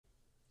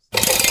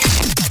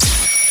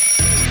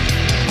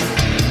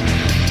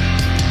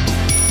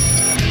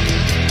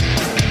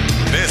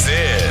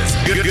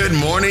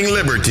Morning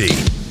Liberty.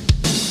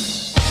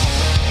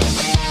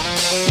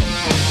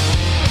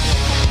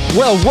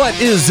 Well, what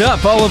is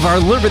up, all of our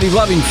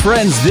liberty-loving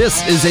friends?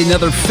 This is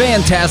another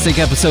fantastic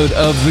episode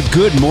of the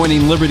Good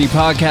Morning Liberty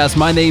podcast.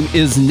 My name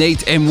is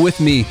Nate, and with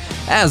me,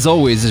 as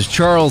always, is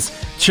Charles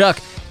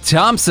Chuck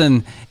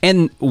Thompson.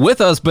 And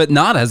with us, but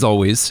not as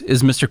always,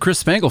 is Mr. Chris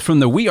Spangle from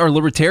the We Are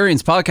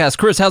Libertarians podcast.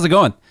 Chris, how's it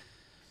going?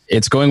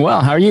 It's going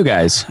well. How are you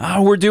guys?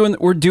 Oh, we're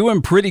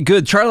doing pretty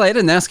good. Charlie, I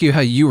didn't ask you how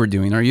you were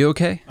doing. Are you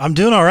okay? I'm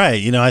doing all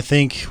right. You know, I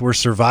think we're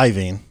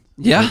surviving.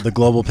 Yeah. The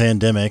global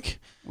pandemic.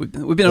 We've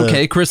been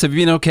okay. Chris, have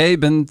you been okay?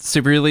 Been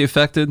severely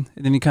affected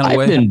in any kind of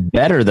way? I've been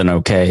better than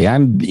okay. I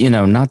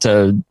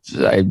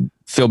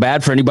feel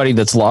bad for anybody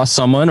that's lost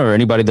someone or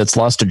anybody that's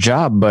lost a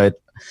job, but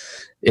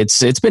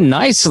it's been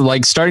nice,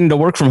 like starting to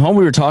work from home.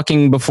 We were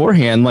talking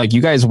beforehand, like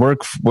you guys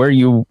work where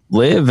you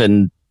live,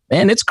 and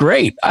man, it's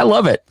great. I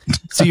love it.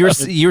 So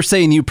you're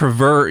saying you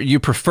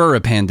prefer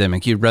a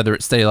pandemic? You'd rather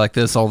it stay like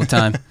this all the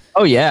time?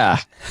 Oh yeah,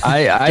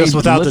 Just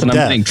without the death. I'm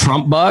getting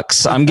Trump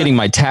bucks. I'm getting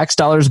my tax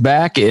dollars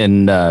back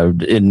in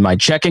my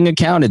checking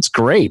account. It's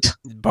great.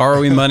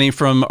 Borrowing money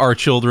from our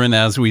children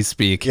as we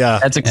speak. Yeah,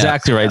 that's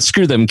exactly right.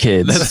 Screw them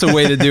kids. That's the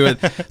way to do it.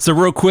 So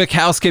real quick,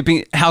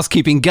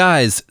 housekeeping,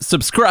 guys,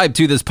 subscribe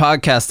to this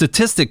podcast.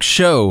 Statistics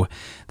show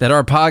that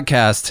our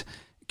podcast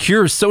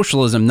cures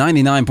socialism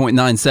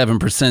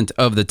 99.97%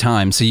 of the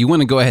time. So you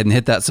want to go ahead and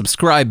hit that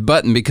subscribe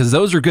button because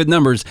those are good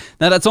numbers.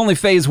 Now that's only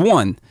phase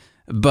one.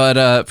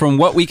 But from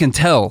what we can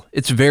tell,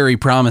 it's very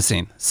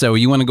promising. So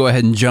you want to go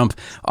ahead and jump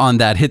on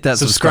that. Hit that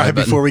subscribe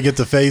button before we get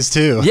to phase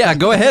two. Yeah,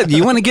 go ahead.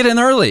 You want to get in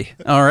early.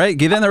 All right,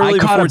 get in early.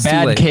 I caught a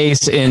bad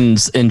case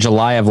in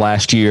July of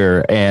last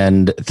year,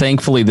 and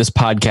thankfully this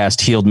podcast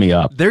healed me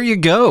up. There you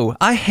go.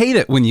 I hate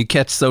it when you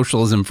catch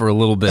socialism for a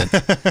little bit.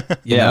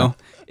 You know,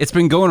 it's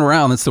been going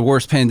around. It's the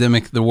worst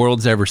pandemic the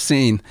world's ever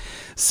seen.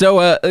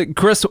 So,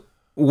 Chris,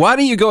 why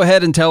don't you go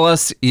ahead and tell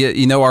us,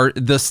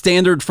 the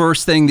standard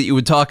first thing that you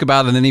would talk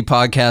about in any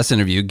podcast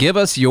interview? Give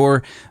us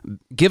your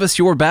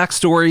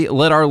backstory.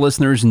 Let our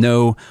listeners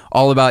know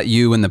all about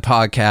you and the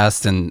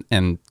podcast,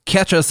 and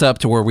catch us up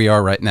to where we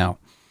are right now.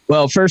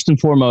 Well, first and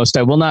foremost,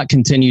 I will not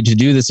continue to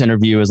do this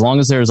interview as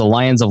long as there is a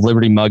Lions of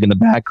Liberty mug in the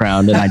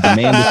background, and I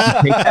demand that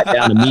you take that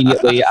down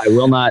immediately. I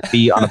will not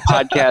be on a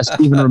podcast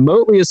even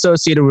remotely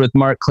associated with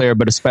Mark Claire,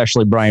 but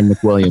especially Brian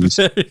McWilliams.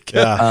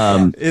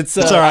 Yeah, it's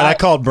all right. I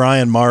called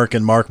Brian Mark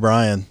and Mark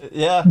Brian.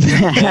 Yeah,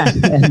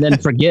 and then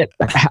forget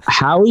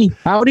Howie.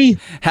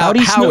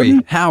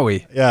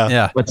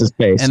 Yeah. What's his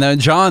face? And then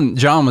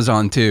John was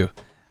on too.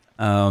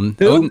 John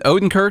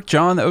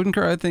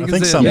Odenkirk, I think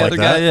is something the like other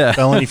that. guy. Yeah.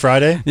 Felony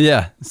Friday.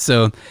 Yeah.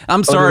 So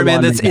I'm sorry,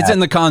 man. It's in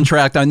the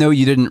contract. I know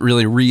you didn't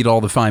really read all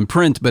the fine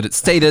print, but it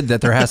stated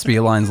that there has to be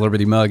a Lions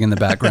Liberty mug in the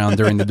background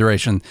during the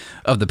duration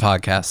of the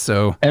podcast.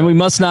 So, and we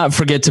must not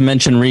forget to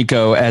mention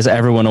Rico, as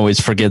everyone always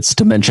forgets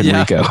to mention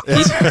Rico.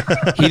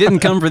 He didn't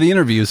come for the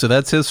interview, so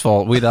that's his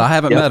fault. I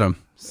haven't met him.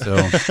 So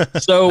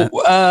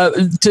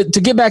to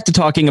get back to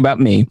talking about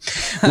me,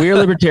 We Are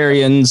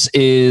Libertarians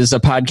is a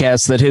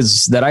podcast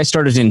that I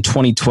started in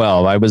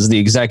 2012. I was the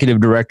executive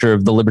director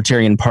of the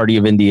Libertarian Party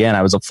of Indiana.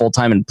 I was a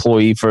full-time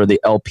employee for the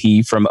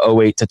LP from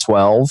 08 to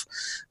 12.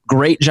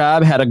 Great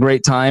job, had a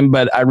great time,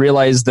 but I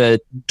realized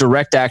that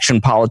direct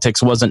action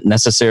politics wasn't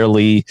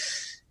necessarily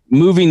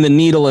moving the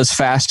needle as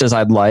fast as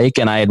I'd like,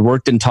 and I had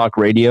worked in talk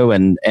radio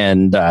and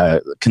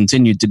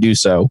continued to do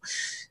so.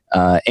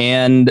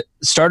 And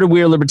started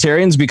We Are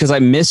Libertarians because I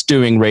missed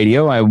doing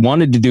radio. I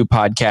wanted to do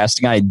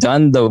podcasting. I had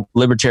done the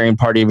Libertarian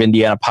Party of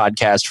Indiana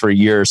podcast for a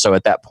year or so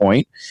at that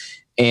point,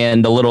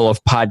 and a little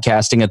of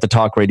podcasting at the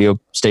talk radio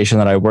station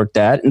that I worked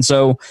at. And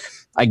so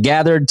I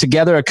gathered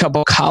together a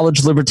couple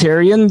college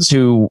libertarians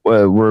who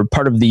were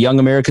part of the Young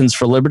Americans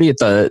for Liberty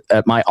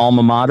at my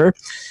alma mater.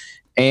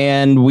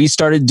 And we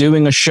started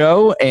doing a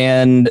show,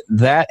 and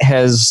that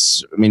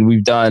has,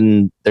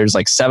 there's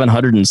like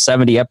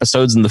 770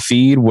 episodes in the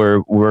feed.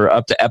 We're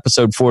up to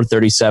episode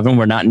 437.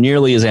 We're not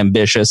nearly as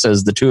ambitious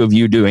as the two of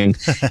you doing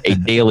a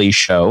daily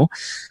show,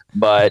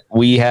 but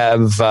we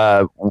have,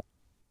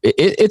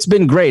 it's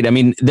been great.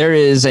 There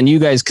is, and you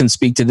guys can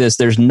speak to this,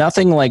 there's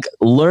nothing like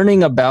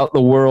learning about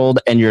the world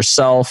and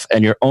yourself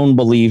and your own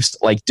beliefs,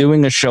 like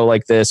doing a show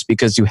like this,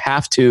 because you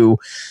have to,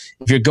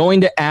 if you're going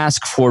to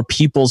ask for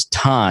people's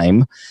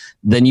time,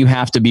 then you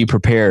have to be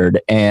prepared.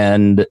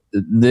 And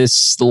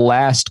this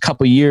last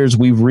couple of years,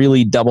 we've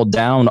really doubled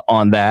down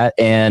on that.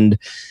 And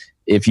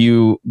if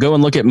you go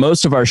and look at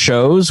most of our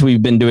shows,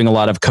 we've been doing a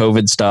lot of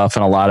COVID stuff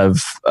and a lot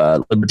of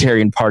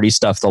Libertarian Party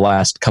stuff the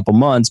last couple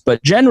months.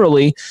 But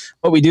generally,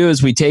 what we do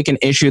is we take an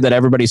issue that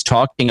everybody's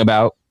talking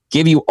about,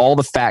 give you all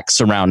the facts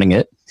surrounding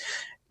it,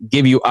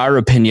 give you our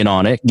opinion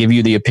on it, give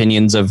you the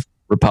opinions of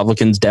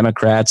Republicans,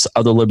 Democrats,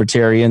 other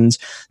libertarians.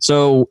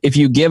 So if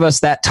you give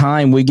us that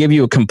time, we give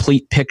you a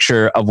complete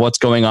picture of what's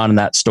going on in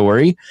that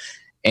story.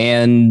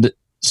 And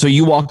so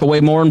you walk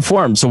away more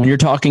informed. So when you're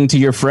talking to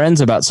your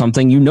friends about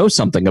something, you know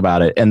something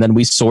about it. And then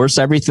we source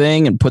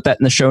everything and put that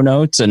in the show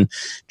notes and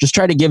just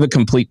try to give a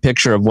complete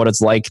picture of what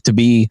it's like to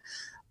be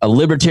a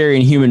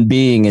libertarian human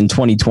being in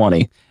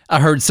 2020. I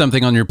heard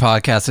something on your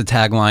podcast, a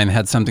tagline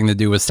had something to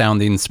do with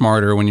sounding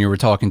smarter when you were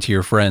talking to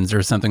your friends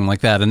or something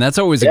like that. And that's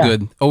always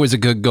a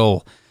good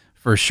goal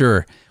for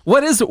sure.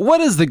 What is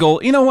the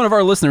goal? You know, one of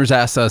our listeners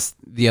asked us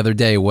the other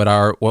day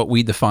what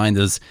we defined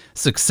as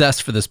success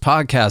for this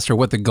podcast, or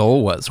what the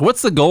goal was.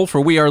 What's the goal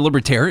for We Are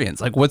Libertarians?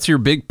 Like, what's your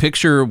big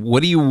picture?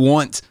 What do you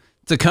want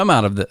to come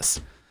out of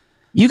this?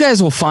 You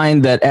guys will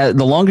find that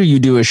the longer you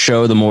do a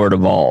show, the more it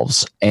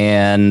evolves.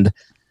 And,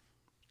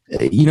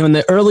 you know, in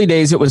the early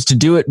days, it was to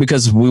do it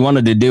because we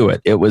wanted to do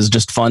it. It was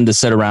just fun to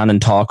sit around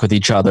and talk with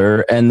each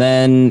other. And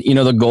then, you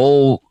know, the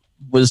goal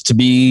was to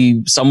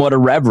be somewhat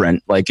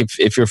irreverent. Like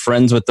if you're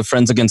friends with the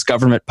Friends Against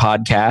Government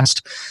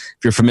podcast, if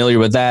you're familiar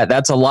with that,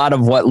 that's a lot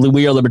of what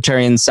We Are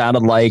Libertarians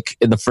sounded like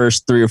in the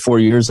first 3 or 4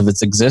 years of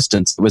its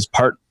existence. It was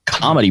part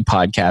comedy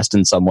podcast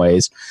in some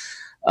ways.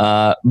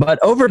 But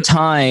over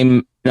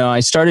time, you know, I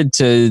started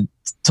to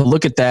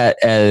look at that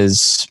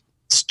as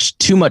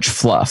too much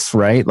fluff,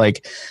 right?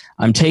 Like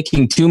I'm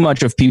taking too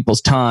much of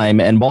people's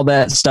time, and while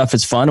that stuff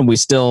is fun and we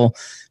still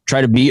try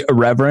to be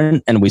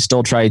irreverent and we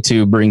still try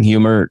to bring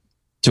humor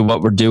to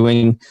what we're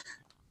doing,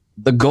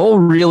 the goal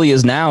really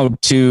is now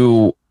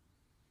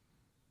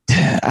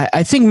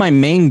I think my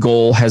main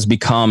goal has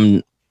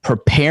become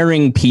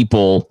preparing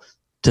people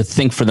to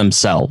think for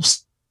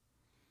themselves.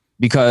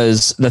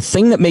 Because the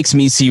thing that makes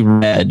me see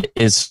red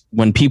is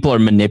when people are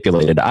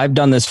manipulated. I've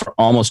done this for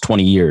almost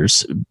 20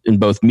 years in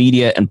both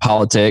media and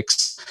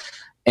politics.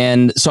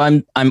 And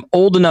so I'm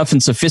old enough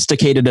and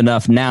sophisticated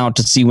enough now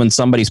to see when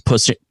somebody's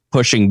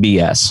pushing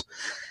BS.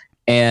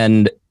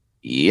 And,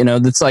 you know,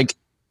 that's like,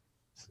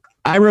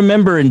 I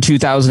remember in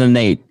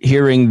 2008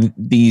 hearing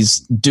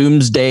these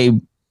doomsday,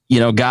 you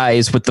know,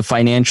 guys with the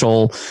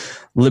financial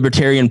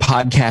libertarian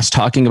podcast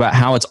talking about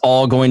how it's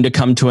all going to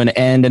come to an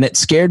end, and it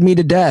scared me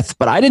to death,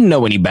 but I didn't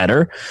know any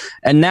better.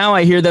 And now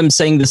I hear them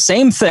saying the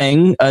same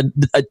thing a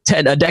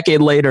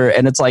decade later,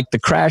 and it's like the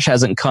crash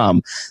hasn't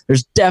come.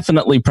 There's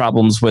definitely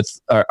problems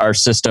with our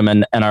system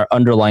and our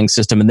underlying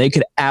system, and they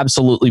could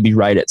absolutely be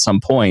right at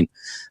some point.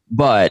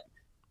 But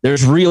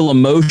there's real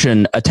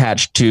emotion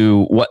attached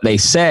to what they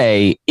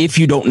say if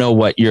you don't know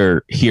what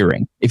you're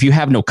hearing, if you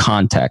have no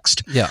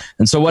context. Yeah.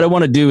 And so what I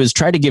want to do is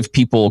try to give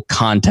people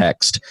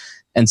context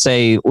and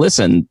say,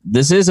 listen,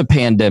 this is a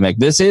pandemic.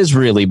 This is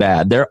really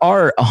bad. There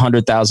are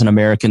 100,000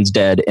 Americans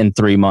dead in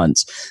 3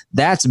 months.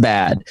 That's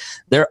bad.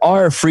 There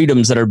are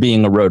freedoms that are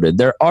being eroded.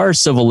 There are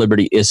civil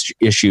liberty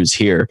issues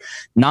here.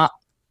 Not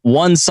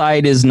one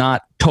side is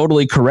not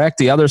totally correct.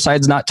 The other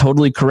side's not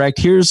totally correct.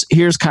 Here's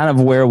kind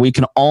of where we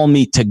can all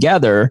meet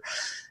together.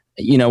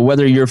 You know,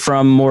 whether you're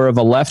from more of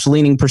a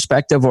left-leaning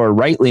perspective or a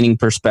right-leaning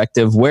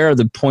perspective, where are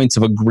the points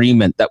of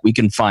agreement that we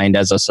can find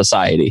as a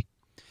society?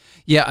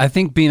 Yeah, I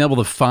think being able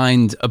to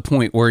find a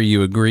point where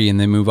you agree and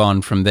then move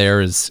on from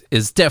there is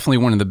definitely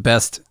one of the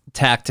best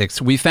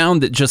tactics. We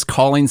found that just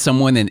calling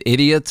someone an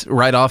idiot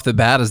right off the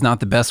bat is not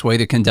the best way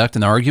to conduct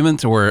an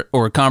argument or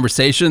a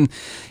conversation.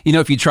 You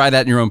know, if you try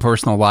that in your own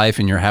personal life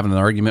and you're having an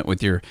argument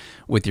with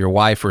your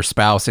wife or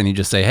spouse, and you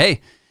just say, "Hey,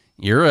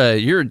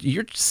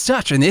 you're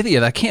such an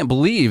idiot. I can't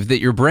believe that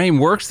your brain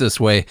works this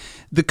way."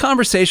 The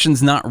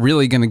conversation's not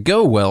really going to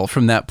go well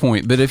from that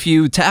point. But if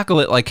you tackle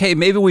it like, "Hey,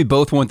 maybe we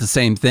both want the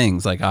same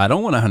things. Like, I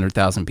don't want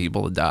 100,000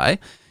 people to die.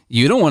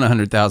 You don't want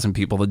 100,000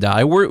 people to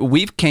die.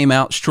 We've came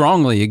out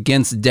strongly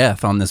against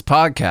death on this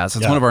podcast.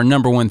 It's one of our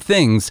number one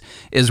things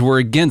is we're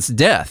against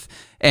death."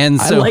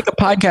 And so, I like a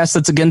podcast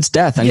that's against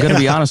death. I'm going to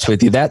be honest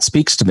with you. That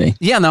speaks to me.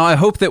 Yeah. Now I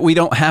hope that we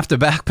don't have to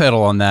backpedal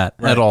on that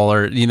at all,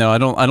 or you know, I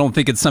don't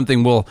think it's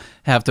something we'll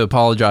have to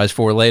apologize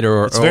for later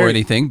or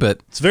anything. But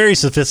it's a very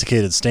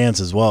sophisticated stance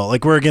as well.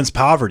 Like we're against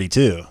poverty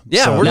too.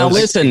 Yeah. So. We're now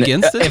listen.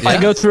 against it. If I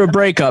go through a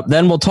breakup,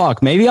 then we'll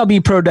talk. Maybe I'll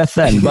be pro-death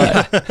then.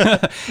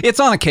 But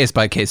it's on a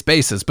case-by-case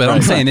basis. But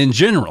I'm saying in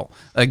general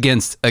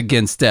against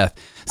death.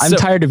 I'm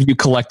tired of you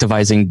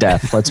collectivizing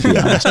death. Let's be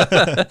honest.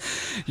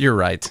 You're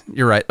right.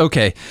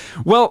 Okay.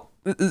 Well,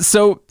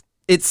 so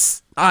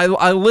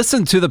I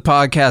listened to the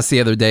podcast the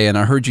other day, and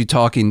I heard you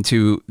talking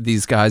to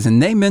these guys,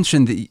 and they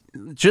mentioned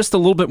just a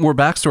little bit more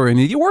backstory. And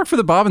you work for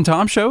the Bob and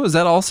Tom Show. Is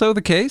that also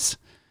the case?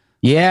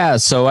 Yeah.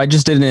 So I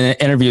just did an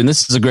interview, and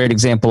this is a great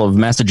example of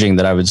messaging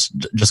that I was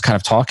just kind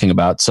of talking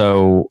about.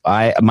 So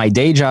my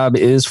day job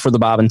is for the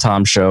Bob and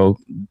Tom Show.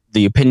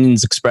 The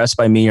opinions expressed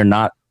by me are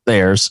not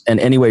theirs in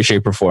any way,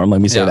 shape, or form. Let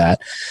me say that.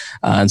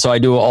 And so I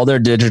do all their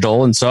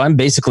digital. And so I'm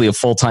basically a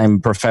full-time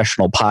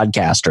professional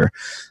podcaster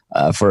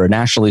for a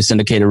nationally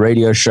syndicated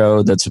radio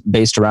show that's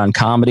based around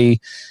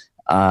comedy.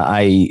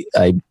 I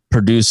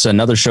produce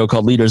another show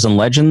called Leaders and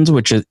Legends,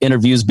 which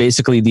interviews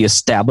basically the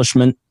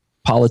establishment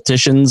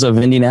politicians of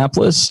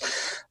Indianapolis.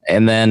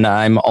 And then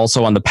I'm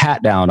also on the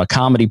Pat Down, a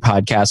comedy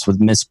podcast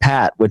with Miss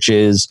Pat, which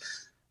is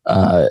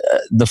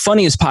the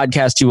funniest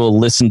podcast you will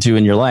listen to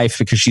in your life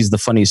because she's the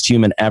funniest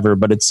human ever.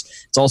 But it's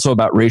also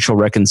about racial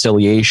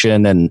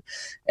reconciliation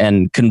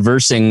and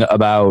conversing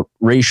about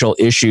racial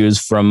issues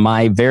from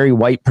my very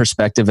white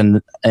perspective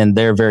and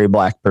their very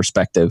black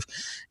perspective,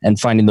 and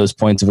finding those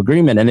points of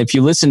agreement. And if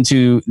you listen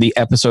to the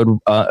episode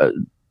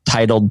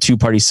titled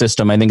Two-Party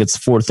System. I think it's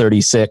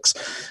 436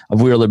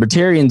 of We Are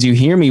Libertarians. You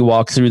hear me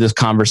walk through this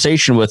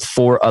conversation with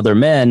 4 other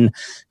men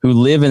who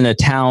live in a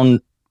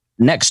town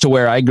next to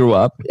where I grew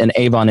up in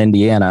Avon,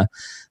 Indiana,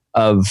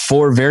 of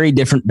 4 very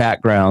different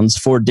backgrounds,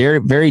 4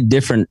 very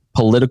different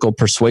political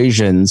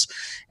persuasions.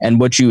 And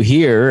what you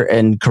hear,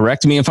 and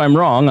correct me if I'm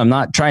wrong, I'm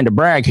not trying to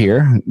brag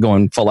here,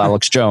 going full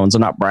Alex Jones,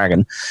 I'm not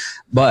bragging,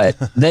 but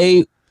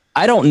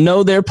I don't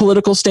know their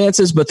political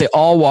stances, but they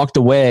all walked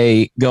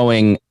away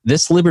going,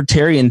 this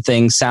libertarian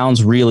thing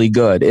sounds really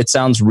good. It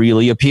sounds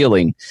really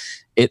appealing.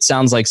 It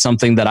sounds like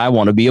something that I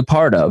want to be a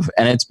part of.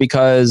 And it's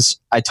because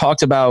I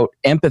talked about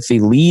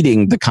empathy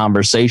leading the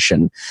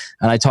conversation,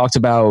 and I talked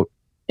about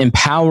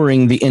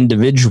empowering the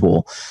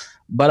individual,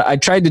 but I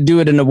tried to do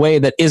it in a way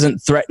that isn't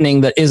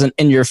threatening, that isn't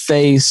in your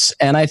face.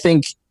 And I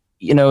think,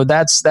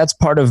 that's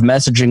part of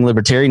messaging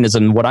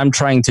libertarianism. What I'm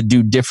trying to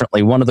do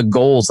differently, one of the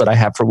goals that I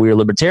have for We Are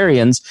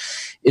Libertarians,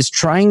 is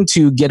trying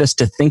to get us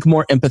to think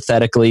more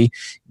empathetically,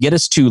 get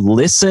us to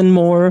listen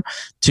more,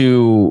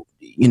 to,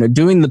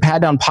 doing the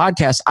Pat Down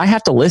podcast. I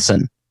have to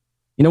listen.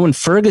 When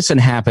Ferguson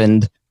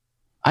happened,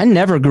 I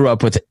never grew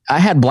up with, I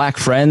had Black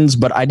friends,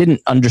 but I didn't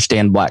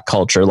understand Black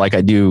culture like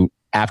I do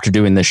after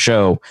doing this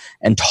show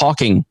and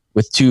talking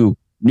with 2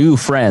 new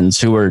friends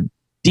who are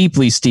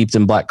deeply steeped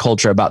in Black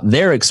culture about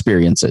their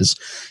experiences.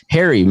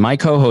 Harry, my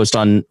co-host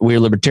on We Are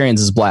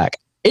Libertarians, is Black.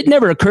 It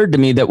never occurred to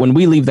me that when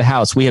we leave the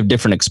house, we have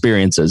different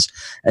experiences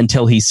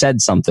until he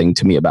said something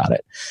to me about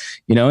it.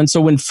 And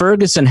so when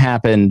Ferguson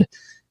happened,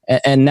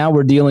 and now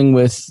we're dealing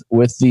with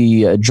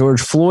the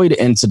George Floyd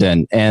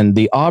incident and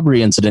the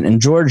Aubrey incident in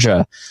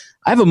Georgia,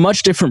 I have a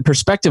much different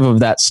perspective of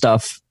that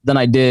stuff than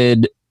I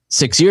did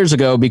 6 years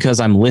ago,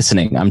 because I'm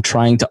listening. I'm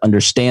trying to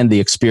understand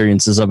the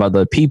experiences of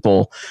other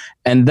people,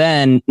 and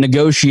then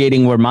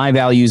negotiating where my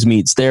values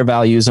meets their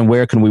values and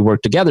where can we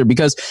work together.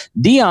 Because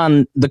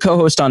Dion, the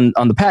co-host on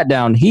the Pat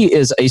Down, he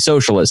is a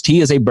socialist.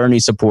 He is a Bernie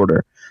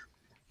supporter.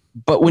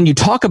 But when you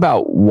talk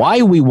about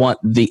why we want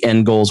the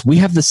end goals, we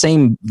have the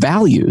same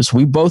values.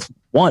 We both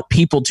want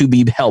people to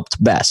be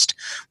helped best.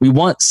 We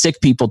want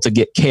sick people to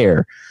get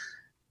care.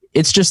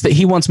 It's just that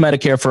he wants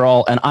Medicare for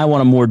all, and I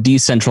want a more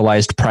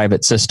decentralized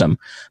private system.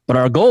 But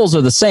our goals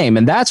are the same,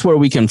 and that's where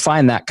we can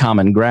find that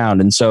common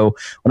ground. And so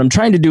what I'm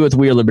trying to do with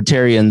We Are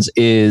Libertarians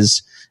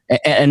is,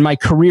 and my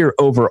career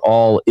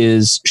overall,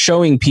 is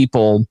showing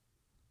people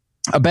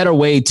a better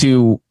way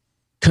to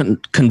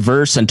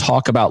converse and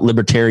talk about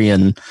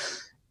libertarian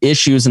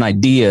issues and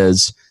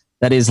ideas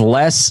that is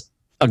less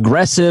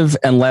aggressive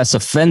and less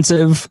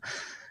offensive.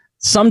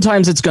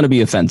 Sometimes it's going to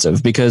be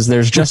offensive because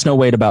there's just no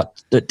way to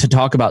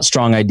talk about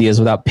strong ideas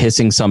without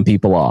pissing some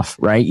people off,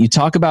 right? You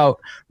talk about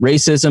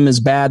racism is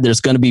bad. There's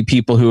going to be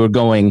people who are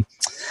going,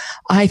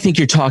 I think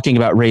you're talking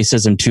about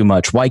racism too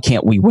much. Why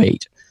can't we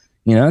wait?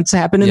 It's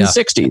happened in the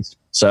 60s.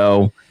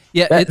 So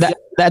yeah,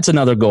 that's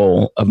another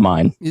goal of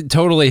mine.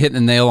 Totally hitting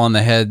the nail on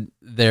the head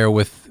there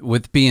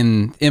with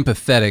being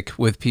empathetic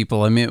with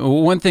people. I mean,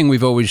 one thing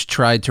we've always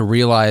tried to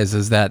realize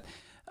is that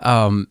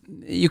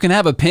you can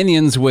have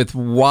opinions with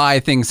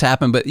why things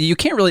happen, but you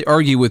can't really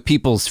argue with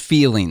people's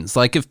feelings.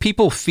 Like if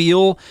people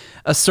feel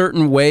a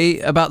certain way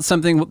about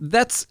something,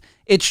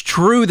 it's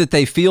true that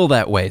they feel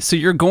that way. So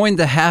you're going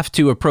to have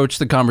to approach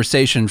the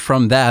conversation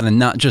from that and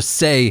not just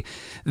say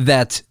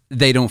that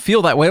they don't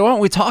feel that way. Why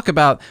don't we talk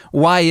about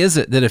why is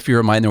it that if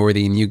you're a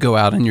minority and you go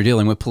out and you're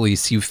dealing with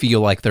police, you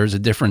feel like there's a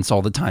difference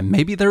all the time?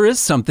 Maybe there is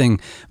something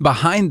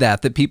behind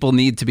that people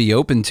need to be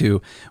open to.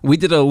 We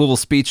did a little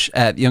speech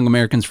at Young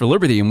Americans for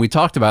Liberty, and we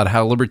talked about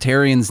how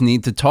libertarians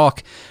need to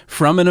talk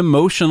from an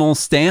emotional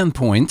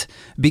standpoint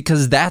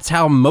because that's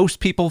how most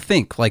people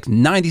think. Like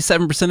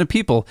 97% of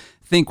people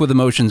think with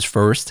emotions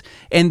first.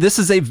 And this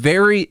is a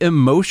very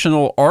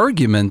emotional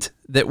argument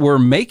that we're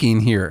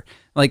making here.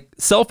 Like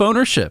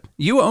self-ownership.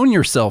 You own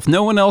yourself.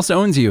 No one else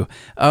owns you.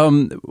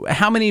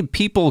 How many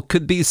people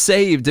could be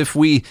saved if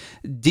we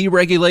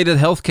deregulated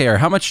healthcare?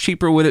 How much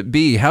cheaper would it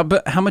be? How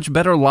much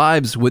better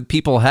lives would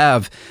people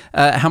have?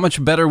 How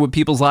much better would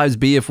people's lives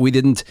be if we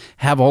didn't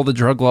have all the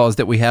drug laws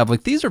that we have?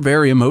 Like these are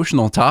very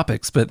emotional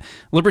topics, but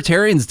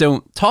libertarians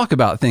don't talk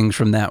about things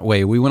from that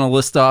way. We want to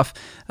list off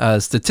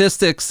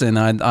statistics, and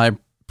I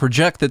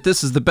project that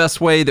this is the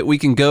best way that we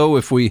can go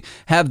if we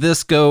have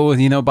this go,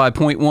 by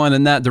 0.1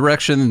 in that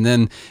direction, and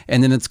then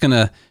it's going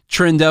to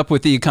trend up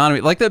with the economy.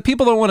 Like that,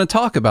 people don't want to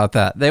talk about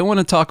that. They want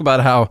to talk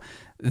about how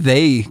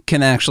they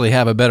can actually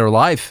have a better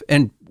life,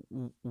 and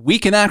we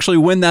can actually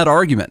win that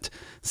argument.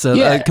 So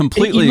yeah, I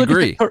completely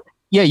agree.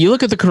 You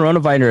look at the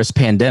coronavirus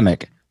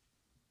pandemic.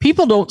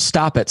 People don't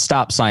stop at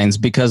stop signs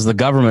because the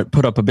government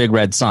put up a big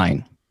red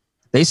sign.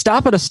 They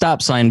stop at a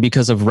stop sign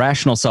because of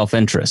rational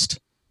self-interest.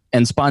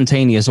 And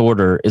spontaneous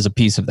order is a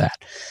piece of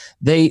that.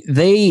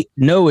 They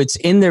know it's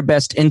in their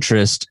best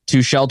interest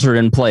to shelter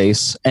in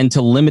place and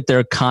to limit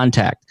their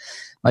contact.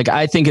 Like,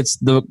 I think it's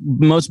the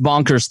most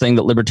bonkers thing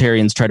that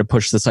libertarians try to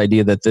push this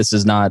idea that this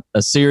is not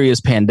a serious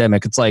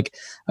pandemic. It's like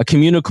a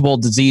communicable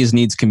disease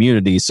needs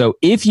community. So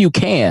if you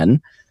can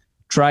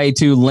try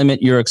to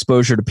limit your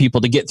exposure to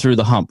people to get through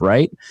the hump,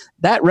 right?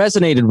 That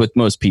resonated with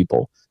most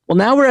people. Well,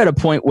 now we're at a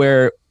point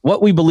where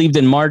what we believed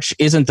in March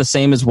isn't the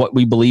same as what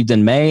we believed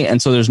in May. And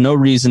so there's no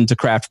reason to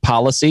craft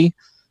policy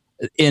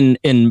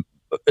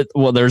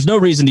there's no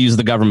reason to use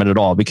the government at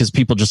all because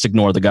people just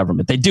ignore the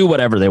government. They do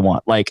whatever they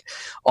want. Like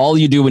all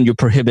you do when you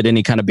prohibit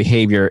any kind of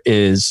behavior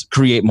is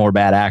create more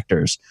bad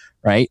actors,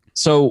 right?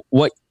 So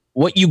what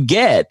you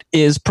get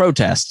is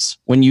protests.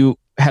 When you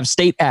have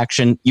state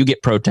action, you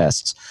get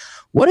protests.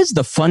 What is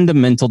the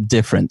fundamental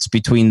difference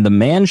between the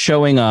man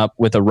showing up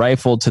with a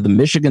rifle to the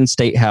Michigan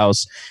State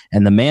House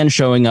and the man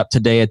showing up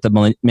today at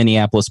the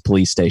Minneapolis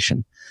police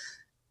station?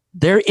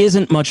 There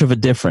isn't much of a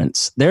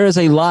difference. There is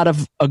a lot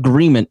of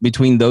agreement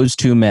between those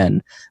two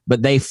men,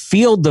 but they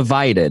feel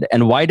divided.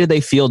 And why do they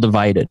feel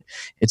divided?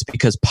 It's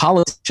because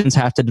politicians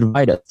have to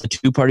divide us. The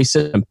two-party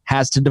system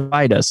has to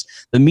divide us.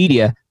 The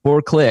media, for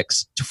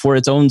clicks, for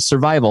its own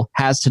survival,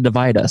 has to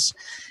divide us.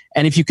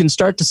 And if you can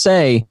start to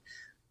say,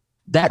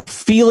 that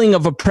feeling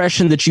of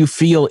oppression that you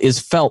feel is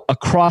felt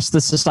across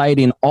the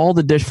society in all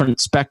the different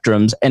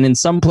spectrums. And in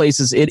some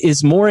places, it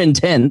is more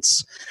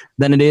intense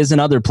than it is in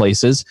other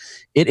places.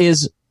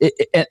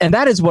 And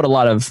that is what a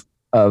lot of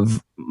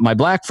my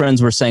black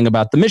friends were saying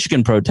about the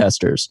Michigan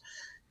protesters.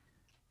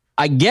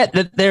 I get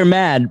that they're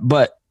mad,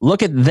 but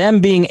look at them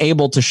being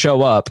able to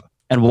show up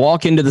and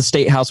walk into the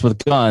state house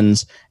with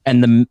guns,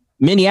 and the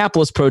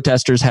Minneapolis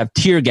protesters have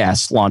tear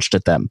gas launched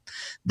at them.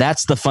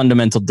 That's the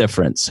fundamental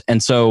difference.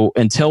 And so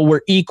until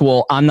we're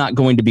equal, I'm not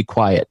going to be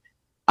quiet.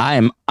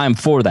 I'm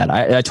for that.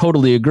 I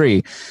totally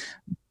agree.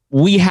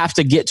 We have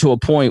to get to a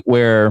point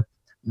where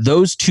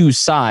those two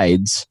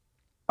sides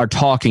are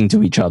talking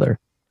to each other.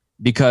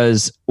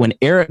 Because when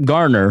Eric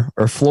Garner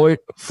or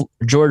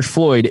George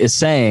Floyd is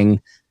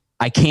saying,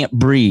 I can't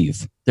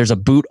breathe, there's a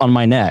boot on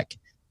my neck,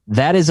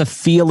 that is a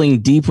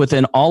feeling deep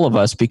within all of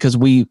us because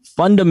we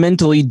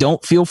fundamentally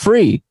don't feel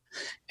free.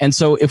 And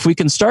so if we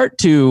can start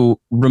to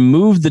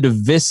remove the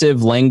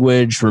divisive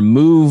language,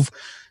 remove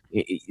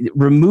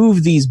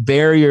these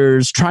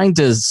barriers, trying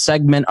to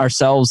segment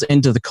ourselves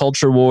into the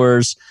culture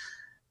wars,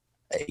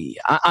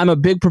 I'm a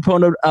big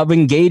proponent of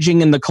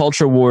engaging in the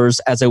culture wars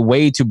as a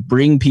way to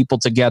bring people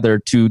together,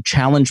 to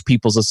challenge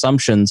people's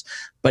assumptions,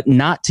 but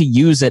not to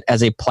use it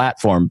as a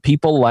platform.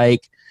 People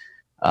like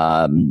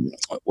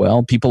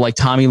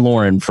Tommy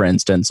Lauren, for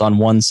instance, on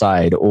one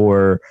side,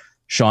 or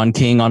Sean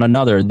King on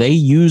another, they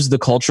use the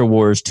culture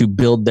wars to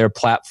build their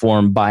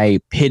platform by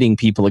pitting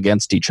people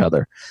against each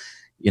other,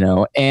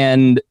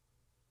 and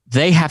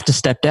they have to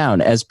step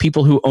down. As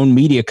people who own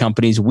media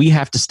companies, we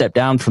have to step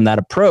down from that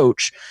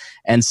approach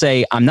and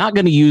say, I'm not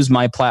going to use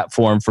my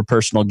platform for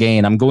personal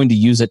gain. I'm going to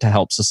use it to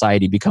help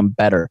society become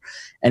better.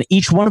 And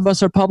each one of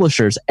us are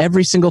publishers.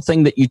 Every single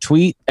thing that you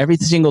tweet, every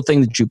single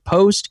thing that you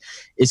post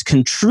is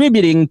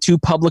contributing to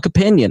public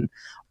opinion.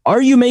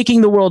 Are you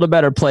making the world a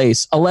better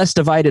place, a less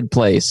divided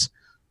place?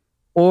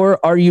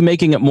 Or are you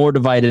making it more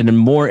divided and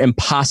more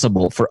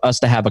impossible for us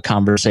to have a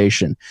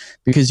conversation?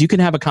 Because you can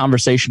have a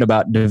conversation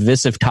about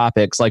divisive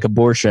topics like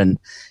abortion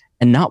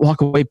and not walk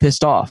away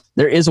pissed off.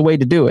 There is a way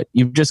to do it.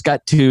 You've just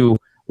got to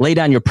lay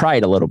down your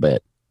pride a little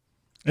bit.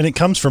 And it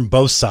comes from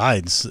both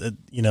sides,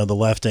 the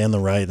left and the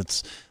right.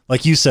 It's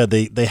like you said,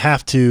 they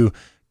have to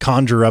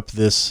conjure up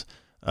this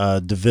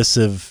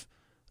divisive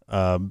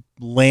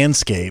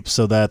landscape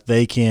so that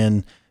they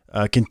can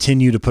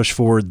continue to push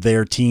forward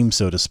their team,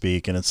 so to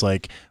speak. And it's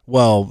like,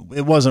 well,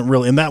 it wasn't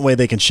really, in that way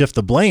they can shift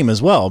the blame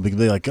as well, because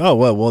they're like, oh,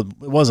 well,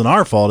 it wasn't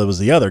our fault. It was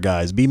the other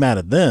guys. Be mad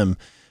at them.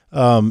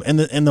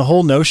 And the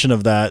whole notion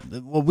of that,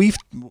 well,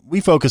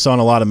 we focus on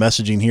a lot of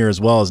messaging here,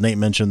 as well as Nate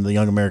mentioned the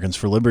Young Americans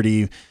for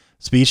Liberty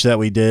speech that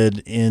we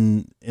did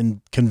in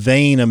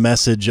conveying a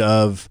message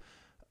of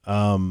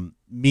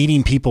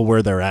meeting people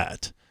where they're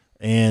at.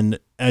 And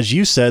as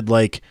you said,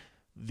 like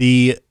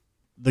the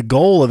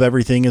goal of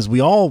everything is we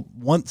all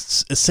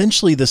want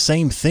essentially the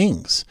same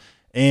things.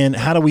 And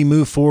how do we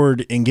move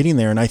forward in getting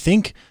there? And I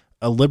think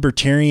a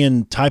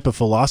libertarian type of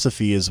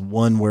philosophy is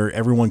one where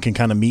everyone can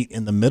kind of meet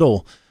in the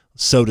middle,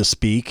 so to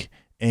speak,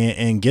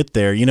 and get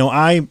there.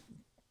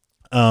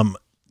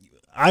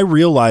 I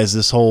realize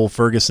this whole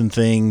Ferguson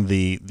thing,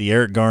 the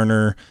Eric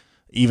Garner,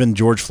 even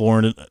George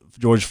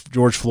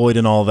Floyd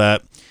and all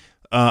that.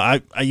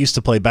 I used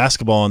to play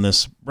basketball in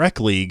this rec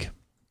league,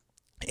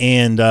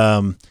 and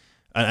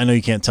I know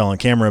you can't tell on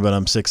camera, but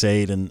I'm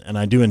 6'8", and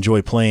I do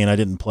enjoy playing. I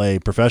didn't play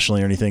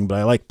professionally or anything, but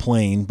I like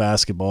playing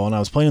basketball. And I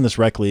was playing in this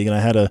rec league, and I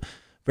had a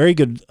very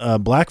good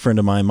black friend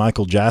of mine,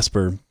 Michael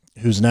Jasper,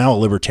 who's now a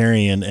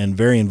libertarian and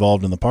very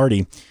involved in the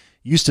party.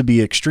 Used to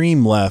be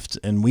extreme left,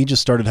 and we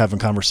just started having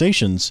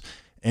conversations.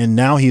 And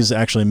now he's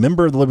actually a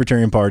member of the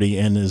Libertarian Party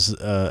and is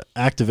an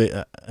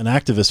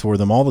activist for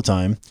them all the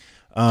time.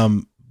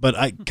 But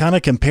I kind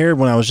of compared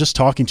when I was just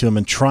talking to him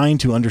and trying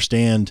to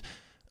understand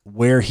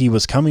where he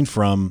was coming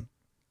from,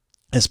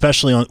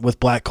 especially with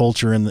black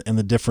culture and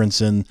the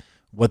difference in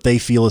what they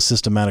feel is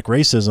systematic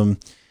racism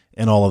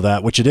and all of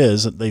that, which it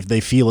is. They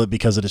feel it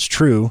because it is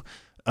true.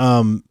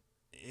 I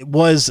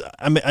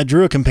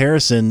drew a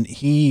comparison.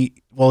 He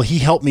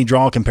helped me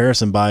draw a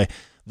comparison by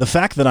the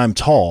fact that I'm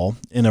tall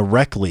in a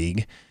rec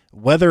league,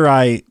 whether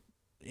I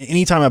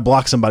anytime I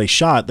block somebody's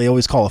shot, they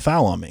always call a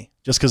foul on me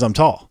just because I'm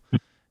tall.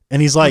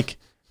 And he's like,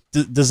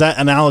 does that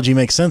analogy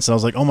make sense? And I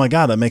was like, oh my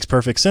God, that makes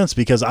perfect sense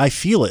because I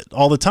feel it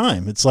all the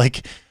time. It's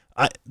like,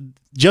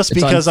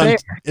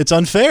 it's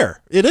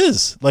unfair. It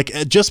is like,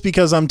 just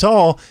because I'm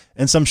tall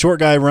and some short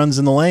guy runs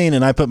in the lane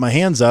and I put my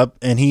hands up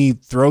and he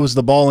throws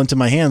the ball into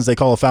my hands, they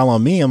call a foul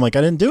on me. I'm like,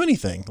 I didn't do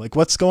anything. Like,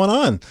 what's going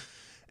on?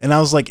 And I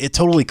was like, it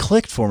totally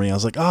clicked for me. I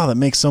was like, oh, that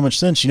makes so much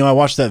sense. I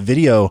watched that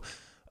video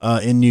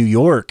in New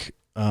York,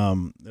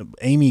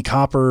 Amy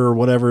Copper or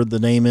whatever the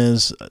name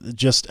is,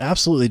 just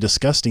absolutely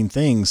disgusting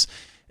things.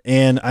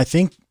 And I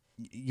think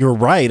you're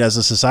right. As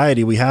a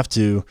society, we have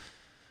to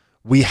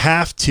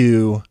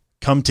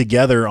come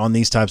together on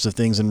these types of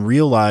things and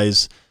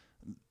realize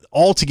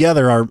all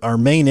together our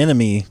main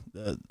enemy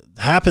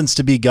happens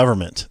to be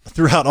government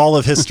throughout all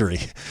of history.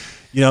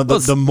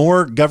 The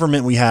more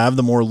government we have,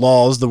 the more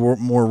laws, the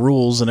more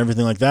rules and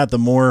everything like that, the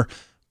more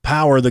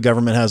power the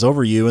government has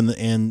over you.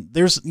 And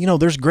there's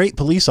great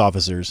police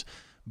officers,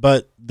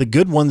 but the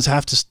good ones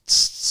have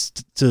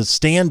to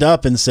stand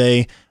up and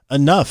say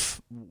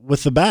enough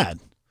with the bad.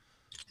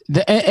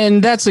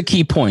 And that's a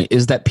key point,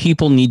 is that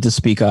people need to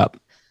speak up.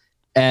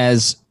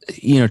 As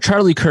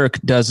Charlie Kirk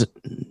does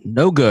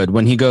no good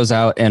when he goes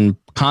out and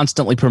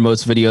constantly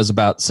promotes videos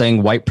about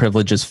saying white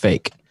privilege is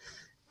fake.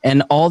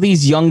 And all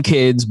these young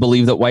kids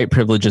believe that white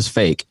privilege is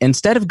fake.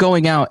 Instead of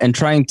going out and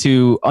trying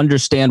to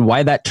understand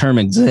why that term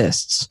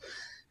exists,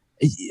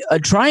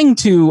 trying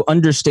to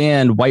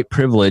understand white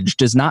privilege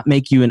does not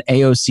make you an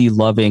AOC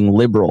loving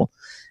liberal,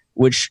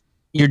 which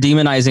you're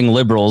demonizing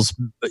liberals,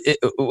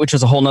 which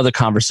is a whole nother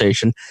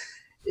conversation.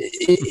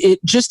 It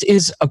just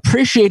is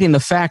appreciating the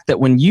fact that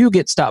when you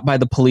get stopped by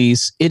the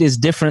police, it is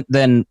different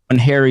than when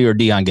Harry or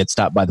Dion get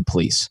stopped by the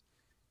police.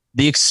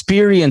 The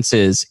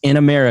experiences in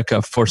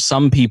America for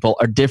some people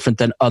are different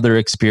than other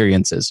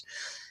experiences.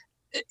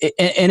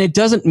 And it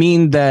doesn't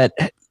mean that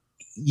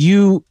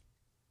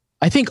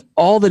I think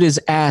all that is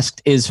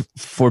asked is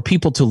for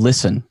people to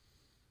listen.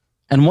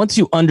 And once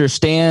you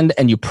understand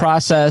and you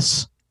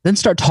process, then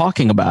start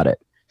talking about it.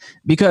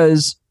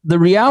 Because the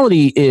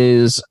reality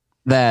is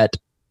that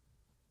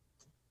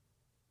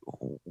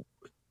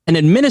an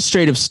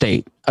administrative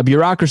state, a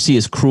bureaucracy,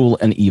 is cruel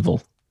and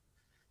evil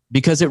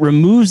because it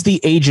removes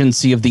the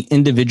agency of the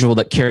individual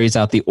that carries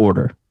out the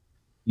order.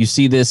 You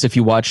see this if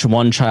you watch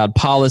One Child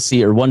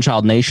Policy or One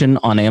Child Nation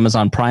on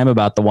Amazon Prime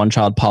about the one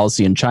child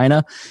policy in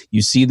China.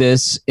 You see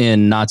this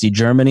in Nazi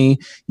Germany.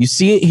 You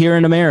see it here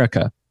in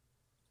America.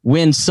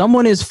 When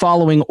someone is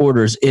following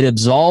orders, it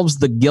absolves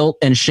the guilt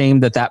and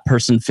shame that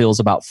person feels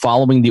about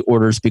following the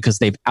orders because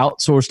they've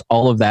outsourced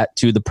all of that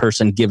to the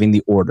person giving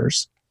the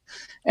orders.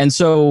 And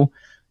so,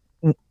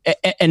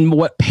 and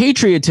what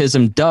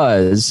patriotism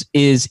does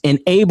is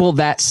enable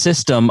that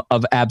system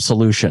of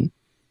absolution.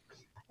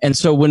 And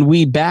so when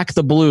we back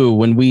the blue,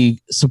 when we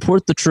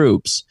support the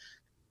troops,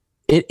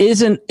 it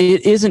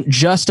isn't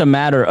just a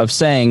matter of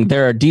saying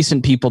there are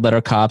decent people that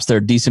are cops, there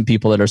are decent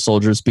people that are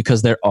soldiers,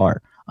 because there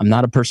are. I'm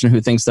not a person who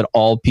thinks that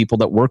all people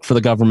that work for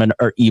the government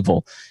are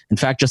evil. In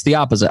fact, just the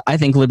opposite. I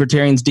think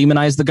libertarians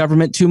demonize the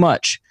government too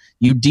much.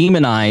 You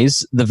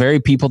demonize the very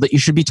people that you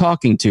should be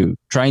talking to,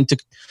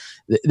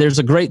 There's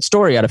a great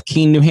story out of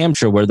Keene, New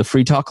Hampshire, where the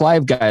Free Talk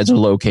Live guys are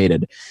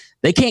located.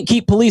 They can't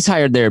keep police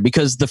hired there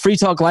because the Free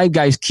Talk Live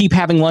guys keep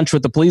having lunch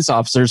with the police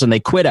officers and they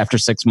quit after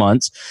 6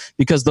 months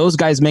because those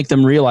guys make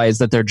them realize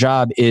that their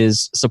job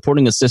is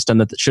supporting a system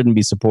that shouldn't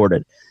be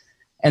supported.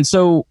 And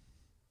so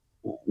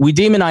we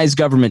demonize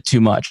government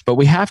too much, but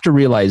we have to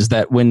realize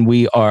that when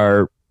we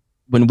are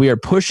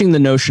pushing the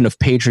notion of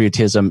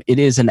patriotism, it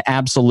is an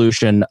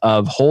absolution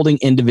of holding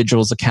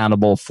individuals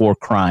accountable for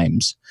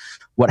crimes.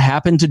 What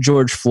happened to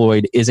George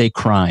Floyd is a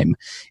crime.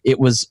 It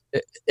was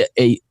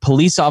a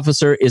police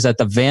officer is at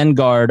the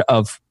vanguard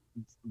of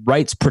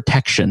rights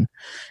protection.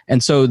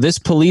 And so this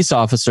police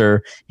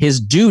officer, his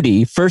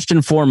duty, first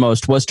and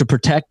foremost, was to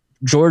protect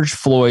George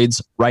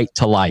Floyd's right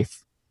to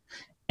life.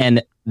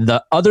 And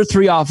the other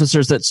three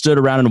officers that stood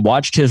around and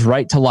watched his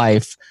right to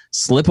life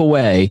slip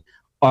away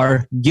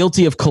are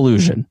guilty of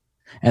collusion.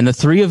 And the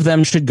three of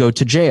them should go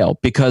to jail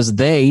because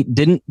they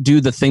didn't do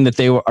the thing that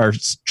they are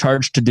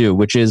charged to do,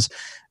 which is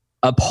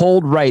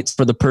uphold rights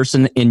for the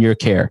person in your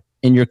care,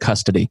 in your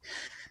custody.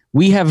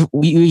 We have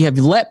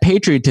let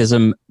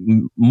patriotism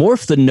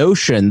morph the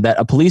notion that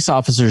a police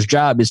officer's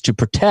job is to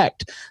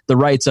protect the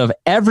rights of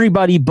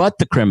everybody but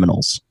the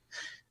criminals.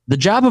 The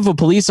job of a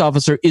police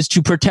officer is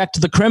to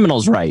protect the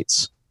criminals'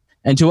 rights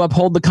and to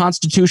uphold the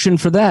Constitution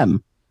for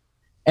them.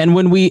 And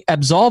when we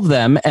absolve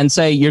them and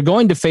say you're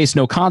going to face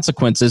no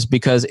consequences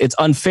because it's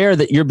unfair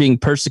that you're being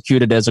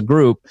persecuted as a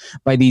group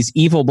by these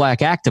evil black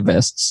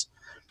activists,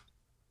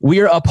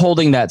 we're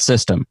upholding that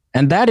system.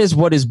 And that is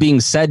what is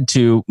being said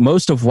to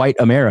most of white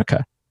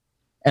America.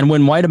 And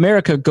when white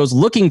America goes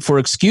looking for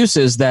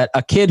excuses that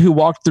a kid who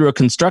walked through a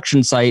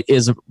construction site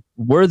is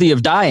worthy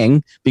of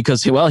dying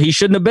because, well, he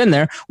shouldn't have been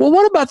there. Well,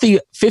 what about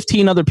the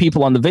 15 other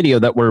people on the video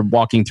that were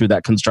walking through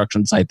that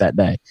construction site that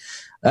day?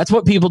 That's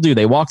what people do.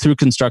 They walk through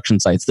construction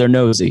sites. They're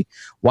nosy.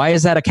 Why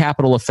is that a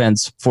capital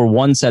offense for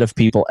one set of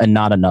people and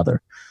not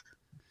another?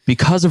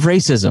 Because of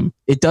racism.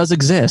 It does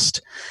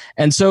exist.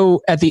 And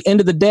so at the end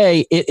of the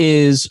day, it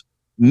is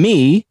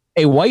me,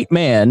 a white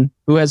man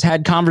who has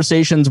had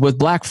conversations with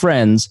black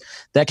friends,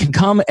 that can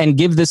come and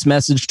give this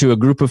message to a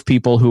group of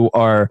people who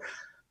are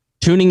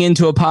tuning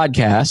into a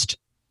podcast,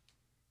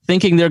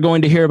 thinking they're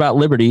going to hear about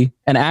liberty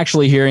and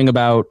actually hearing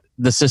about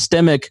the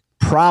systemic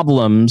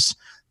problems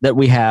that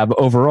we have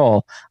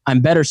overall.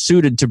 I'm better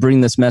suited to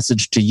bring this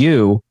message to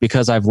you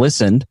because I've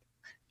listened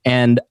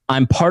and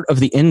I'm part of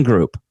the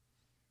in-group.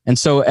 And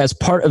so as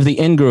part of the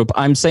in-group,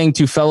 I'm saying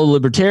to fellow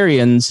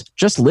libertarians,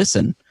 just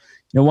listen.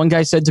 You know, one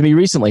guy said to me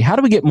recently, how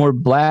do we get more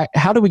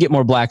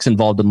blacks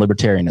involved in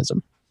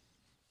libertarianism?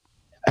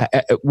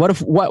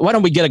 Why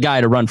don't we get a guy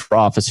to run for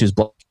office who's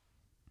black?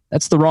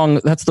 That's the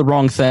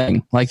wrong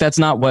thing. Like, that's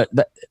not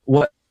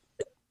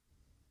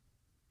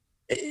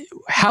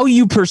how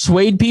you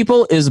persuade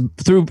people is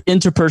through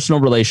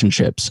interpersonal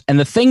relationships. And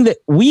the thing that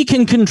we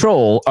can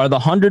control are the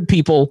 100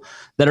 people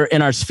that are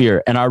in our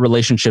sphere and our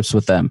relationships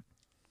with them.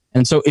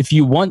 And so if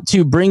you want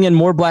to bring in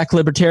more black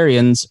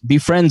libertarians, be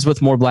friends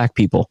with more black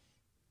people.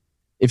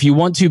 If you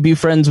want to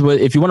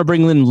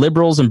bring in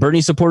liberals and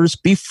Bernie supporters,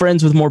 be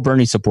friends with more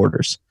Bernie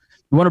supporters.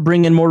 You want to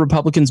bring in more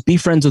Republicans, be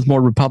friends with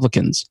more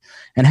Republicans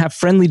and have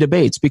friendly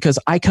debates, because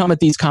I come at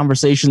these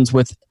conversations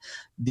with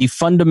the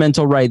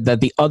fundamental right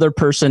that the other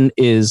person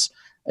is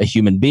a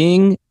human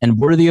being and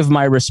worthy of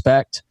my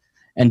respect.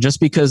 And just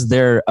because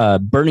they're a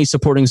Bernie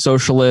supporting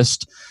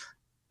socialist,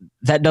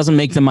 that doesn't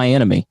make them my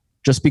enemy.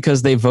 Just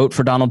because they vote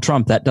for Donald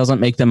Trump, that doesn't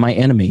make them my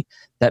enemy.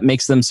 That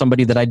makes them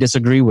somebody that I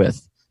disagree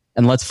with.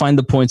 And let's find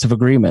the points of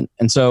agreement.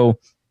 And so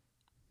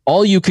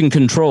all you can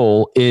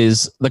control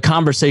is the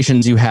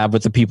conversations you have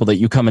with the people that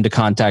you come into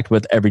contact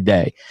with every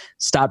day.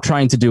 Stop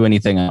trying to do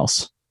anything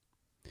else.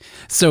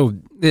 So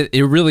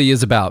it really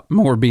is about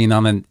more being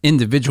on an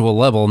individual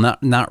level,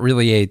 not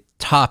really a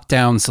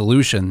top-down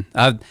solution.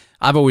 I've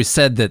always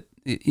said that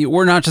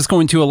we're not just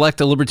going to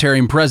elect a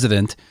libertarian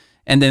president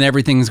and then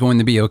everything's going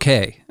to be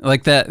okay.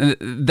 Like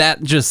that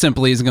just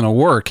simply isn't going to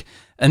work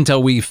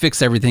until we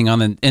fix everything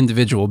on an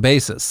individual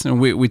basis.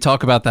 And we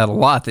talk about that a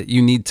lot, that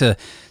you need to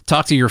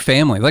talk to your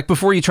family. Like,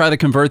 before you try to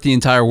convert the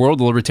entire world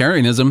to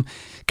libertarianism,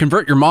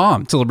 convert your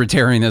mom to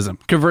libertarianism,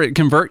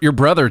 convert your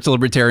brother to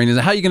libertarianism.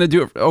 How are you going to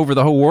do it over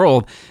the whole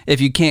world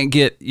if you can't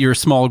get your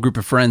small group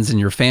of friends and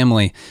your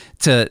family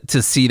to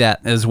see that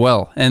as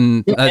well?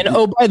 And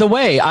oh, by the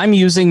way, I'm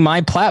using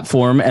my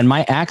platform and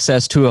my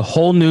access to a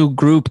whole new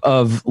group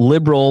of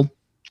liberal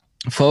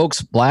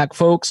folks, black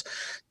folks,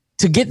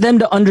 to get them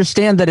to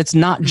understand that it's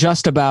not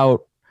just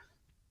about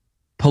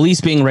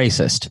police being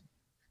racist.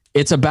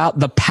 It's about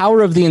the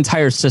power of the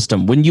entire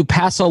system. When you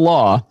pass a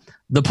law,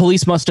 the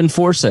police must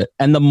enforce it.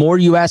 And the more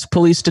you ask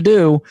police to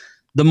do,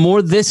 the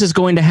more this is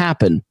going to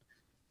happen.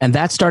 And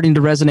that's starting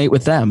to resonate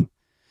with them.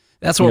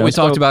 That's what we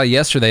talked about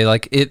yesterday.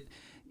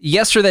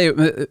 Yesterday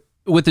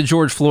with the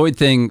George Floyd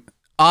thing,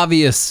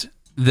 obvious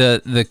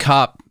the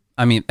cop,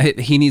 I mean,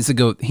 he needs to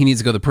go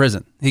to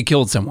prison. He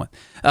killed someone.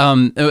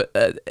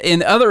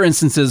 In other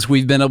instances,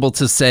 we've been able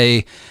to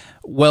say,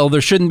 well,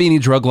 there shouldn't be any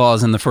drug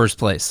laws in the first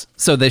place.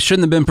 So they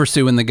shouldn't have been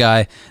pursuing the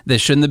guy. They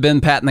shouldn't have been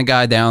patting the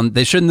guy down.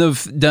 They shouldn't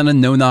have done a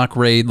no-knock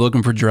raid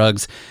looking for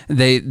drugs.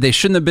 They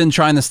shouldn't have been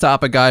trying to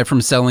stop a guy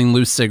from selling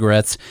loose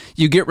cigarettes.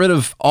 You get rid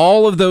of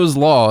all of those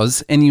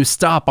laws and you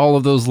stop all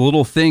of those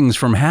little things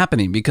from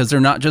happening, because they're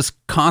not just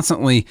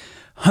constantly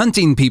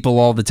hunting people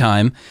all the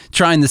time,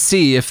 trying to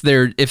see if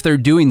they're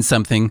doing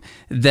something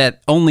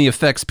that only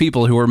affects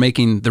people who are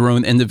making their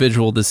own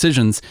individual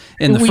decisions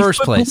in the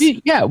first place.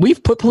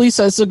 We've put police,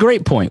 that's a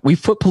great point.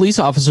 We've put police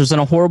officers in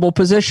a horrible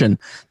position.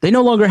 They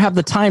no longer have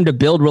the time to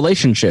build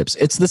relationships.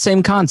 It's the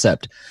same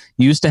concept.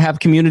 You used to have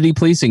community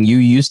policing. You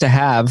used to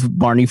have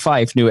Barney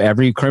Fife knew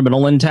every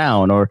criminal in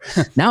town, or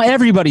now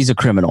everybody's a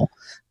criminal,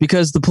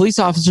 because the police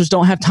officers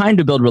don't have time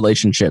to build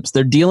relationships.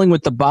 They're dealing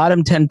with the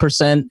bottom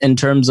 10% in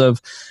terms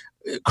of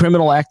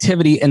criminal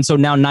activity. And so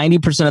now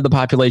 90% of the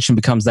population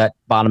becomes that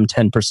bottom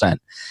 10%.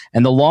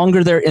 And the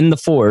longer they're in the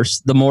force,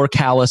 the more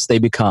callous they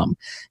become.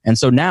 And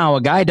so now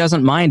a guy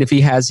doesn't mind if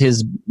he has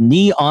his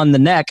knee on the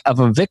neck of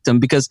a victim,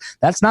 because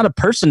that's not a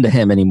person to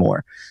him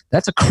anymore.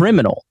 That's a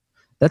criminal.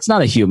 That's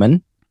not a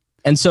human.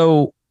 And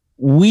so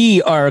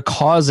we are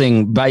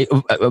causing, by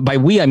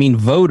we, I mean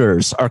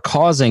voters are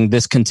causing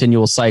this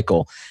continual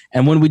cycle.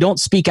 And when we don't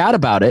speak out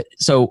about it,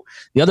 so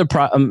the other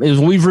problem is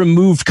we've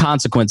removed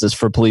consequences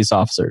for police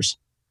officers.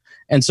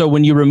 And so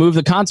when you remove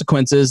the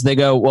consequences, they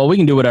go, well, we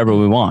can do whatever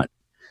we want.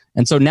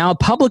 And so now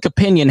public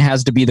opinion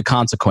has to be the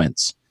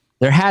consequence.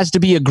 There has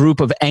to be a group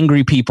of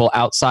angry people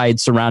outside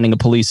surrounding a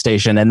police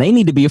station, and they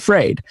need to be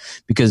afraid,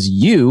 because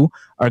you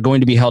are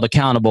going to be held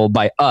accountable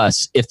by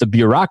us if the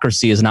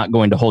bureaucracy is not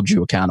going to hold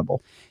you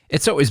accountable.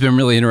 It's always been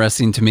really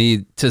interesting to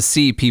me to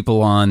see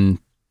people on,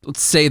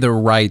 let's say, the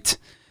right,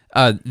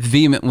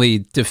 vehemently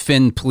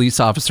defend police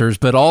officers,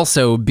 but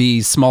also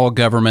be small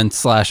government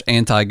 /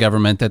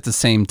 anti-government at the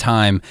same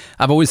time.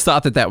 I've always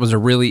thought that was a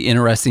really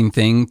interesting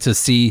thing to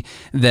see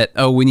that,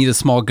 we need a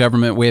small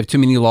government. We have too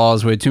many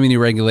laws. We have too many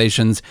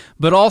regulations,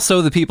 but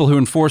also the people who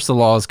enforce the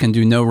laws can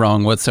do no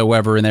wrong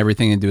whatsoever and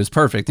everything they do is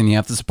perfect and you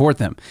have to support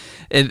them.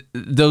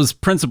 Those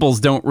principles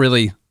don't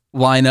really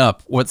line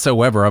up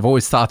whatsoever. I've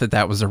always thought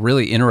that was a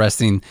really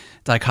interesting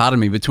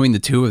dichotomy between the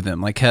two of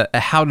them. Like,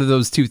 how do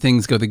those two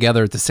things go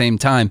together at the same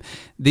time?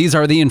 These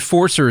are the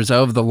enforcers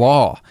of the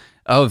law,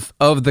 of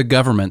the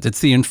government. It's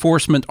the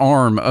enforcement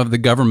arm of the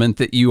government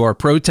that you are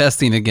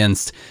protesting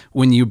against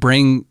when you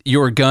bring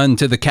your gun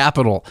to the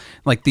Capitol.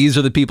 Like, these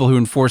are the people who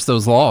enforce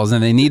those laws,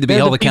 and they need to be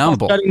held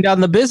accountable. Shutting down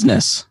the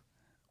business.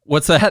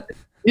 What's that?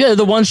 Yeah,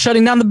 the ones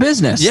shutting down the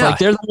business. Yeah. Like,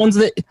 they're the ones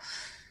that...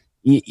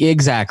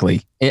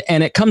 Exactly.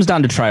 And it comes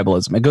down to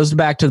tribalism. It goes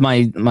back to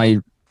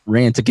my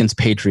rant against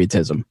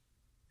patriotism.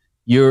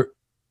 You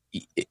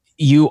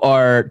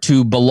are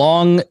to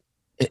belong.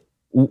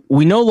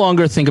 We no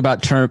longer think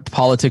about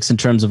politics in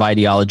terms of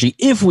ideology.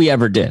 If we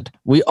ever did,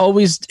 we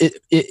always,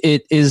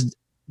 it is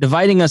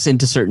dividing us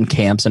into certain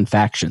camps and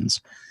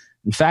factions.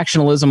 And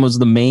factionalism was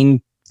the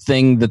main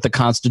thing that the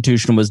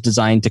Constitution was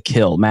designed to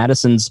kill.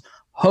 Madison's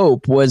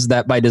hope was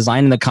that by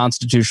designing the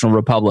constitutional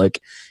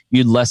republic,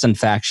 you'd lessen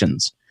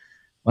factions.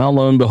 Well,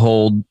 lo and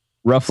behold,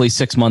 roughly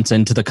 6 months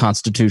into the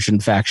Constitution,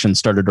 factions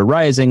started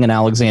arising, and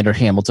Alexander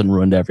Hamilton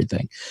ruined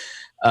everything.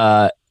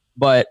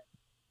 But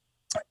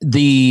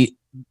we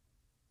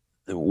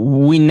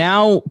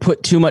now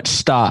put too much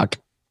stock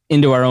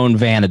into our own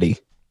vanity.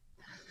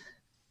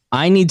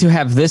 I need to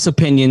have this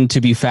opinion to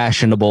be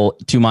fashionable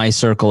to my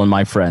circle and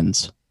my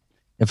friends.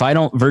 If I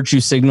don't virtue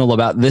signal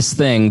about this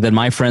thing, then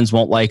my friends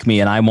won't like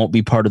me and I won't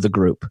be part of the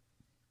group.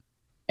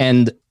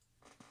 And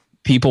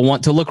people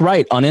want to look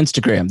right on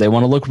Instagram. They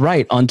want to look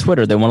right on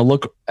Twitter. They want to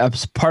look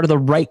as part of the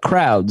right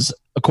crowds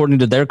according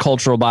to their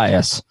cultural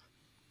bias.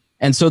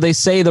 And so they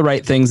say the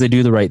right things, they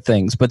do the right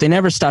things, but they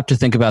never stop to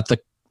think about the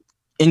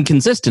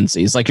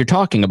inconsistencies like you're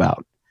talking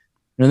about.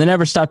 And they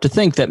never stop to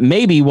think that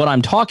maybe what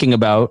I'm talking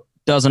about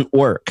doesn't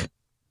work.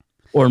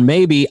 Or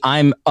maybe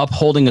I'm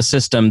upholding a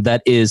system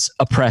that is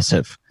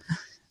oppressive.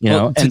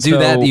 To do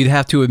that, you'd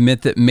have to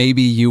admit that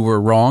maybe you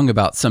were wrong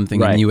about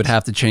something, right, and you would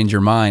have to change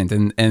your mind.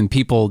 And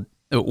people...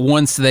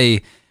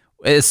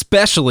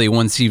 especially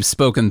once you've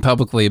spoken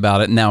publicly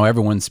about it, now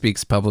everyone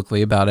speaks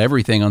publicly about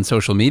everything on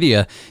social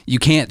media, you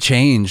can't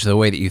change the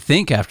way that you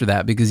think after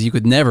that because you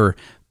could never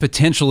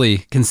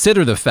potentially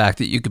consider the fact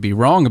that you could be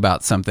wrong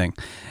about something.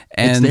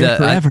 And it's there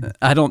forever.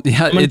 I don't.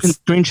 Yeah, someone can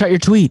screenshot your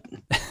tweet.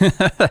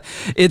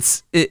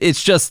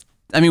 It's just.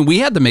 I mean, we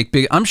had to make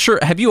big. I'm sure.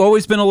 Have you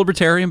always been a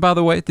libertarian? By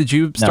the way, did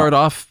you start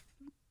off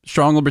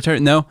strong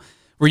libertarian? No.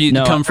 Were you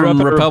come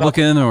from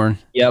Republican or?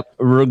 Yep.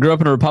 Grew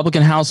up in a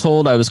Republican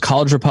household. I was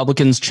college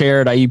Republicans chair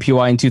at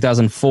IUPUI in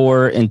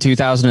 2004. In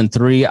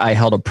 2003, I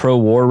held a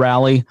pro-war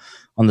rally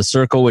on the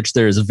Circle, which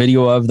there's a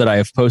video of that I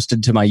have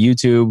posted to my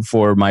YouTube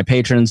for my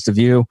patrons to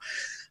view.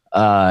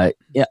 I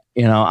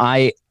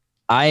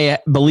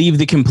believe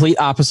the complete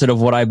opposite of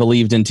what I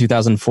believed in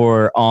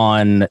 2004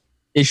 on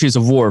issues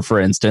of war, for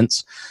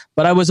instance.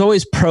 But I was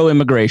always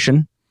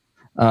pro-immigration.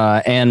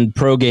 And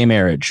pro-gay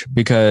marriage,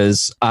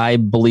 because I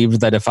believed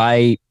that if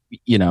I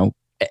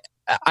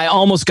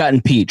almost got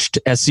impeached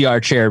as CR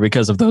chair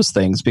because of those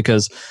things,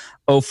 because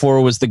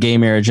 2004 was the gay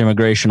marriage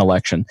immigration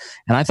election.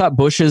 And I thought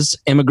Bush's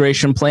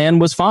immigration plan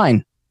was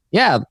fine.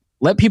 Yeah,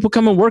 let people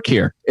come and work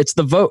here. It's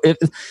the vote.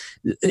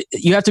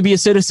 You have to be a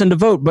citizen to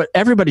vote, but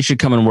everybody should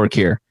come and work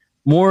here.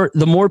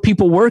 The more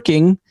people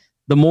working,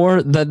 the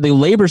more that the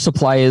labor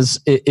supply is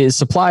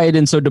supplied,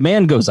 and so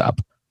demand goes up.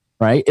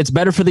 Right? It's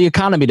better for the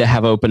economy to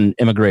have open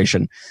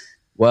immigration.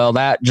 Well,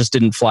 that just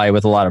didn't fly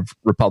with a lot of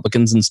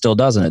Republicans and still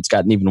doesn't. It's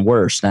gotten even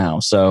worse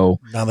now. So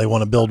now they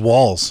want to build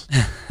walls.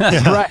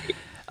 Right.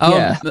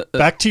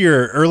 Back to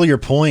your earlier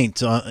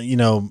point,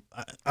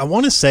 I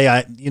want to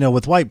say,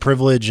 with white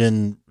privilege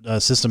and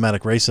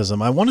systematic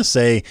racism, I want to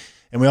say,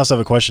 and we also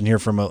have a question here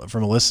from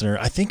a listener,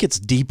 I think it's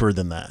deeper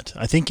than that.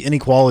 I think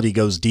inequality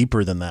goes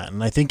deeper than that.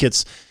 And I think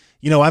it's,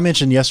 I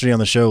mentioned yesterday on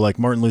the show, like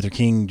Martin Luther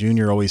King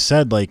Jr. always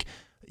said, like,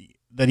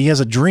 that he has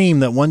a dream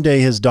that one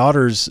day his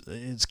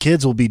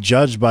kids will be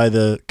judged by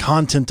the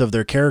content of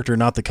their character,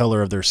 not the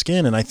color of their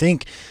skin. And I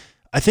think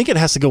it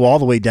has to go all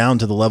the way down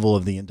to the level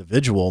of the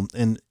individual.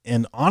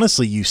 And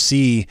honestly, you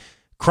see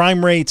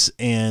crime rates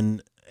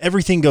and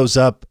everything goes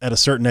up at a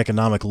certain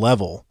economic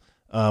level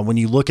when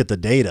you look at the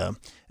data.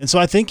 And so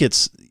I think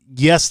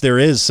yes, there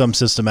is some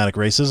systematic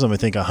racism. I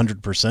think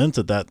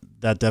 100%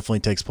 that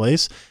definitely takes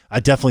place. I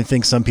definitely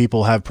think some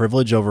people have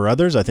privilege over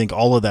others. I think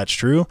all of that's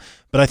true.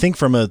 But I think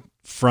from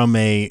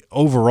a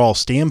overall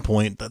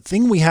standpoint, the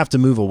thing we have to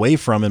move away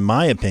from, in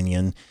my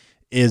opinion,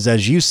 is,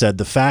 as you said,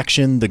 the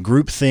faction, the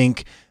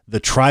groupthink,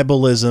 the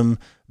tribalism,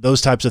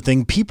 those types of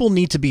things. People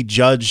need to be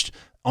judged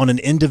on an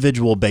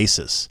individual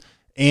basis.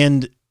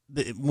 And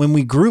when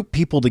we group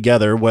people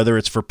together, whether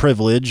it's for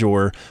privilege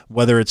or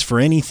whether it's for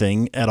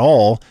anything at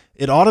all,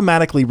 it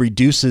automatically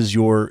reduces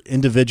your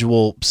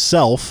individual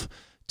self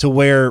to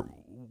where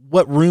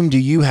what room do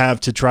you have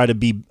to try to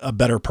be a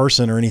better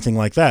person or anything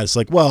like that? It's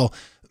like, well,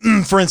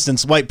 for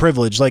instance, white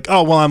privilege, like,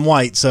 oh, well, I'm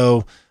white,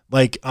 so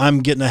like I'm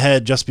getting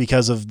ahead just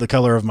because of the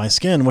color of my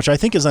skin, which I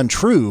think is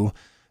untrue.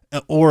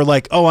 Or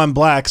like, oh, I'm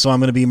black, so I'm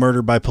going to be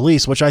murdered by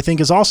police, which I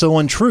think is also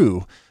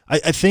untrue.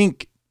 I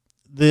think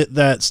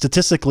that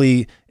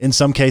statistically, in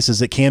some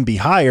cases, it can be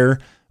higher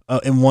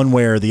in one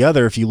way or the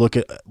other if you look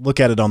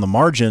at it on the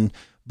margin.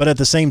 But at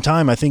the same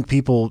time, I think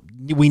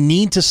we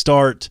need to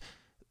start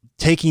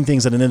taking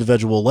things at an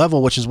individual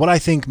level, which is what I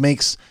think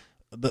makes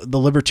the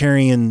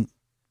libertarian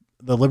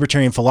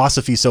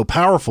philosophy so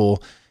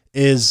powerful.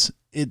 Is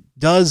it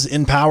does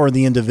empower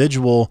the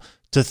individual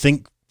to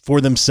think for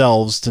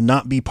themselves, to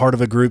not be part of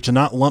a group, to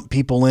not lump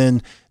people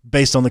in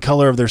based on the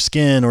color of their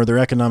skin or their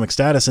economic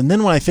status. And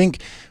then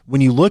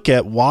when you look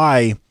at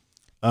why,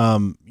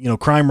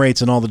 crime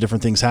rates and all the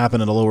different things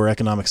happen at a lower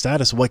economic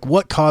status, like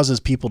what causes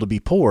people to be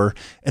poor?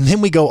 And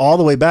then we go all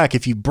the way back.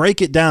 If you break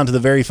it down to the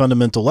very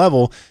fundamental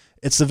level,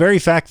 it's the very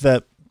fact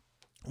that,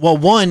 well,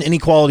 one,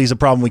 inequality is a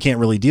problem we can't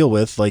really deal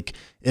with. Like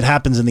it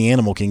happens in the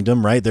animal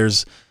kingdom, right?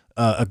 There's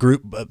a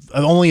group of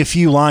only a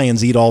few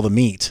lions eat all the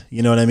meat,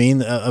 you know what I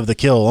mean, of the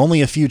kill. Only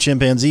a few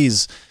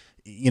chimpanzees,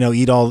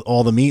 eat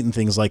all the meat and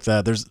things like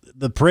that. There's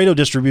the Pareto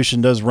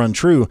distribution does run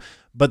true,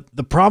 but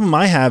the problem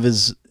I have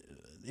is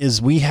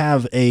we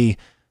have a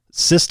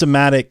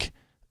systematic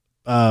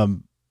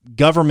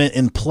government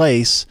in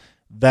place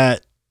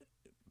that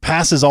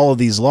passes all of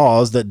these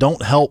laws that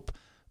don't help,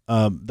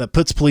 that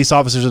puts police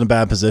officers in a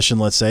bad position,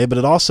 let's say, but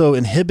it also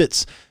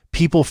inhibits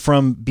people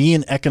from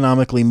being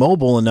economically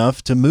mobile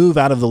enough to move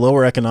out of the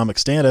lower economic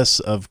status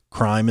of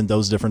crime and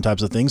those different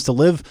types of things to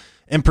live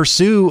and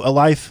pursue a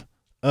life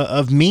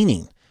of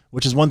meaning,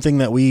 which is one thing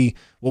that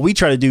what we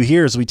try to do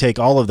here is we take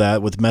all of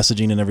that with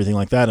messaging and everything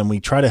like that, and we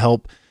try to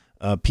help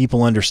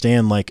people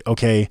understand, like,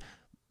 okay,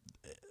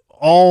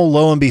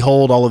 lo and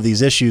behold, all of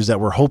these issues that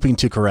we're hoping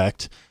to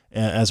correct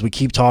as we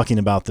keep talking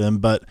about them,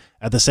 but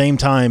at the same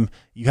time,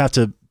 you have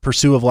to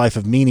pursue a life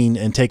of meaning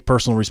and take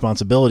personal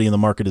responsibility, and the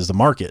market is the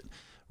market.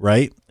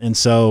 Right. And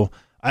so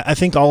I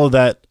think all of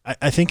that,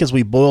 I think as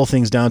we boil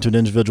things down to an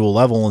individual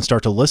level and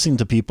start to listen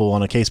to people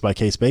on a case by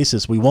case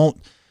basis, we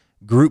won't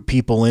group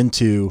people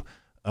into,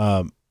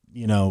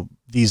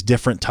 these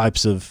different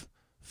types of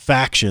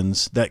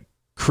factions that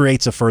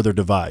creates a further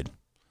divide.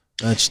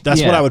 That's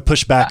what I would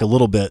push back a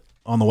little bit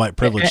on the white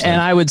privilege thing.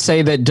 And I would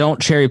say that don't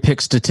cherry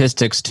pick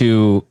statistics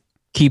to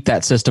keep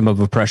that system of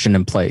oppression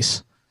in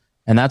place.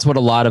 And that's what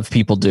a lot of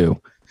people do.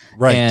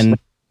 Right. And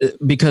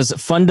because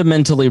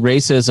fundamentally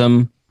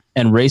racism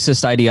and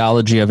racist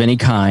ideology of any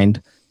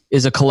kind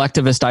is a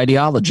collectivist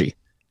ideology.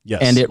 Yes.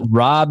 And it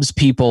robs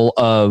people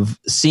of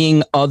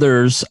seeing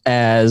others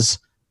as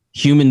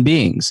human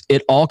beings.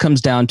 It all comes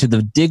down to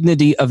the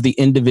dignity of the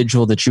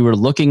individual that you are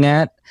looking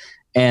at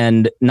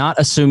and not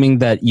assuming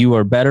that you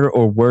are better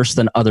or worse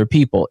than other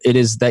people. It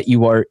is that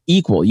you are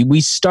equal.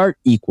 We start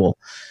equal.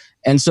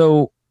 And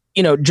so,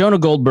 Jonah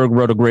Goldberg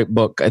wrote a great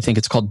book. I think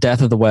it's called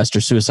Death of the West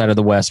or Suicide of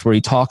the West, where he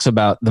talks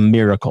about the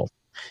miracle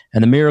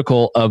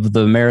of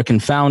the American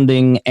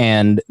founding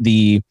and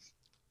the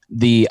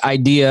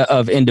idea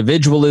of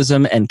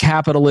individualism and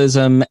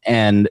capitalism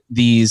and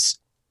these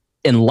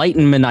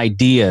Enlightenment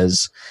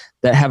ideas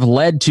that have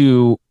led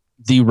to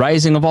the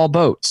rising of all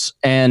boats.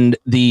 And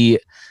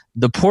the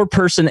poor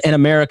person in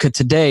America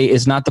today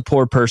is not the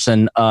poor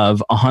person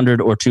of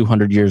 100 or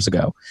 200 years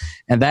ago.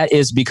 And that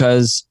is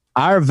because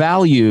our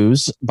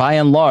values, by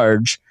and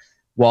large,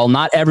 while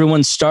not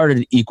everyone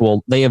started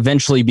equal, they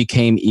eventually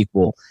became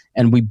equal.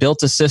 And we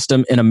built a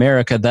system in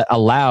America that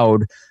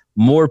allowed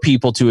more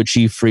people to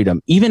achieve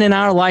freedom. Even in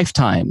our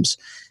lifetimes,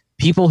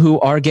 people who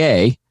are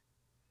gay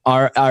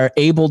are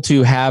able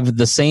to have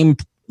the same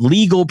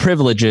legal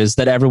privileges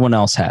that everyone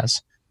else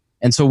has.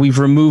 And so we've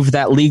removed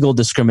that legal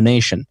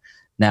discrimination.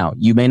 Now,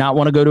 you may not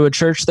want to go to a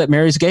church that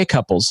marries gay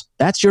couples.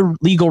 That's your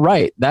legal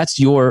right. That's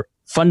your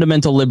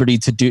fundamental liberty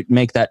to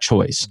make that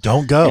choice.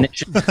 Don't go.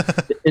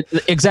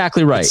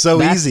 Exactly right. It's so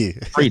that's easy.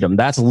 Freedom.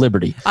 That's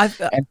liberty.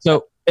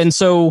 And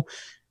so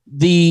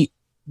the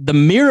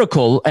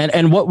miracle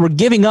and what we're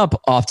giving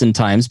up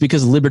oftentimes,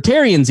 because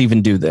libertarians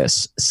even do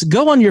this. So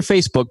go on your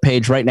Facebook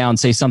page right now and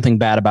say something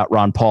bad about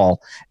Ron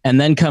Paul,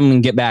 and then come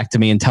and get back to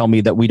me and tell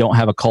me that we don't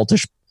have a cult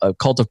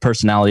of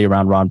personality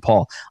around Ron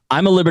Paul.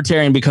 I'm a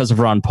libertarian because of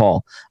Ron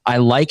Paul. I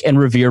like and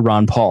revere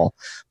Ron Paul,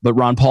 but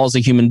Ron Paul is a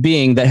human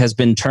being that has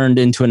been turned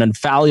into an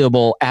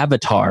infallible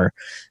avatar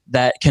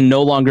that can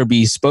no longer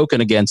be spoken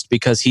against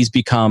because he's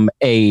become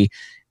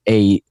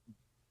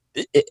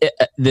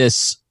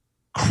this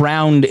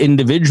crowned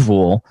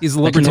individual. He's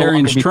a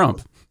libertarian's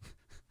Trump.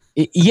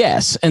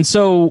 Yes. And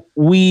so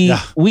we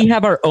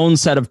have our own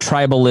set of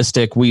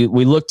tribalistic, we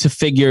look to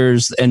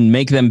figures and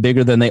make them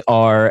bigger than they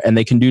are, and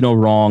they can do no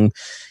wrong.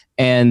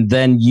 And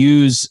then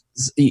use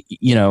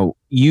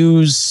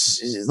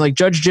like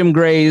Judge Jim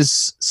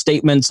Gray's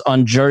statements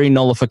on jury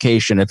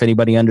nullification. If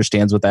anybody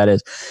understands what that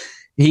is,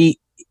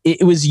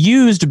 it was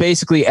used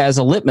basically as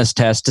a litmus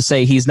test to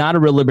say he's not a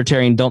real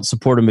libertarian, don't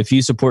support him. If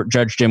you support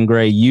Judge Jim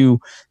Gray,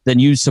 then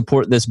you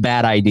support this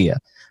bad idea.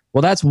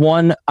 Well, that's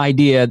one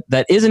idea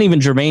that isn't even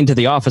germane to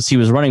the office he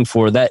was running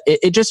for, that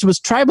it just was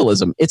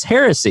tribalism. It's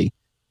heresy.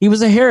 He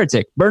was a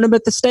heretic. Burn him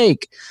at the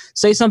stake.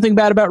 Say something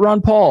bad about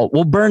Ron Paul.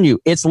 We'll burn you.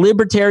 It's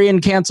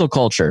libertarian cancel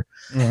culture.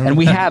 Mm-hmm. And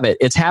we have it.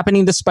 It's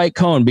happening to Spike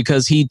Cohn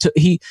because he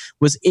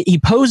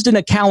posed in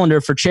a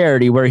calendar for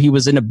charity where he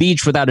was in a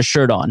beach without a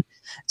shirt on.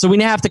 So we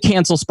have to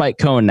cancel Spike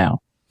Cohn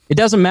now. It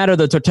doesn't matter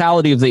the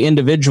totality of the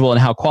individual and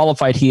how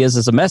qualified he is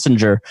as a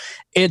messenger.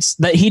 It's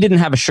that he didn't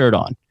have a shirt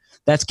on.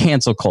 That's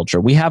cancel culture.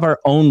 We have our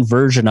own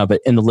version of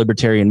it in the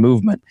libertarian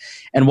movement.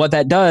 And what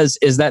that does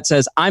is that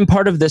says, I'm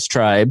part of this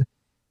tribe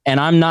and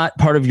I'm not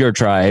part of your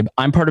tribe.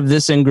 I'm part of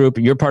this in-group,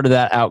 you're part of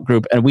that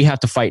out-group, and we have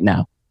to fight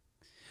now.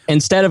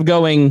 Instead of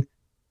going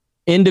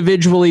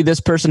individually, this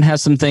person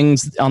has some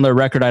things on their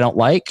record I don't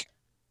like,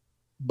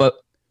 but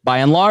by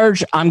and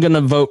large, I'm going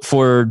to vote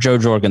for Joe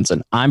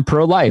Jorgensen. I'm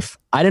pro-life.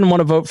 I didn't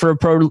want to vote for a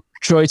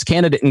pro-choice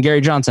candidate in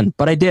Gary Johnson,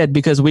 but I did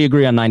because we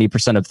agree on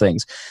 90% of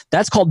things.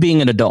 That's called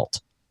being an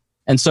adult.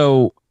 And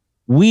so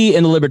we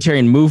in the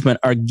libertarian movement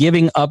are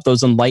giving up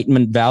those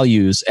Enlightenment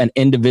values and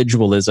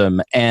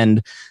individualism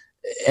and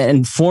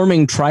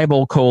forming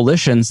tribal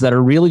coalitions that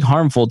are really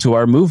harmful to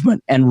our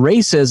movement. And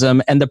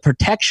racism and the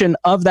protection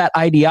of that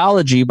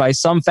ideology by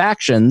some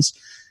factions,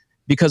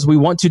 because we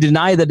want to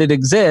deny that it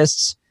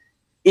exists,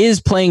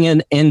 is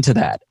playing into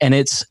that. And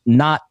it's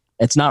not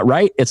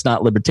right. It's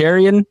not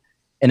libertarian,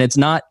 and it's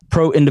not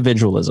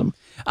pro-individualism.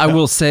 I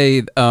will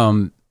say,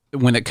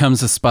 when it comes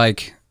to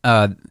Spike,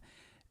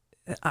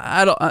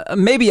 I don't.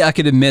 Maybe I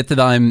could admit that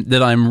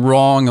I'm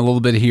wrong a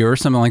little bit here or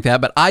something like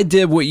that. But I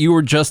did what you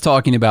were just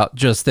talking about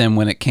just then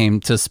when it came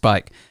to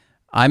Spike.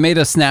 I made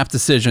a snap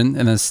decision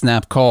and a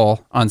snap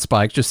call on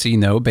Spike, just so you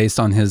know, based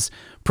on his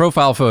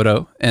profile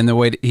photo and the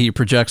way that he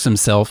projects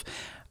himself.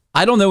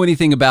 I don't know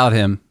anything about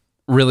him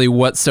really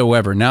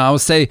whatsoever. Now, I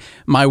would say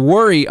my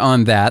worry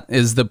on that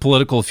is the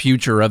political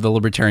future of the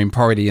Libertarian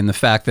Party and the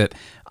fact that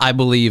I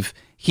believe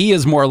he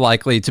is more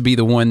likely to be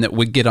the one that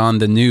would get on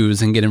the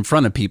news and get in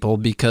front of people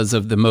because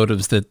of the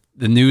motives that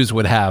the news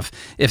would have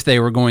if they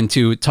were going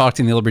to talk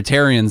to the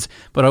libertarians.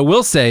 But I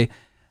will say,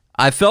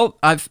 I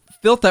felt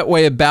that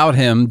way about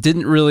him,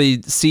 didn't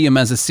really see him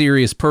as a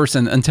serious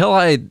person until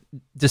I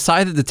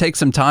decided to take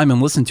some time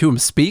and listen to him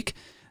speak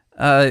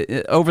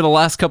over the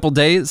last couple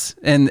days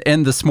and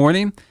this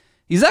morning.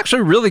 He's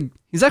actually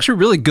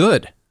really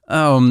good.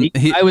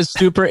 I was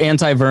super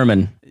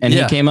anti-vermin, and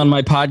he came on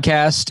my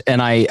podcast,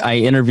 and I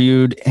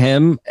interviewed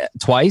him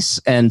twice,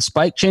 and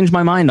Spike changed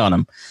my mind on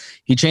him.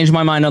 He changed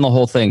my mind on the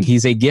whole thing.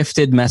 He's a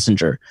gifted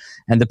messenger,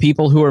 and the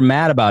people who are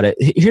mad about it.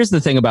 Here's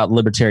the thing about the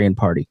Libertarian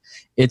Party: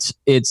 it's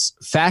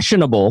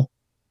fashionable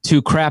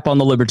to crap on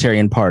the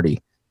Libertarian Party,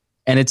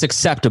 and it's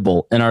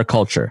acceptable in our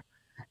culture.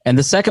 And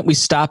the second we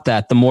stop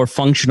that, the more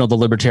functional the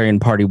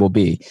Libertarian Party will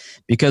be,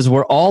 because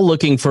we're all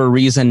looking for a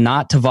reason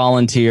not to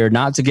volunteer,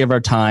 not to give our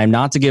time,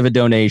 not to give a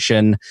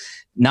donation,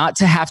 not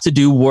to have to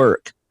do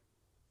work.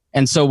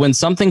 And so when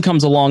something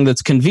comes along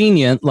that's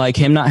convenient, like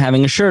him not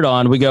having a shirt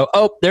on, we go,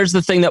 oh, there's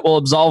the thing that will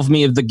absolve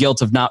me of the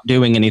guilt of not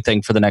doing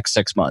anything for the next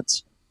 6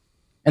 months.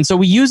 And so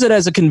we use it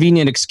as a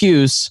convenient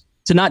excuse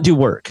to not do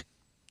work.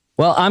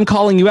 Well, I'm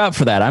calling you out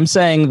for that. I'm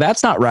saying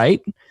that's not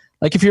right.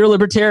 Like, if you're a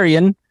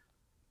libertarian,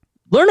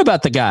 learn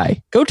about the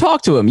guy. Go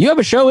talk to him. You have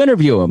a show,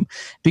 interview him.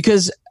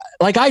 Because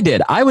like I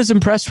did, I was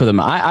impressed with him.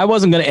 I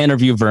wasn't going to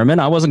interview Vermin.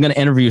 I wasn't going to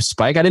interview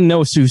Spike. I didn't know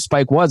who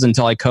Spike was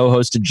until I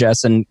co-hosted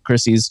Jess and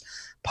Chrissy's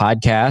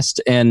podcast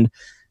and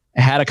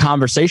had a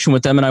conversation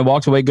with them. And I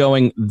walked away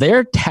going,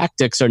 their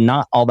tactics are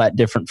not all that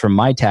different from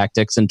my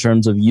tactics in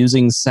terms of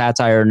using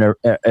satire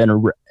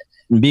and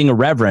being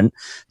irreverent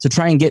to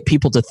try and get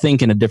people to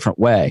think in a different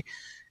way.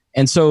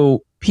 And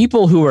so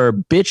people who are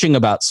bitching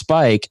about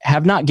Spike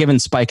have not given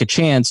Spike a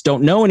chance,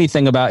 don't know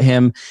anything about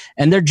him,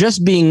 and they're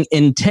just being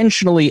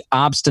intentionally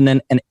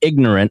obstinate and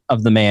ignorant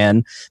of the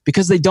man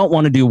because they don't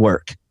want to do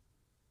work.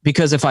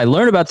 Because if I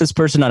learn about this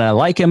person and I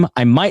like him,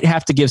 I might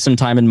have to give some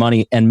time and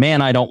money, and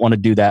man, I don't want to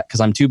do that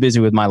because I'm too busy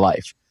with my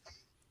life.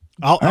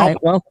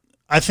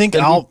 I think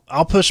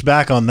I'll push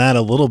back on that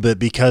a little bit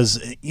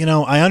because,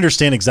 I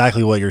understand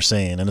exactly what you're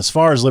saying. And as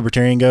far as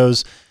libertarian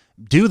goes,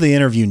 do the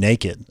interview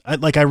naked.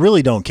 I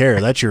really don't care.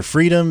 That's your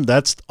freedom.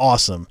 That's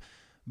awesome.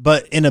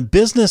 But in a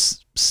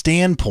business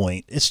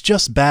standpoint, it's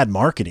just bad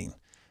marketing.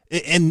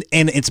 And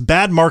it's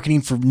bad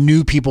marketing for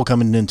new people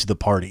coming into the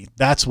party.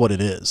 That's what it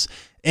is.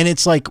 And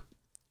it's like,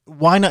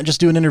 why not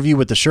just do an interview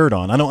with the shirt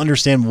on? I don't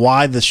understand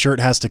why the shirt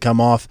has to come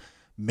off.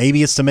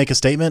 Maybe it's to make a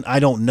statement. I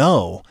don't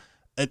know.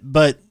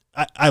 But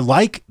I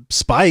like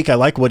Spike. I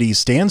like what he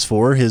stands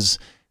for. His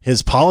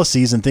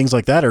policies and things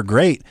like that are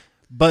great.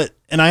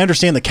 And I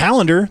understand the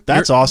calendar.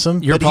 That's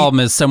awesome. Your problem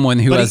is someone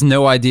who has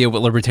no idea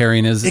what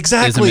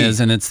libertarianism is,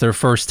 and it's their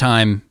first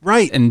time.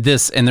 Right. And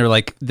they're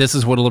like, this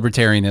is what a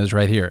libertarian is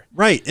right here.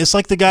 Right. It's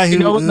like the guy who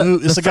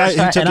took his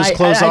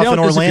clothes off in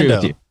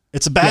Orlando.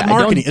 It's a bad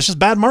marketing. It's just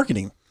bad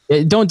marketing.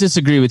 don't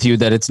disagree with you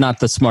that it's not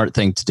the smart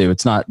thing to do.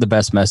 It's not the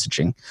best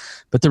messaging.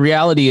 But the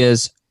reality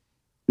is,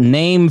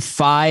 name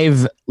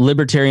 5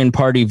 Libertarian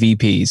Party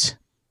VPs.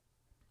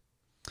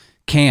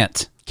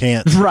 Can't.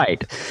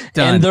 Right.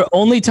 Done. And the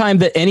only time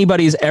that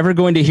anybody's ever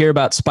going to hear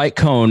about Spike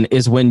Cohn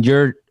is when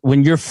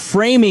you're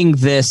framing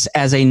this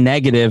as a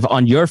negative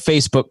on your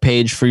Facebook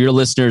page for your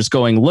listeners,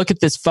 going, look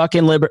at this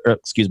fucking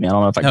excuse me, I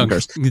don't know if I can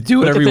curse. Do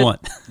whatever you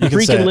want.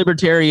 Freaking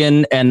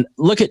libertarian, and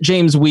look at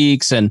James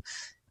Weeks. And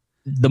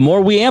the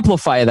more we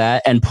amplify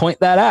that and point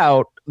that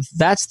out,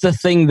 that's the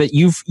thing that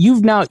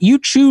you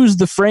choose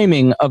the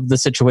framing of the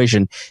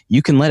situation.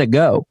 You can let it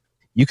go.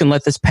 You can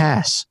let this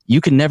pass.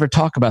 You can never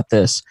talk about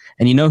this.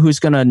 And you know who's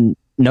going to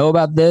know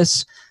about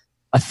this?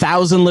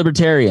 1,000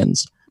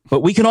 libertarians.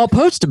 But we can all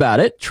post about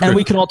it. True. And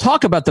we can all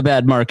talk about the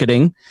bad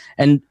marketing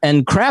and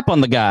crap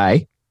on the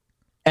guy.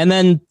 And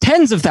then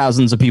tens of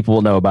thousands of people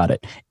will know about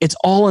it. It's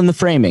all in the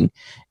framing.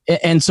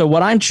 And so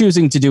what I'm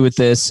choosing to do with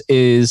this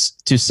is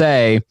to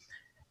say,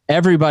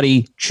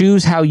 everybody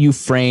choose how you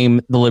frame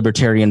the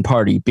Libertarian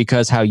Party,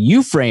 because how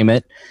you frame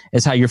it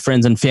is how your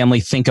friends and family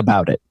think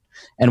about it.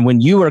 And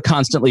when you are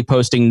constantly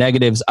posting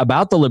negatives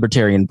about the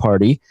Libertarian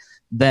Party,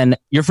 then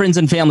your friends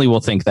and family will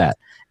think that.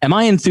 Am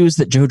I enthused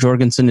that Jo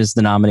Jorgensen is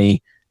the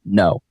nominee?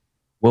 No.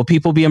 Will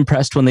people be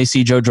impressed when they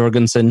see Jo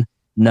Jorgensen?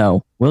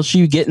 No. Will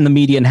she get in the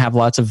media and have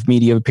lots of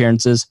media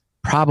appearances?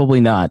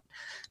 Probably not.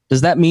 Does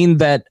that mean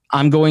that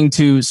I'm going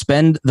to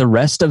spend the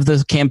rest of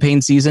the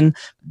campaign season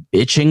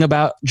bitching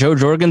about Jo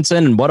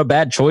Jorgensen and what a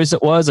bad choice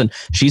it was and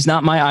she's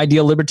not my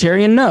ideal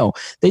libertarian? No.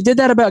 They did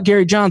that about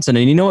Gary Johnson.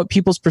 And you know what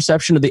people's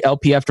perception of the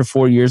LP after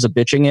 4 years of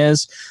bitching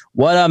is?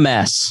 What a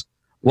mess.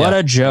 What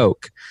a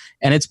joke.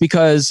 And it's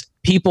because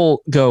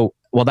people go,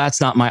 well,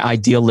 that's not my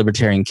ideal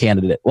libertarian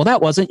candidate. Well,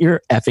 that wasn't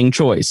your effing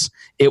choice.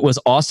 It was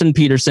Austin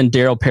Peterson,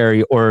 Darryl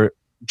Perry, or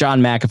John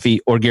McAfee,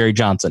 or Gary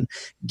Johnson.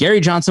 Gary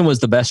Johnson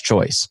was the best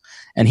choice.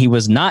 And he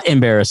was not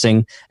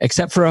embarrassing,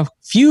 except for a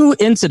few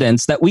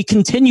incidents that we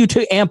continue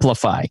to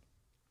amplify.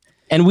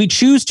 And we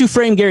choose to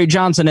frame Gary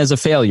Johnson as a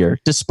failure,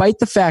 despite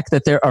the fact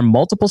that there are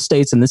multiple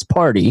states in this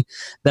party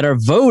that are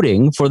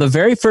voting for the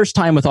very first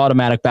time with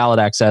automatic ballot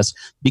access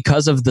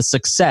because of the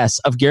success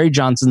of Gary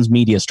Johnson's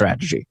media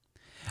strategy.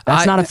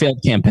 That's not a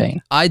failed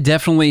campaign. I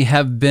definitely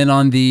have been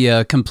on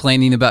the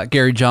complaining about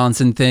Gary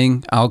Johnson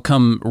thing. I'll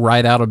come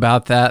right out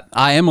about that.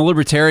 I am a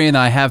libertarian.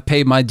 I have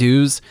paid my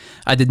dues.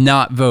 I did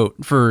not vote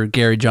for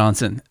Gary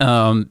Johnson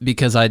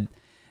because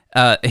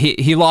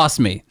he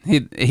lost me.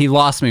 He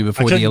lost me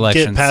before the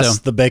election. Get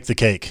past the bake the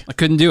cake. I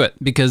couldn't do it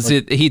because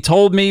he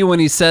told me when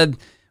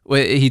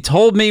he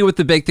told me with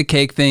the bake the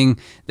cake thing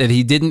that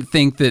he didn't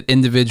think that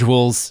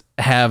individuals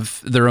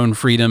have their own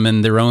freedom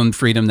and their own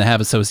freedom to have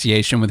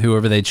association with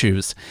whoever they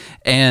choose.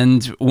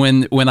 And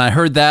when I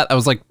heard that, I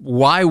was like,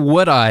 why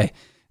would I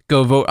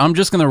go vote? I'm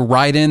just going to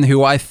write in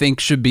who I think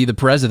should be the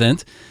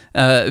president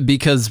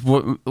because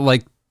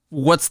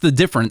what's the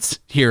difference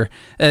here?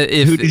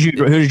 Who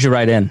did you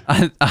write in?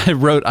 I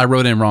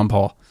wrote in Ron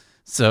Paul.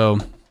 So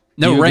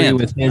no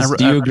Rand.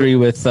 Do you agree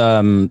with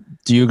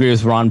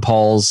Ron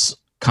Paul's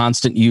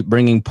constant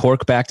bringing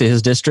pork back to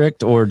his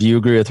district, or do you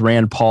agree with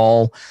Rand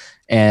Paul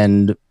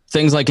and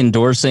things like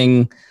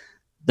endorsing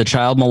the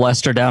child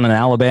molester down in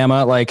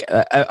Alabama? Like,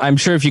 I'm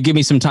sure if you give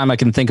me some time, I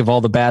can think of all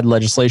the bad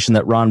legislation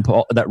that Rand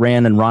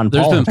and Ron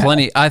Paul. There's been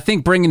plenty. I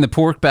think bringing the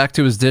pork back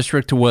to his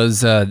district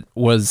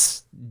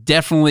was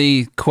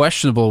definitely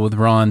questionable with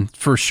Ron,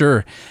 for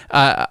sure.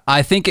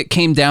 I think it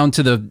came down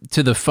to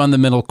the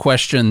fundamental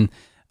question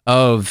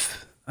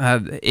of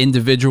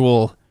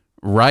individual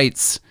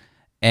rights.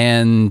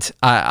 And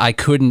I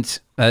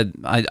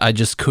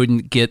just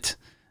couldn't get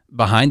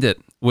behind it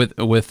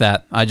with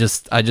that. I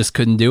just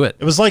couldn't do it.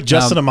 It was like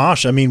Justin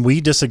Amash. I mean,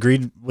 we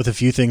disagreed with a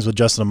few things with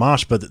Justin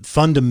Amash, but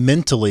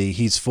fundamentally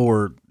he's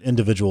for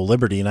individual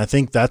liberty. And I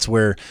think that's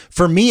where,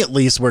 for me at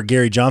least, where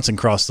Gary Johnson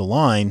crossed the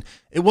line.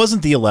 It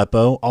wasn't the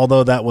Aleppo,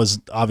 although that was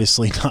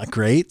obviously not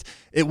great.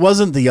 It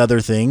wasn't the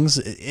other things.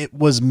 It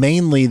was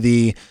mainly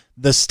the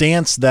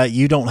stance that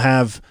you don't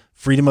have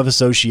freedom of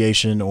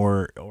association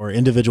or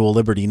individual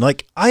liberty.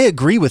 Like, I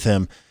agree with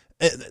him.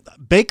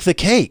 Bake the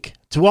cake.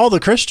 To all the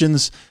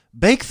Christians,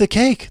 bake the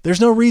cake. There's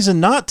no reason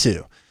not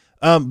to.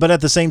 But at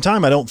the same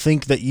time, I don't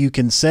think that you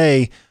can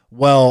say,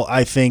 well,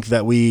 I think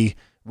that we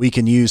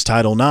can use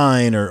Title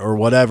IX or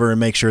whatever and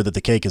make sure that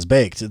the cake is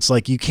baked. It's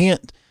like you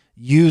can't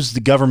use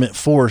the government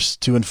force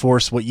to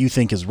enforce what you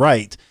think is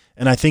right.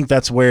 And I think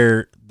that's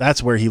where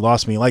he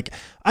lost me. Like,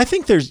 I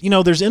think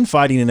there's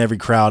infighting in every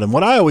crowd. And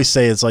what I always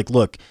say is like,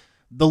 look,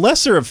 the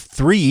lesser of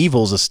three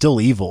evils is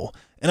still evil.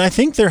 And I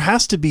think there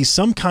has to be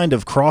some kind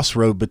of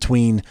crossroad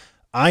between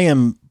I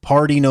am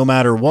party no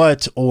matter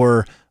what,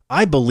 or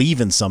I believe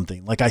in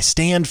something. Like, I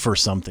stand for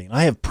something.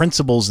 I have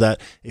principles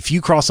that if you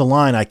cross a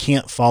line, I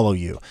can't follow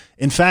you.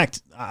 In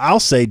fact,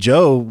 I'll say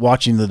Jo,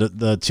 watching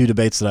the two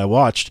debates that I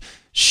watched,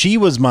 she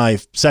was my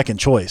second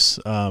choice.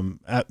 And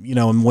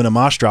when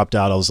Amash dropped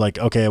out, I was like,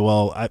 okay,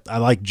 well, I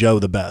like Jo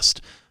the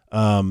best.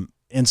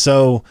 And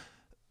so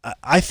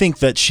I think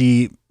that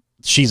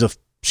she's a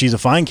she's a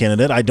fine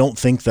candidate. I don't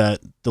think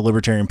that the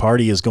Libertarian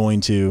Party is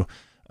going to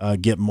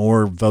get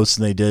more votes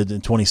than they did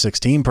in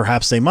 2016.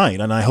 Perhaps they might,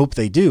 and I hope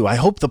they do. I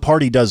hope the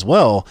party does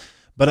well.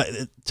 But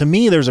to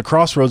me, there's a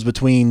crossroads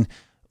between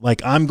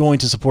like I'm going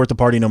to support the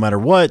party no matter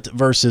what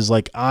versus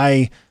like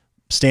I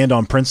stand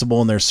on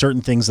principle and there's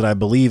certain things that I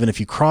believe, and if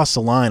you cross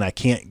the line, I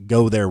can't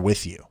go there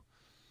with you.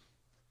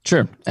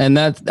 Sure, and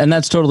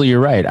that's totally, you're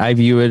right. I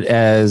view it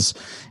as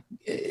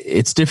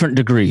it's different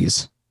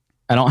degrees.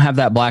 I don't have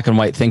that black and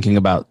white thinking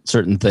about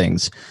certain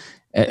things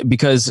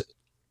because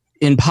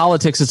in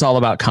politics, it's all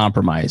about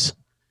compromise,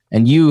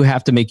 and you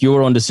have to make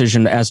your own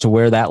decision as to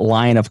where that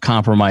line of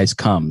compromise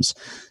comes.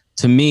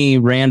 To me,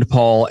 Rand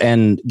Paul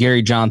and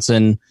Gary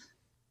Johnson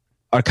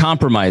are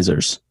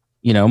compromisers,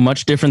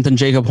 much different than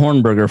Jacob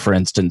Hornberger, for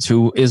instance,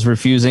 who is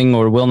refusing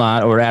or will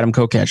not, or Adam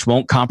Kokesh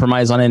won't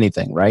compromise on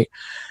anything. Right.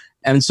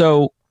 And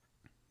so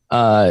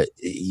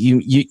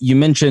you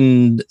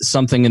mentioned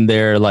something in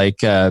there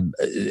like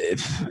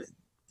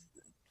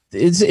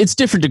it's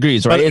different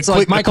degrees, right? But it's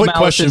like Michael Quick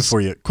question for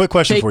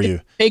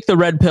you. Take the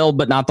red pill,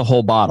 but not the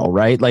whole bottle,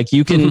 right? Like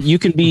you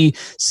can be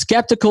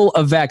skeptical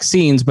of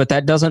vaccines, but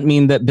that doesn't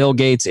mean that Bill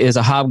Gates is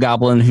a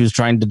hobgoblin who's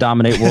trying to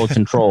dominate world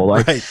control.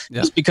 Like Right.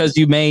 Just because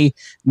you may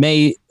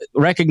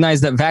recognize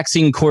that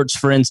vaccine courts,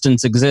 for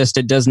instance, exist,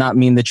 it does not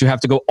mean that you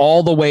have to go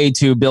all the way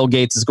to Bill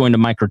Gates is going to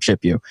microchip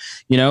you.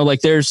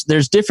 Like there's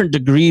different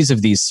degrees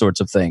of these sorts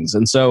of things,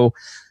 and so.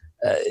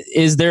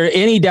 Is there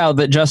any doubt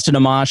that Justin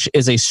Amash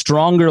is a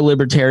stronger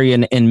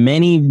libertarian in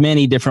many,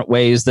 many different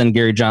ways than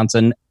Gary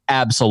Johnson?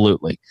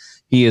 Absolutely.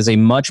 He is a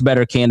much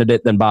better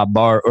candidate than Bob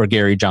Barr or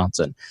Gary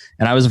Johnson.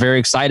 And I was very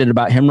excited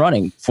about him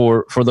running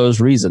for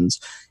those reasons.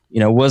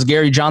 Was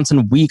Gary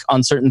Johnson weak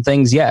on certain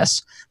things?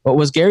 Yes. But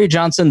was Gary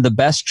Johnson the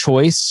best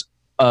choice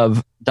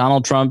of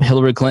Donald Trump,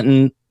 Hillary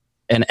Clinton,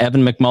 and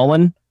Evan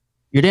McMullin?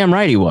 You're damn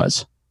right he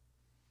was.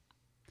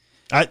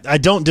 I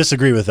don't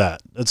disagree with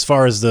that. As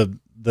far as the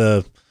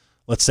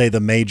let's say the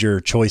major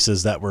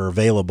choices that were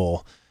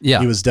available,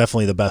 he was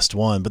definitely the best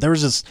one. But there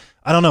was this,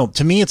 I don't know,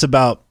 to me it's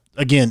about,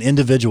 again,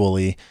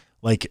 individually,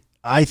 like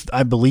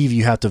I believe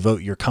you have to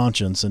vote your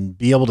conscience and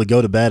be able to go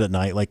to bed at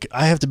night. Like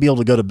I have to be able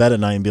to go to bed at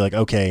night and be like,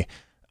 okay,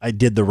 I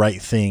did the right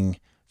thing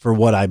for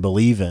what I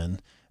believe in.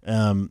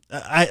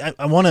 I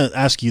want to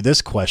ask you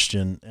this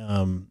question.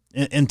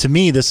 And to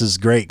me, this is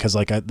great because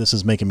this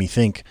is making me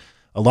think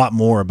a lot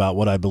more about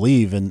what I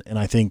believe. And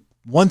I think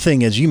one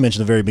thing, as you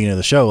mentioned at the very beginning of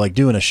the show, like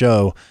doing a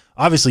show,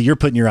 obviously you're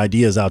putting your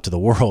ideas out to the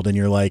world and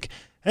you're like,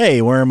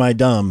 hey, where am I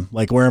dumb?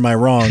 Like, where am I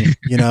wrong?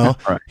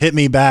 Right. Hit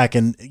me back.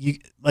 And you,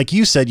 like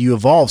you said, you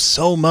evolve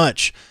so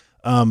much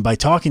by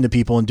talking to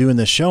people and doing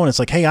this show. And it's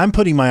like, hey, I'm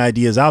putting my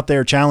ideas out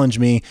there, challenge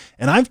me.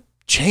 And I've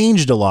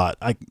changed a lot.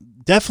 I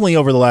definitely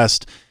over the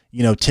last,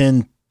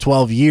 10,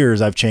 12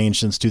 years, I've changed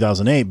since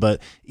 2008.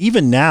 But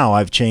even now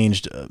I've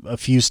changed a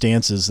few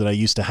stances that I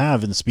used to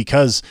have. And it's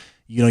because,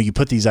 you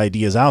put these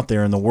ideas out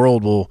there and the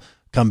world will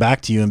come back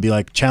to you and be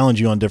like,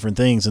 challenge you on different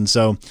things. And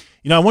so,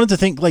 I wanted to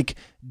think like,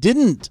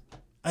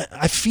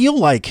 I feel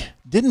like,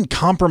 didn't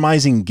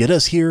compromising get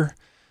us here?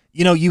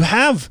 You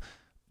have,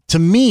 to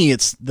me,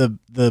 it's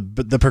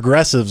the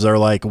progressives are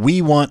like,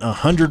 we want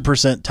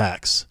 100%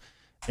 tax.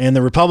 And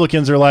the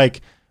Republicans are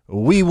like,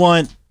 we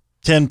want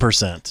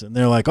 10%. And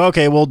they're like,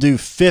 okay, we'll do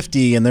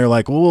 50. And they're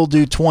like, well, we'll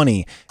do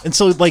 20. And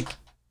so like,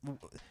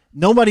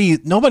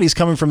 nobody's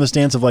coming from the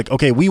stance of like,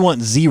 okay, we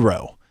want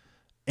 0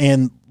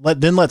 and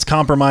let's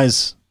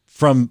compromise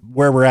from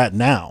where we're at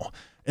now.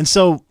 And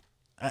so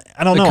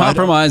I don't know. The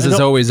compromise is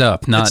always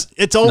up, not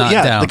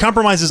down. The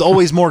compromise is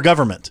always more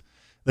government.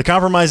 The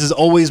compromise is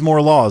always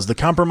more laws. The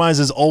compromise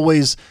is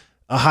always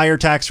a higher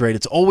tax rate.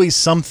 It's always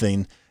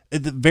something.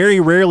 Very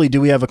rarely do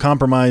we have a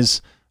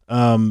compromise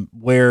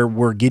where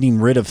we're getting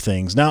rid of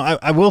things. Now,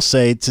 I will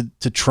say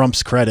to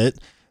Trump's credit,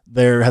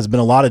 there has been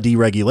a lot of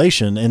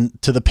deregulation,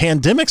 and to the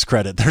pandemic's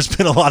credit, there's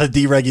been a lot of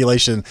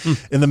deregulation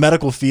in the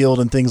medical field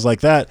and things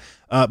like that.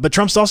 But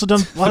Trump's also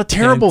done a lot of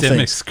terrible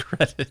things.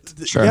 Credit.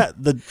 Sure. Yeah,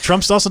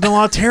 Trump's also done a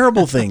lot of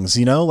terrible things.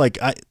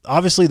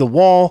 Obviously the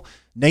wall.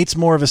 Nate's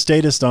more of a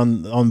statist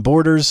on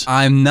borders.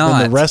 I'm not.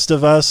 Than the rest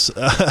of us,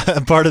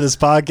 part of this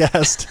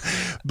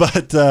podcast.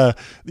 But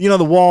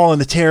the wall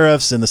and the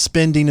tariffs and the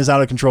spending is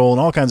out of control and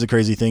all kinds of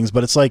crazy things.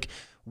 But it's like,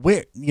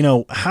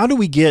 how do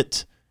we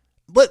get?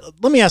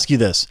 Let me ask you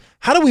this.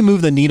 How do we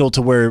move the needle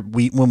to where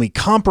when we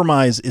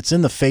compromise, it's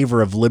in the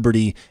favor of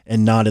liberty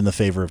and not in the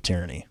favor of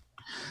tyranny?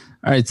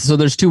 All right. So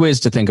there's two ways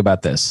to think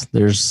about this.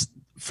 There's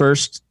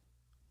first,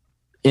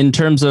 in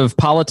terms of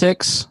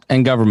politics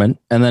and government,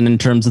 and then in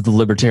terms of the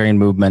libertarian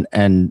movement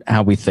and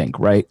how we think,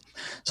 right?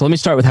 So let me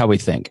start with how we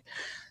think.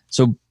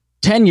 So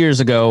 10 years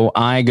ago,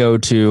 I go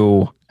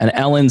to an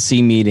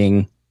LNC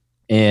meeting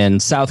in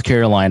South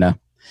Carolina,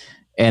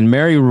 and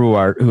Mary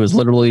Ruwart, who has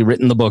literally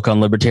written the book on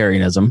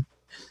libertarianism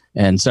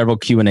and several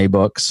Q&A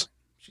books,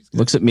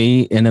 looks at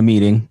me in a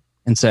meeting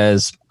and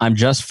says, I'm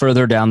just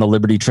further down the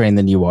liberty train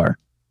than you are.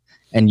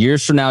 And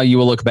years from now, you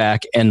will look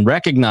back and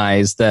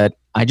recognize that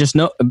I just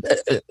know,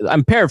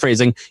 I'm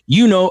paraphrasing,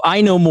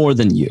 I know more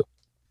than you.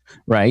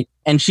 right?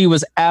 And she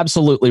was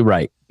absolutely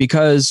right,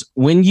 because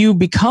when you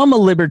become a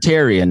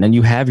libertarian and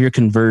you have your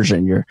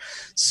conversion, your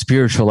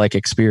spiritual like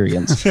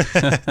experience,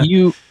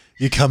 you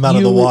come out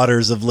of the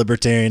waters of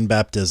libertarian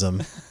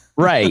baptism.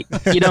 Right.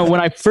 When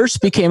I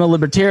first became a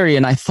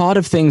libertarian, I thought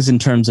of things in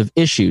terms of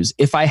issues.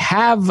 If I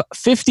have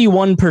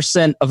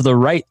 51% of the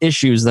right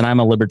issues, then I'm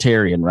a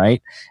libertarian,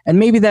 right? And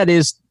maybe that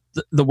is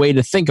the way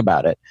to think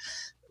about it.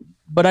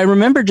 But I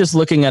remember just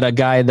looking at a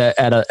guy that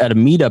at a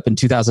meetup in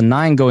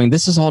 2009 going,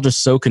 this is all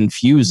just so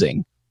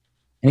confusing.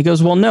 And he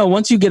goes, well, no,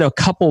 once you get a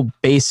couple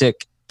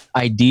basic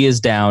ideas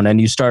down and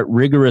you start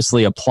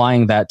rigorously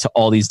applying that to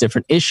all these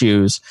different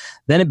issues,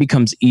 then it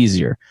becomes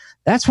easier.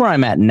 That's where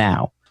I'm at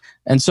now.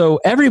 And so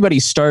everybody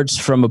starts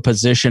from a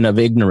position of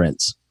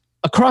ignorance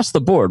across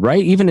the board,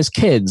 right? Even as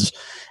kids.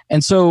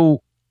 And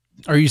so...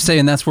 Are you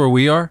saying that's where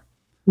we are?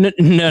 No.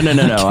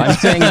 I'm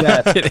saying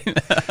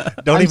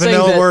that... Don't even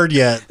know a word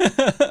yet.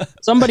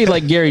 Somebody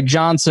like Gary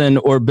Johnson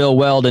or Bill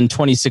Weld in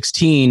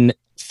 2016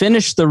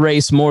 finished the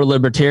race more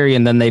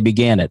libertarian than they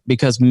began it,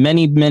 because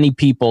many, many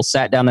people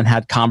sat down and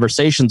had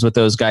conversations with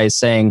those guys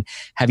saying,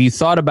 have you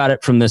thought about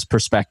it from this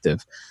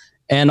perspective?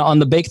 And on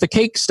the bake the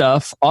cake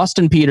stuff,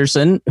 Austin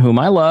Peterson, whom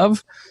I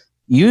love,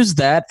 used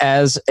that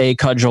as a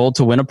cudgel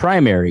to win a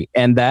primary.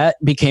 And that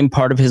became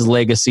part of his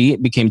legacy.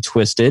 It became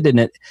twisted.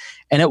 And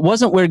it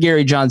wasn't where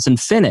Gary Johnson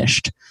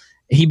finished.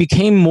 He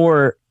became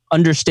more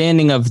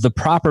understanding of the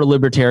proper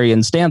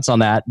libertarian stance on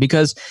that,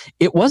 because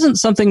it wasn't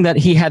something that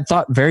he had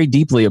thought very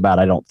deeply about,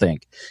 I don't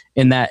think,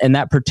 in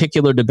that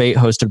particular debate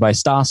hosted by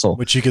Stossel.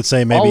 Which you could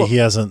say maybe he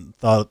hasn't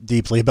thought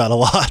deeply about a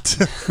lot.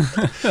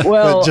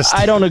 Well,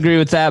 I don't agree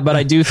with that, but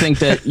I do think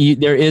that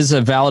there is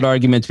a valid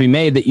argument to be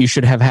made that you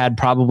should have had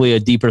probably a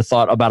deeper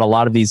thought about a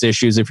lot of these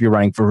issues if you're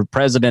running for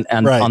president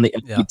and on the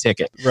MP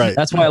ticket. Right.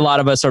 That's why a lot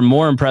of us are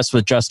more impressed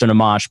with Justin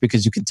Amash,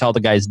 because you can tell the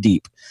guy's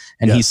deep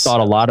and he's thought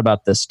a lot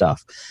about this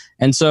stuff.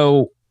 And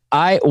so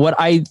what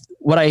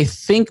I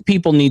think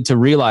people need to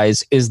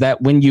realize is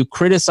that when you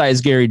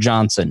criticize Gary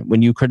Johnson,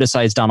 when you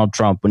criticize Donald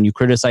Trump, when you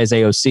criticize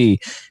AOC,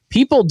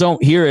 people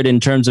don't hear it in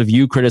terms of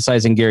you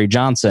criticizing Gary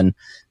Johnson.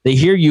 They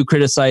hear you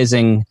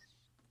criticizing,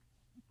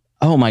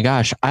 oh my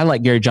gosh, I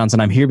like Gary Johnson.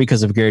 I'm here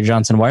because of Gary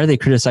Johnson. Why are they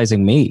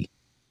criticizing me?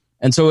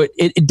 And so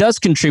it does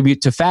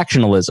contribute to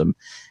factionalism.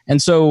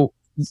 And so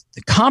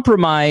the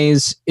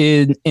compromise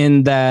in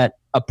that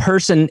a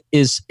person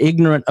is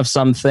ignorant of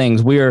some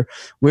things. We're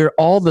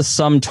all the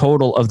sum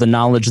total of the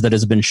knowledge that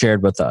has been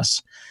shared with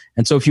us.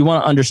 And so if you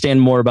want to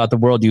understand more about the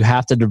world, you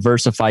have to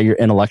diversify your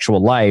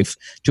intellectual life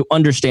to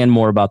understand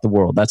more about the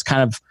world. That's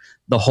kind of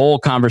the whole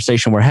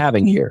conversation we're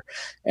having here,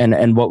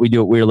 and what we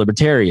do at We're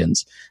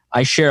Libertarians.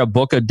 I share a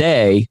book a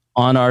day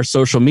on our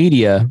social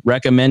media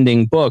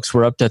recommending books.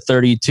 We're up to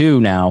 32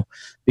 now,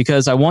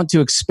 because I want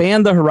to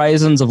expand the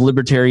horizons of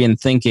libertarian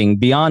thinking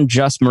beyond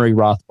just Murray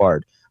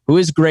Rothbard, who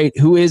is great,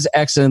 who is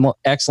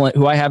excellent,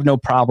 who I have no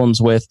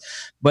problems with,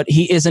 but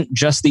he isn't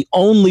just the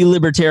only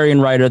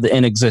libertarian writer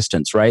in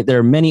existence, right? There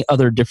are many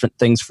other different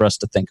things for us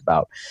to think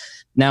about.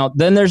 Now,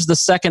 then there's the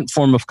second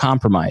form of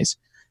compromise.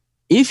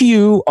 If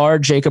you are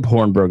Jacob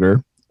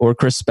Hornberger or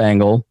Chris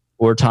Spangle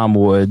or Tom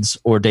Woods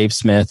or Dave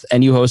Smith,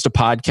 and you host a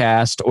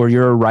podcast, or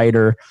you're a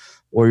writer,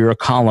 or you're a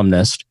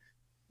columnist,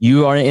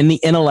 you are in the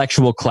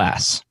intellectual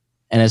class.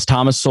 And as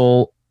Thomas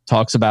Sowell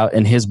talks about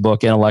in his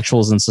book,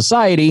 Intellectuals in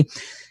Society,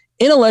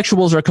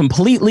 intellectuals are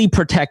completely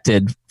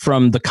protected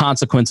from the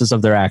consequences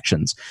of their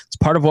actions. It's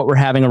part of what we're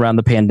having around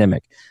the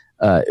pandemic.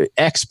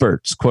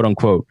 Experts, quote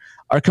unquote,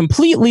 are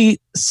completely,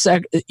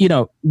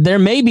 there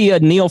may be a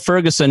Neil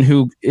Ferguson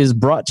who is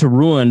brought to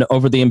ruin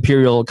over the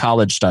Imperial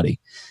College study,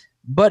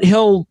 but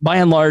he'll, by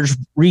and large,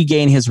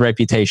 regain his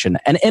reputation.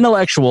 An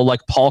intellectual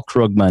like Paul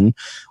Krugman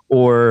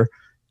or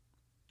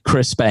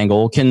Chris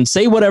Spangle can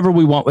say whatever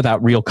we want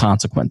without real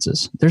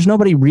consequences. There's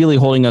nobody really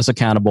holding us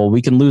accountable.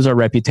 We can lose our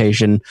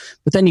reputation,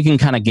 but then you can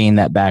kind of gain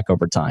that back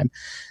over time.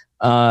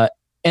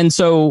 And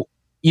so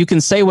you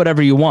can say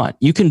whatever you want.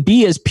 You can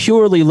be as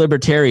purely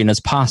libertarian as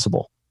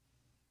possible.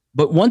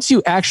 But once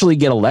you actually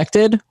get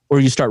elected or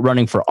you start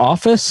running for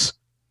office,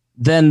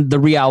 then the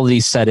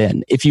realities set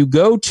in. If you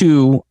go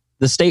to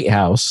the State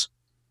House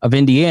of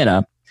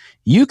Indiana,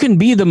 you can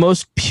be the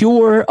most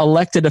pure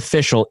elected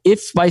official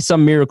if by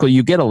some miracle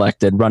you get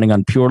elected running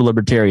on pure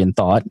libertarian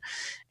thought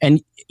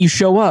and you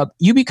show up,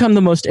 you become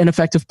the most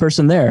ineffective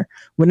person there.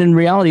 When in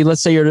reality,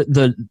 let's say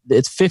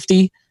it's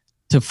 50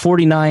 to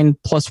 49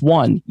 plus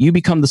 1, you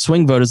become the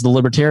swing vote as the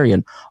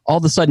libertarian. All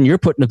of a sudden you're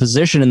put in a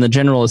position in the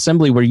General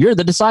Assembly where you're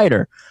the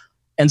decider.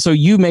 And so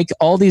you make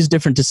all these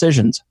different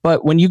decisions.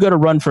 But when you go to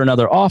run for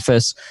another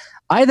office,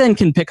 I then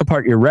can pick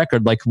apart your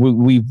record like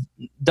we've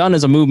done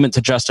as a movement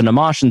to Justin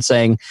Amash and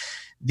saying,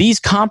 these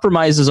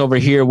compromises over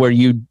here where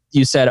you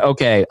said,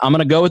 okay, I'm going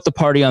to go with the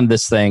party on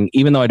this thing,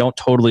 even though I don't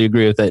totally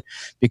agree with it,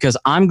 because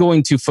I'm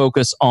going to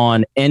focus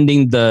on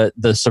ending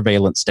the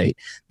surveillance state.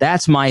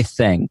 That's my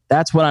thing.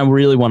 That's what I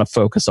really want to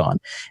focus on.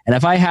 And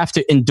if I have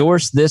to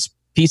endorse this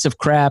piece of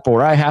crap,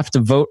 or I have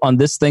to vote on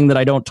this thing that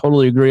I don't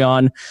totally agree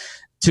on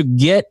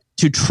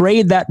to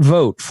trade that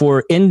vote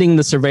for ending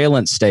the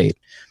surveillance state,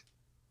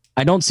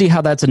 I don't see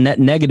how that's a net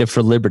negative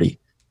for liberty.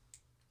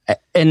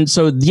 And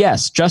so,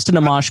 yes, Justin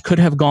Amash could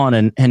have gone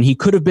and he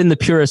could have been the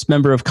purest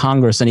member of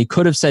Congress and he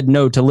could have said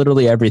no to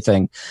literally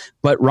everything.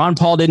 But Ron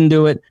Paul didn't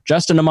do it.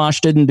 Justin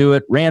Amash didn't do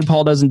it. Rand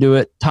Paul doesn't do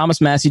it.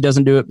 Thomas Massie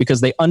doesn't do it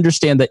because they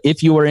understand that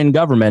if you are in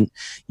government,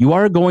 you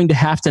are going to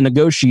have to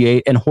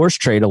negotiate and horse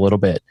trade a little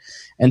bit.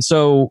 And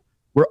so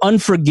we're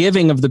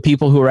unforgiving of the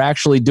people who are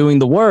actually doing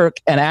the work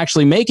and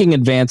actually making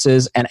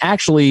advances and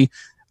actually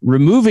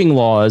removing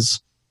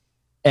laws.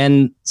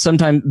 And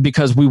sometimes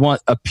because we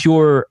want a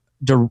pure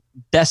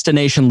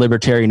destination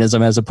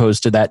libertarianism as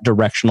opposed to that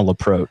directional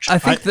approach. I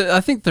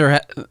think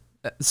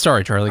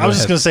sorry, Charlie. I was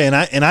just going to say,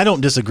 and I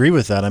don't disagree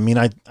with that. I mean,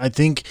 I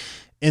think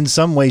in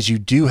some ways you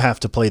do have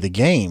to play the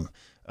game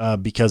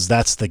because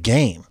that's the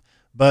game.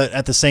 But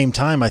at the same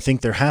time, I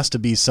think there has to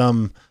be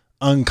some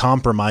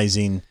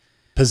uncompromising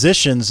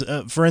positions.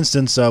 For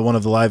instance, one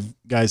of the live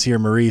guys here,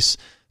 Maurice,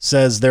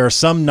 says there are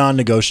some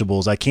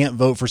non-negotiables. I can't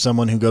vote for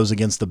someone who goes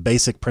against the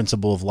basic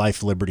principle of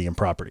life, liberty, and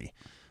property.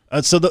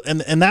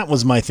 And that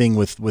was my thing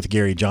with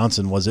Gary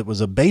Johnson was it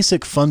was a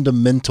basic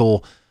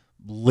fundamental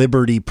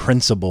liberty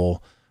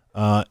principle.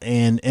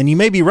 And you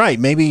may be right.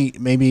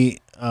 Maybe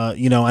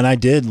and I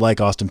did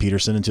like Austin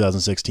Peterson in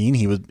 2016.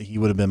 He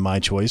would have been my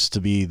choice to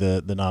be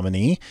the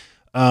nominee.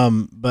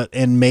 But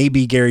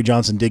maybe Gary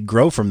Johnson did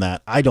grow from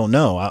that. I don't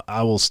know.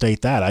 I will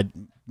state that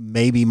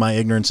maybe my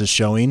ignorance is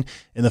showing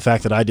in the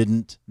fact that I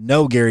didn't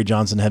know Gary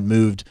Johnson had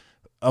moved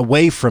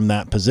away from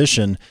that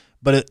position.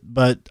 But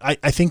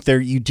I think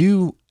you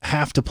do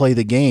have to play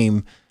the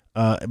game,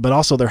 but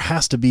also there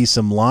has to be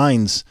some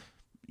lines,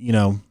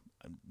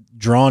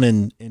 drawn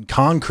in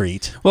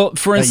concrete. Well,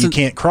 for instance,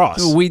 you can't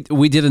cross.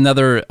 We did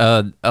another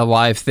a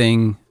live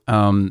thing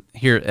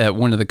here at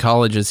one of the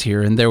colleges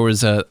here, and there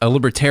was a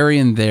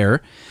libertarian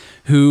there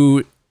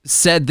who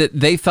said that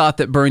they thought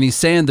that Bernie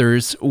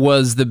Sanders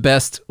was the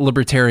best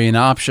libertarian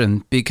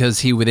option because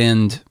he would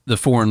end the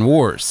foreign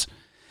wars.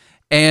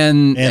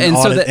 And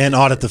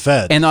audit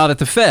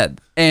the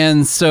Fed.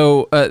 And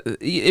so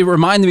it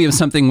reminded me of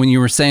something when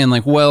you were saying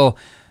like, well,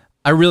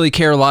 I really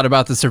care a lot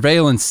about the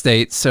surveillance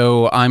state,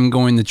 so I'm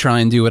going to try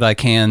and do what I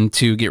can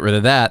to get rid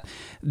of that.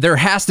 There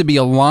has to be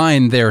a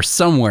line there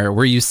somewhere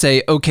where you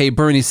say, okay,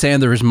 Bernie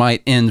Sanders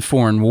might end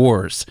foreign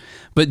wars,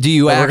 but do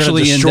you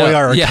actually destroy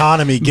our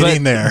economy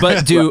getting there?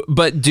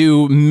 But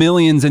do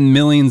millions and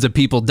millions of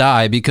people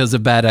die because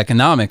of bad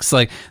economics?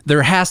 Like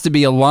there has to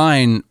be a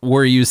line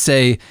where you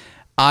say,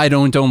 I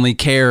don't only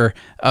care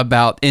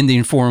about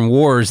ending foreign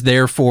wars,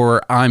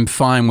 therefore I'm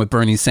fine with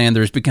Bernie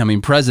Sanders becoming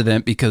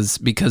president because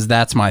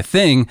that's my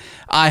thing.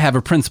 I have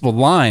a principled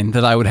line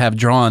that I would have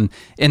drawn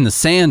in the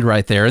sand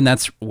right there, and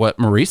that's what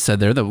Maurice said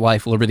there, the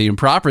life, liberty, and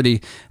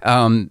property,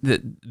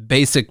 the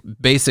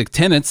basic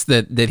tenets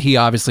that he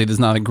obviously does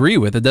not agree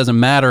with. It doesn't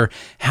matter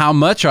how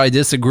much I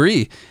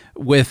disagree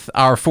with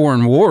our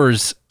foreign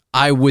wars,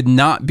 I would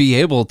not be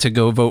able to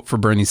go vote for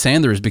Bernie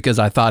Sanders because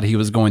I thought he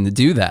was going to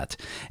do that.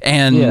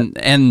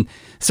 And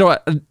so,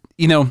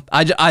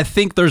 I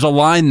think there's a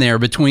line there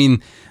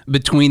between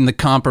the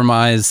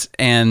compromise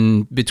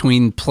and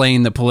between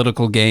playing the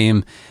political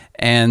game.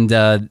 And,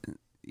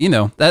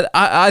 that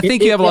I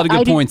think you have a lot of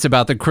good points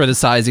about the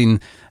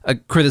criticizing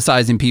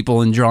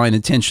people and drawing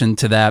attention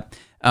to that.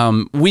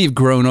 We've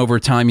grown over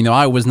time.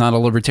 I was not a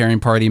Libertarian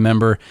Party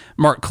member.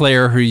 Mark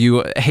Claire, who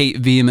you hate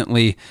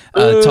vehemently,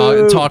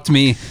 talked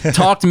me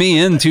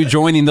into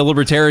joining the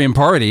Libertarian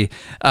Party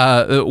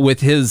with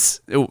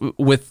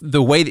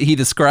the way that he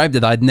described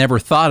it. I'd never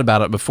thought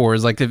about it before.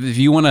 It's like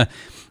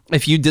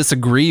if you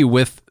disagree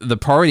with the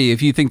party,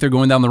 if you think they're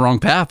going down the wrong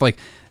path, like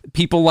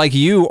people like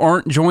you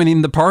aren't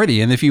joining the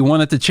party. And if you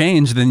want it to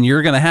change, then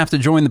you're going to have to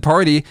join the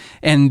party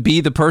and be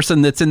the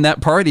person that's in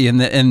that party.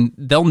 And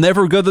they'll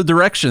never go the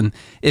direction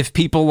if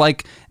people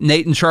like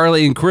Nate and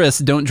Charlie and Chris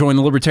don't join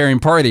the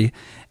Libertarian Party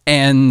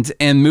and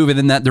move it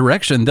in that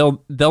direction.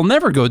 They'll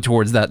never go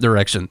towards that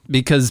direction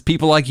because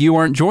people like you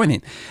aren't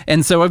joining.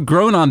 And so I've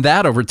grown on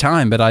that over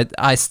time, but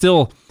I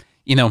still,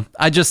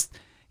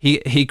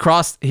 He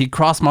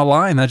crossed my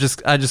line. I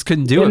just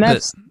couldn't do it.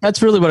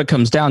 That's really what it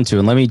comes down to.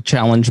 And let me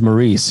challenge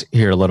Maurice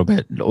here a little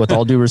bit. With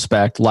all due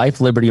respect, life,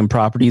 liberty, and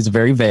property is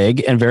very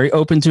vague and very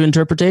open to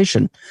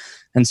interpretation.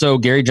 And so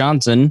Gary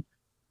Johnson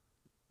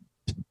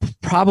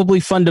probably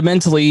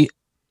fundamentally,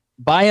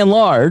 by and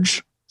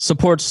large,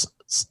 supports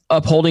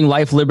upholding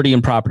life, liberty,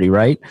 and property,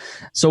 right?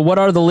 So what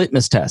are the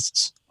litmus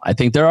tests? I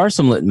think there are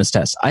some litmus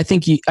tests. I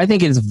think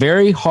it is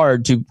very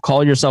hard to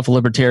call yourself a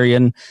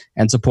libertarian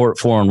and support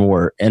foreign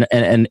war and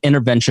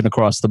intervention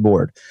across the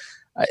board.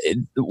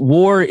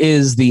 War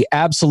is the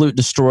absolute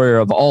destroyer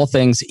of all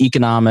things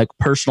economic,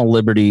 personal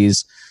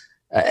liberties.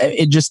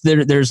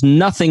 There's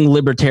nothing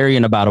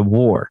libertarian about a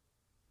war.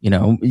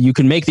 You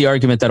can make the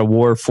argument that a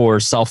war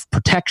for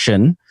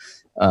self-protection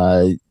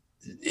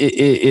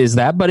is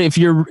that, but if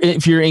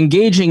you're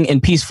engaging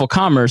in peaceful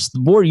commerce,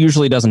 the war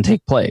usually doesn't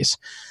take place.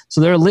 So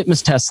there are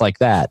litmus tests like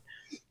that.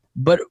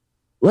 But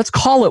let's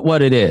call it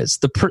what it is.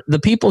 The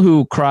people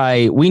who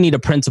cry, we need a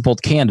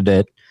principled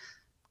candidate,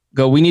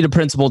 we need a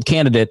principled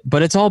candidate,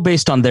 but it's all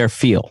based on their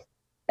feel.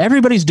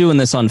 Everybody's doing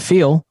this on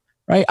feel,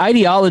 right?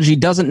 Ideology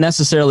doesn't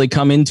necessarily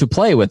come into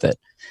play with it.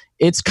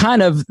 It's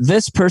kind of,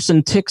 this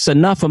person ticks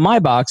enough of my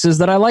boxes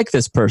that I like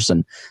this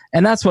person.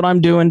 And that's what I'm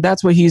doing.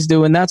 That's what he's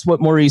doing. That's what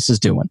Maurice is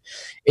doing.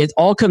 It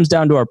all comes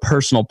down to our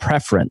personal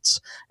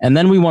preference. And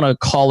then we want to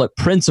call it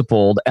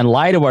principled and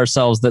lie to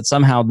ourselves that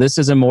somehow this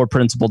is a more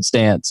principled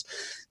stance.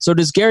 So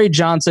does Gary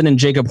Johnson and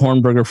Jacob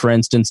Hornberger, for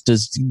instance,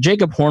 does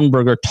Jacob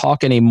Hornberger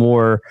talk in a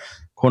more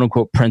quote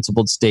unquote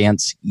principled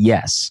stance?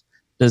 Yes.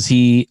 Does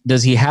he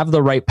have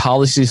the right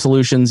policy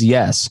solutions?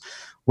 Yes.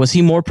 Was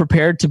he more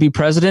prepared to be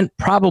president?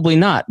 Probably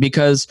not,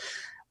 because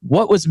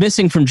what was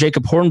missing from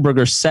Jacob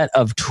Hornberger's set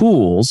of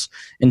tools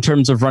in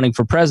terms of running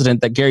for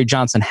president that Gary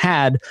Johnson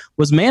had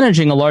was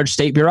managing a large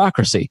state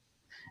bureaucracy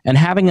and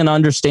having an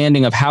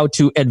understanding of how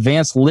to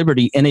advance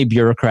liberty in a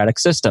bureaucratic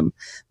system.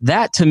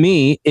 That, to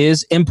me,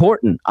 is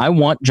important. I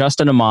want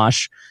Justin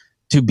Amash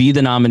to be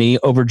the nominee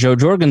over Joe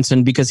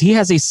Jorgensen because he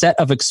has a set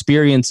of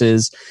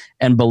experiences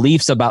and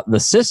beliefs about the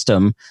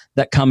system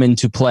that come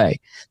into play.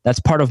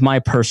 That's part of my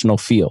personal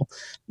feel.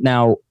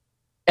 Now,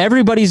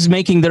 everybody's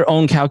making their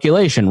own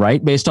calculation,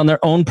 right? Based on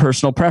their own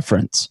personal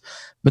preference.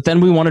 But then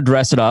we want to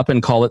dress it up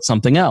and call it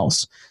something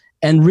else.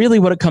 And really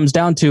what it comes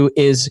down to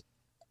is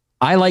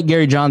I like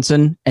Gary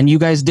Johnson and you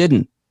guys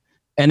didn't.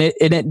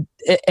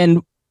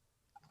 And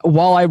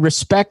while I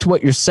respect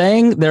what you're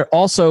saying, there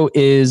also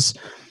is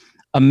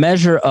a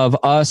measure of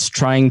us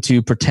trying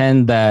to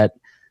pretend that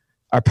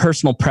our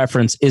personal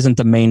preference isn't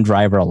the main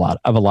driver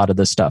of a lot of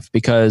this stuff,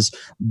 because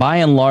by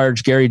and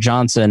large, Gary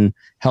Johnson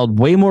held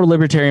way more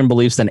libertarian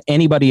beliefs than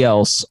anybody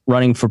else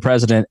running for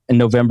president in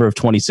November of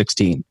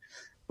 2016.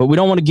 But we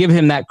don't want to give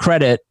him that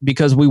credit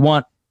because we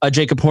want a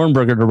Jacob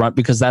Hornberger to run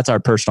because that's our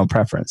personal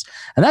preference.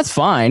 And that's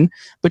fine,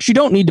 but you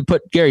don't need to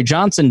put Gary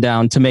Johnson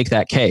down to make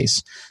that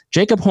case.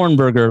 Jacob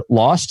Hornberger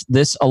lost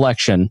this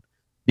election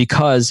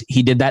because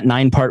he did that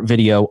 9-part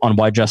video on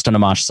why Justin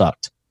Amash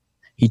sucked.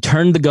 He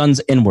turned the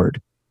guns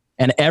inward.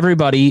 And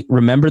everybody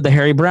remembered the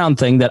Harry Brown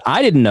thing that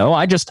I didn't know.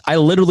 I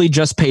literally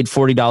just paid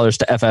 $40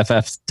 to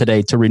FFF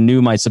today to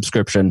renew my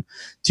subscription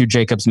to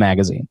Jacob's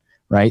magazine,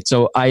 right?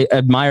 So I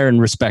admire and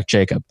respect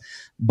Jacob.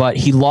 But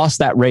he lost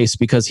that race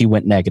because he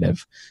went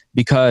negative.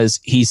 Because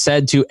he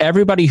said to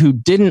everybody who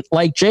didn't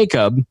like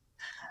Jacob,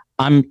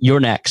 you're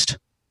next.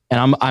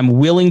 And I'm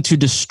willing to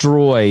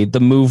destroy the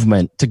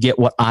movement to get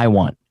what I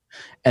want.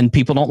 And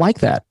people don't like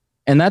that.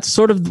 And that's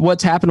sort of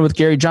what's happened with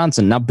Gary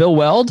Johnson. Now, Bill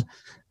Weld,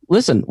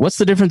 listen, what's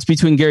the difference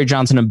between Gary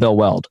Johnson and Bill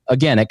Weld?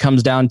 Again, it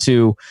comes down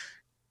to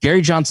Gary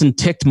Johnson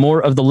ticked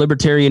more of the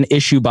libertarian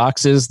issue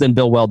boxes than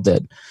Bill Weld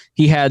did.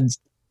 He had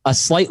a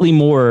slightly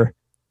more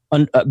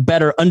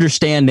better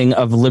understanding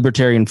of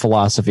libertarian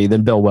philosophy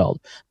than Bill Weld.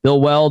 Bill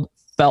Weld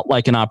felt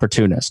like an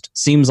opportunist,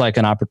 seems like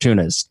an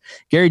opportunist.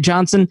 Gary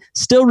Johnson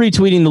still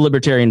retweeting the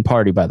Libertarian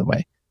Party, by the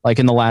way, like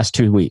in the last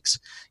 2 weeks.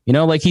 You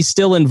know, like he's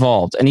still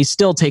involved and he's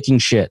still taking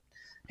shit.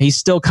 He's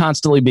still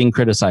constantly being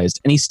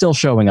criticized and he's still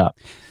showing up.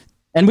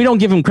 And we don't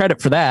give him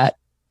credit for that,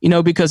 you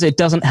know, because it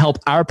doesn't help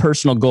our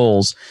personal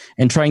goals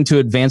in trying to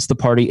advance the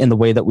party in the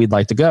way that we'd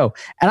like to go.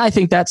 And I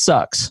think that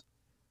sucks.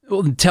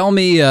 Well, tell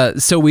me,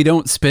 so we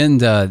don't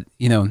spend,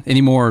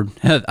 any more.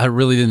 I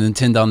really didn't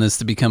intend on this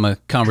to become a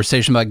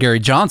conversation about Gary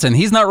Johnson.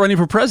 He's not running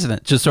for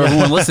president. Just so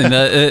everyone listening,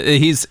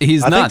 he's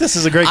not. I think this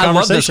is a great conversation. I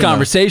love this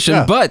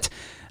conversation, but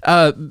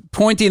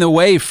pointing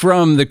away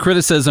from the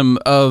criticism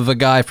of a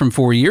guy from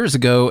 4 years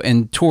ago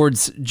and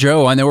towards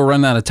Joe. I know we're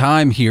running out of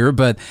time here,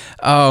 but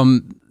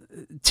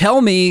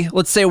tell me,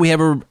 let's say we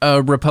have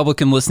a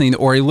Republican listening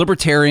or a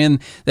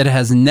libertarian that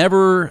has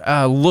never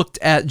looked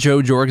at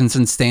Joe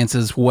Jorgensen's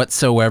stances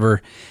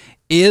whatsoever.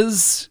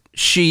 Is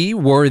she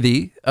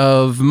worthy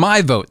of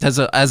my vote as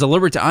a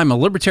libertarian? I'm a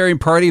Libertarian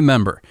Party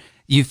member.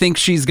 You think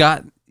she's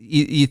got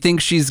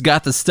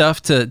the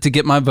stuff to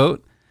get my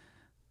vote?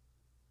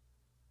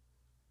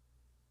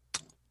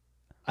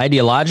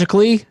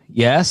 Ideologically,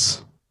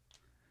 yes.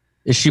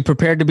 Is she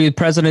prepared to be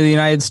president of the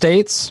United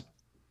States?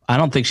 I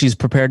don't think she's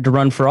prepared to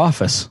run for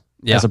office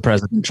as a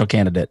presidential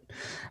candidate.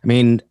 I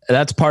mean,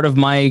 that's part of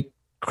my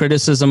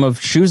criticism of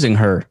choosing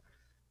her.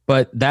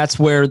 But that's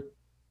where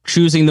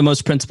choosing the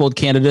most principled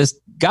candidate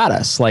got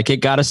us. Like, it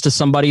got us to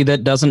somebody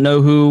that doesn't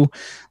know who,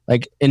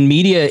 like in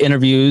media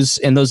interviews,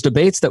 in those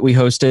debates that we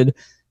hosted,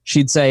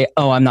 she'd say,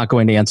 "Oh, I'm not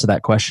going to answer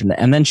that question."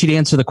 And then she'd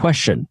answer the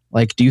question.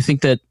 Like, do you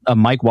think that a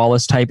Mike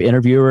Wallace type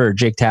interviewer or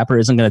Jake Tapper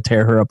isn't going to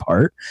tear her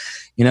apart?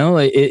 You know,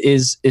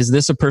 is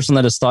this a person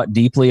that has thought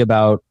deeply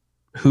about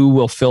who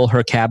will fill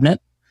her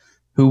cabinet,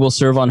 who will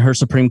serve on her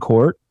Supreme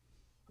Court?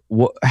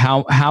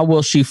 How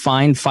will she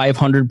find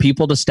 500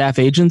 people to staff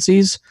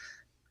agencies?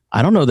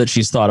 I don't know that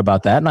she's thought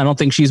about that. And I don't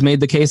think she's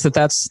made the case that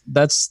that's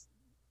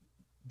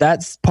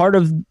part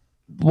of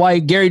why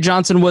Gary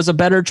Johnson was a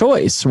better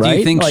choice, right? Do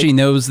you think she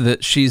knows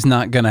that she's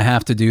not going to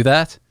have to do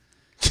that?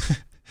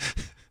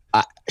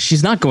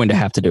 She's not going to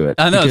have to do it.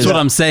 I know, that's what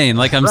I'm saying.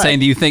 Like, I'm saying,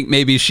 do you think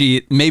maybe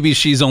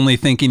she's only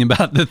thinking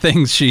about the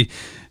things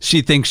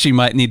she thinks she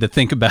might need to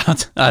think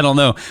about. I don't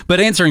know. But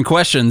answering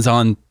questions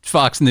on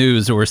Fox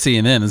News or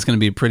CNN is going to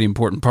be a pretty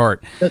important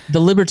part. The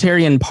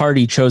Libertarian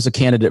Party chose a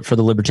candidate for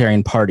the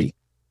Libertarian Party.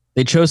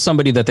 They chose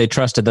somebody that they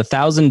trusted. The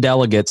 1,000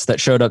 delegates that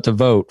showed up to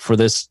vote for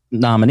this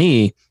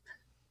nominee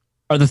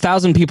are the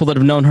 1,000 people that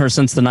have known her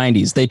since the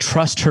 90s. They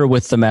trust her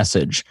with the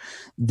message.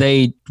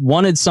 They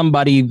wanted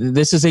somebody.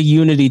 This is a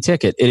unity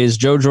ticket. It is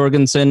Jo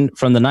Jorgensen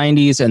from the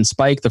 90s and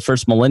Spike, the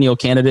first millennial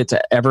candidate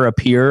to ever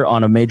appear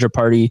on a major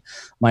party,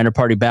 minor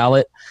party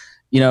ballot.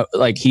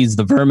 Like he's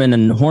the Vermin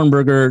and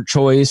Hornberger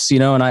choice,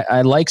 and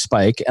I like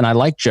Spike and I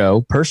like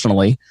Jo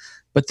personally,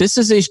 but this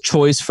is a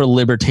choice for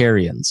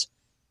libertarians.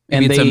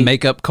 Maybe it's a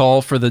makeup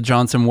call for the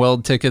Johnson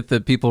Weld ticket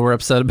that people were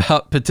upset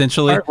about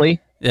potentially.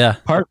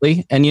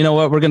 Partly. And you know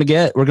what we're going to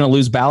get? We're going to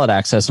lose ballot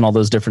access in all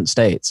those different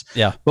states.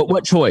 Yeah. But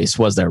what choice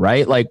was there,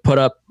 right? Like put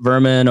up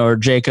Vermin or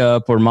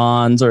Jacob or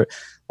Mons, or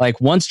like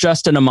once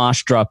Justin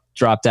Amash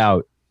dropped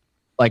out,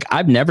 like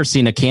I've never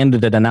seen a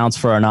candidate announce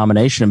for our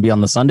nomination and be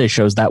on the Sunday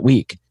shows that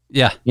week.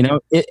 Yeah.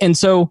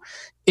 The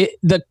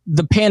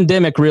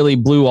pandemic really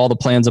blew all the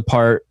plans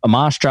apart.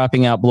 Amash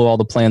dropping out blew all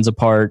the plans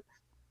apart.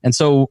 And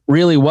so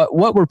really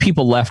what were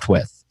people left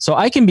with? So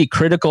I can be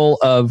critical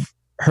of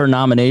her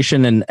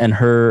nomination and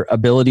her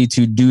ability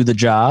to do the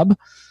job,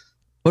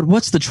 but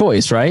what's the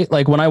choice, right?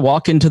 Like when I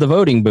walk into the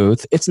voting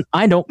booth,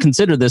 I don't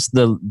consider this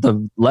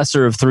the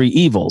lesser of three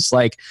evils.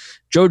 Like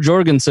Jo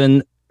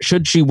Jorgensen,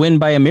 should she win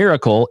by a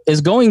miracle, is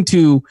going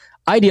to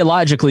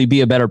ideologically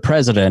be a better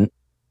president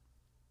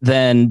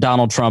than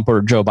Donald Trump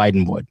or Joe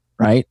Biden would,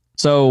 right?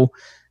 So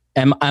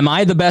am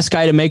I the best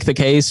guy to make the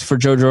case for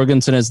Jo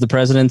Jorgensen as the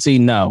presidency?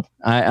 No,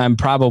 I'm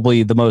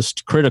probably the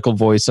most critical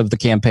voice of the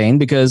campaign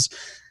because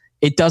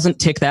it doesn't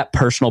tick that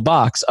personal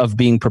box of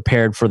being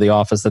prepared for the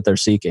office that they're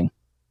seeking.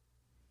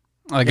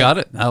 I got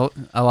it.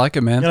 I like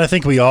it, man. And I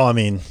think we all,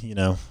 Ayn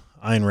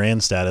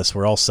Rand status,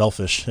 we're all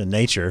selfish in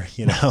nature,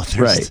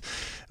 right.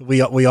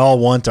 We all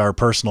want our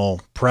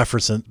personal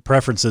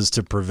preferences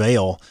to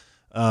prevail.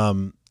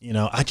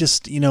 I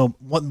just,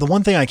 the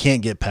one thing I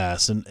can't get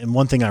past and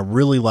one thing I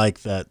really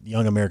like that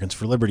Young Americans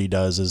for Liberty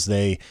does is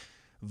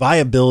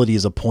viability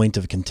is a point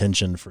of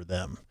contention for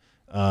them.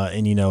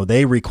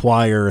 They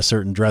require a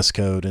certain dress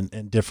code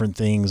and different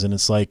things. And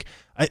it's like,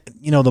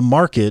 the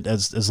market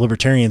as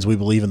libertarians, we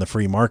believe in the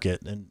free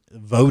market and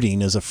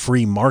voting is a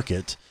free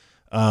market.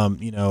 I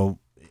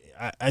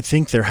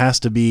think there has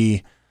to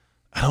be,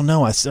 I don't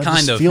know. I just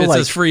feel it's like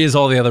as free as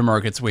all the other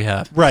markets we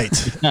have. Right.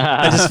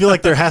 I just feel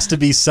like there has to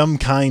be some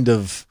kind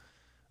of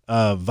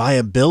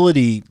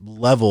viability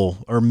level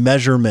or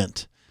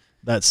measurement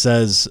that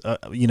says,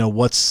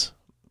 what's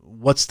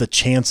the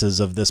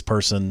chances of this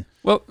person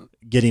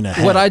getting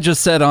ahead. What I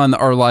just said on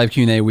our live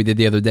Q&A we did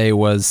the other day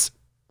was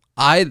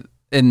and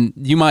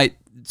you might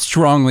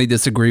strongly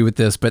disagree with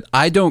this, but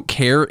I don't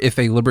care if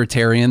a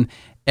libertarian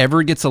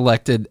ever gets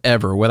elected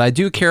ever. What I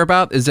do care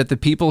about is that the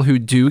people who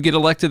do get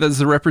elected as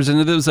the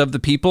representatives of the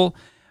people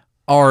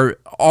are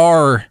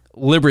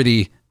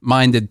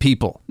liberty-minded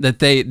people, that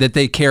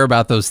they care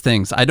about those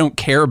things. I don't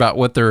care about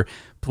what their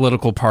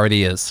political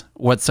party is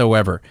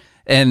whatsoever.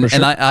 And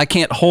sure. and I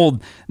can't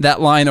hold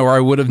that line, or I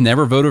would have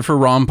never voted for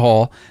Ron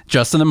Paul.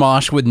 Justin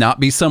Amash would not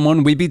be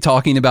someone we'd be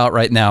talking about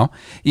right now.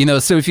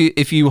 So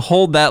if you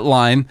hold that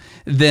line,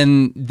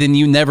 then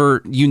you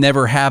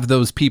never have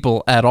those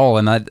people at all.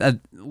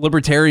 And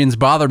libertarians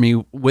bother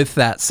me with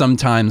that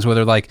sometimes, where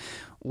they're like,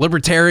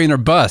 libertarian or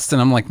bust,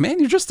 and I'm like, man,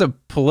 you're just a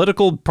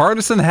political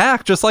partisan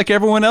hack, just like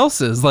everyone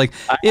else is. Like,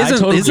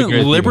 isn't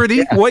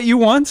liberty what you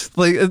want?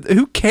 Like,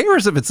 who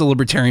cares if it's a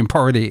libertarian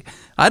party?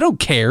 I don't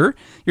care.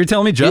 You're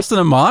telling me Justin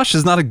Amash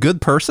is not a good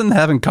person to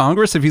have in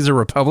Congress if he's a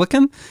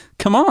Republican?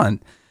 Come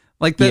on,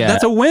 like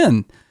that's a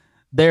win.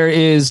 There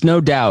is no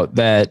doubt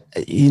that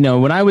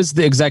when I was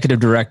the executive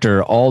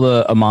director, all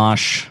the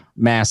Amash,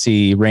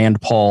 Massey,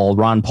 Rand Paul,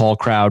 Ron Paul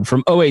crowd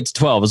from 08 to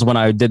 12 is when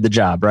I did the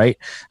job, right?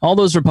 All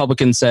those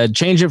Republicans said,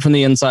 change it from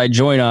the inside,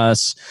 join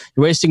us.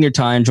 You're wasting your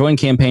time. Join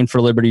Campaign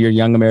for Liberty or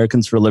Young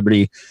Americans for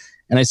Liberty.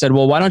 And I said,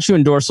 well, why don't you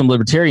endorse some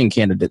libertarian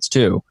candidates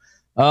too?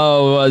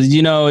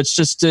 It's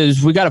just,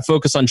 we got to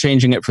focus on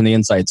changing it from the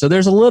inside. So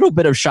there's a little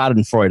bit of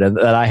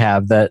schadenfreude that I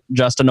have that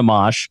Justin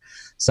Amash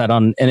said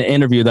on an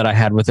interview that I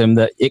had with him,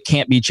 that it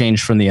can't be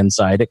changed from the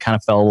inside. It kind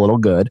of felt a little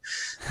good.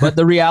 But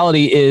the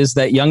reality is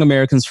that Young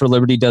Americans for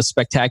Liberty does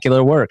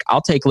spectacular work.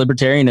 I'll take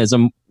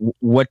libertarianism,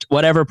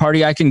 whatever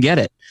party I can get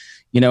it.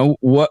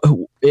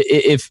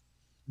 If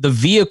the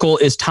vehicle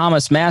is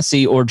Thomas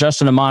Massey or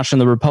Justin Amash in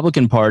the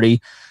Republican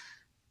Party,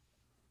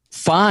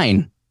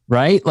 fine,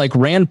 right? Like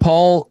Rand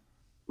Paul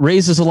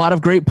raises a lot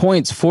of great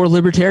points for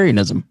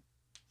libertarianism.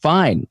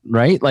 Fine,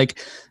 right?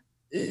 Like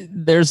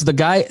there's the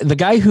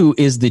guy who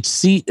is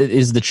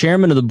the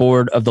chairman of the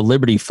board of the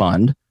Liberty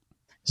Fund.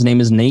 His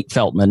name is Nate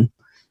Feltman.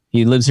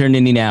 He lives here in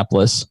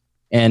Indianapolis,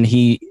 and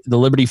the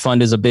Liberty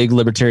Fund is a big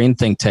libertarian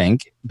think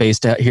tank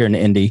based out here in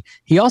Indy.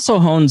 He also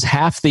owns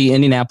half the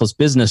Indianapolis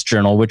Business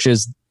Journal, which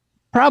is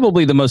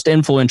probably the most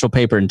influential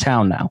paper in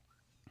town now.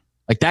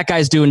 Like that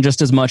guy's doing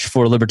just as much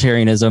for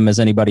libertarianism as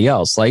anybody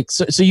else. Like,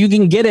 so you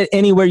can get it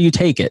anywhere you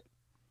take it.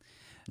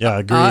 Yeah,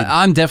 agreed.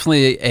 I'm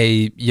definitely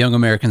a Young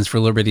Americans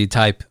for Liberty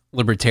type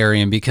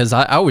libertarian, because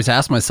I always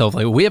ask myself,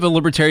 like, we have a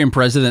libertarian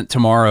president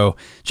tomorrow.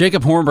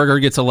 Jacob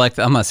Hornberger gets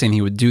elected. I'm not saying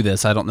he would do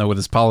this. I don't know what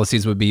his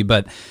policies would be,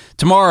 but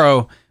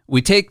tomorrow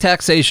we take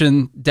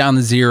taxation down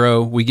to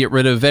zero. We get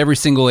rid of every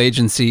single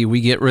agency.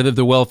 We get rid of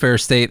the welfare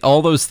state,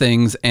 all those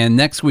things. And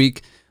next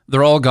week,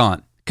 they're all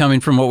gone, coming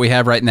from what we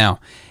have right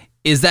now.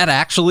 Is that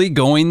actually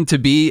going to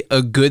be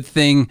a good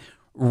thing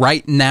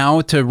right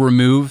now to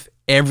remove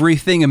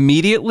everything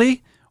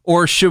immediately?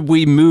 Or should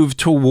we move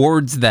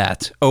towards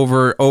that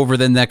over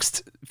the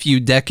next few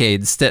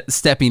decades,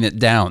 stepping it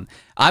down?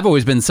 I've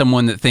always been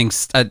someone that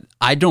thinks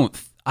I don't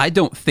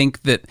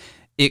think that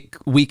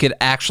we could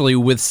actually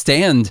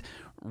withstand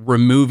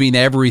removing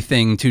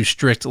everything to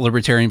strict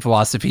libertarian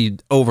philosophy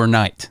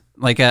overnight.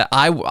 Like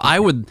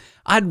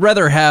I'd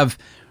rather have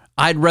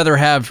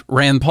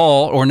Rand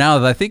Paul, or now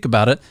that I think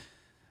about it,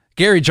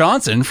 Gary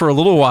Johnson for a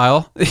little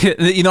while.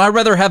 I'd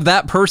rather have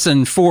that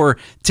person for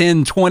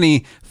 10,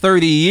 20,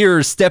 30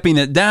 years stepping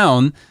it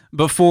down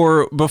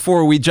before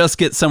we just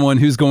get someone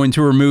who's going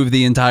to remove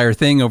the entire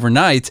thing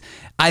overnight.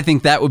 I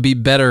think that would be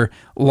better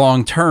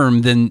long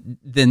term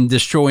than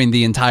destroying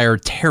the entire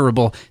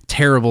terrible,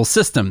 terrible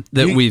system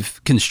that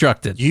we've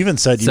constructed. You even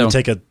said you would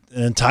take an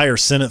entire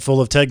Senate full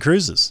of Ted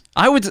Cruz's.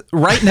 I would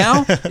right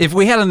now, if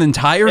we had an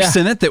entire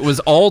Senate that was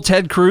all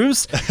Ted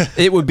Cruz,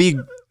 it would be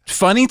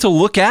funny to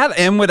look at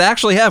and would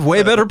actually have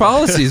way better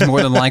policies,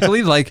 more than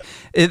likely. Like,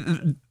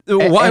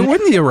 why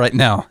wouldn't you right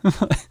now?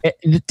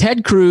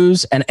 Ted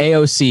Cruz and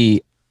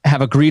AOC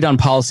have agreed on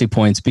policy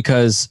points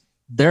because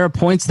there are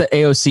points that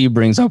AOC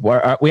brings up.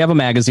 We have a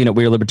magazine at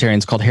We Are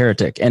Libertarians called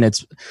Heretic, and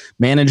it's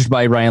managed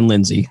by Ryan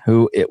Lindsay,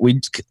 who we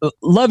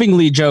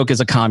lovingly joke is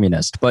a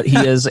communist, but he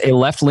is a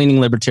left-leaning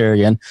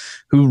libertarian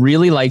who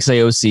really likes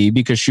AOC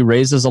because she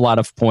raises a lot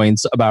of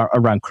points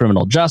around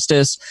criminal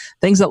justice,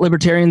 things that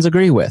libertarians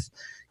agree with.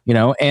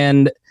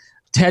 And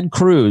Ted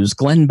Cruz,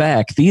 Glenn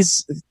Beck,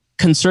 these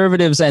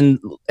conservatives and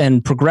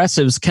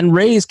progressives can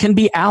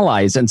be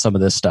allies in some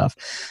of this stuff.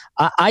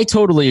 I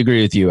totally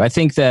agree with you. I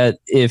think that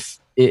if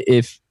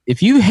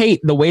you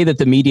hate the way that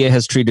the media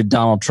has treated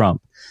Donald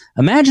Trump,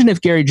 imagine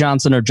if Gary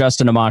Johnson or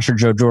Justin Amash or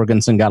Joe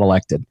Jorgensen got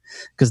elected,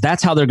 because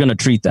that's how they're going to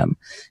treat them.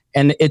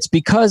 And it's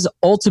because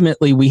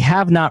ultimately we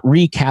have not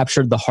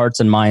recaptured the hearts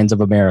and minds of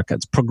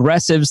Americans.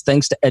 Progressives,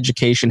 thanks to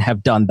education,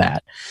 have done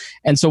that.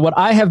 And so what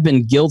I have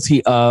been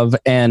guilty of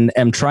and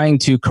am trying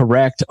to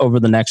correct over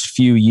the next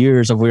few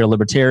years of We Are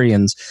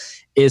Libertarians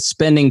is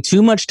spending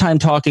too much time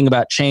talking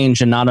about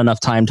change and not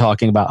enough time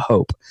talking about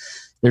hope.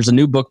 There's a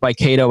new book by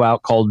Cato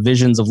out called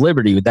Visions of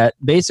Liberty that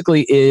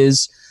basically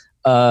is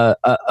a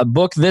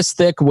book this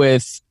thick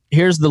with,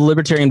 here's the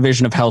libertarian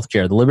vision of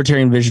healthcare, the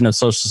libertarian vision of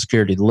Social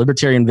Security, the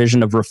libertarian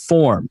vision of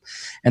reform.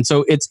 And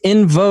so it's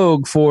in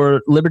vogue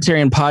for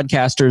libertarian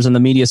podcasters in the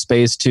media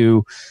space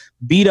to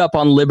beat up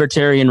on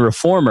libertarian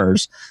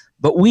reformers.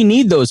 But we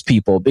need those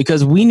people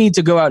because we need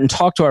to go out and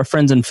talk to our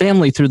friends and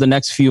family through the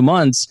next few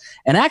months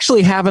and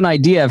actually have an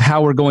idea of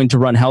how we're going to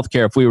run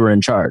healthcare if we were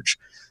in charge.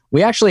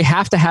 We actually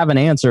have to have an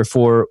answer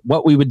for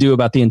what we would do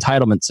about the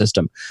entitlement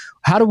system.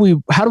 How do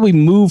we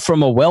move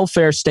from a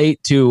welfare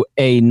state to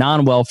a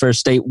non-welfare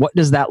state? What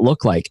does that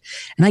look like?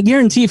 And I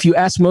guarantee if you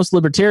ask most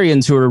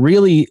libertarians who are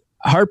really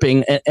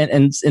harping,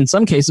 and in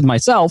some cases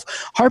myself,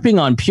 harping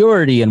on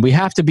purity, and we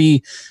have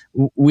to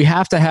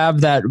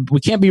have that,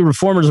 we can't be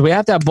reformers, we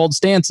have to have bold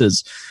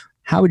stances.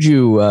 How would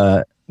you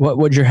what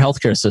would your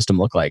healthcare system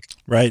look like?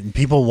 Right. And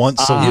people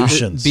want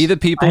solutions. Be the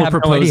people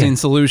proposing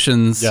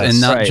solutions and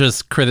not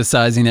just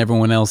criticizing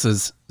everyone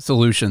else's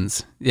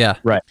solutions. Yeah.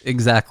 Right.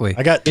 Exactly.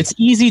 It's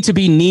easy to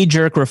be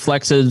knee-jerk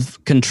reflexive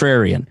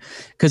contrarian.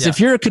 Because if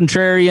you're a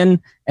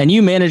contrarian and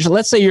you manage,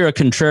 let's say you're a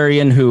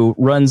contrarian who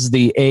runs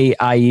the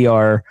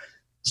AIER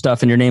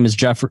stuff and your name is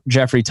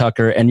Jeffrey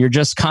Tucker and you're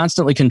just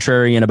constantly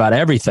contrarian about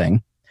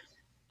everything.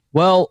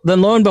 Well, then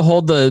lo and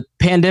behold, the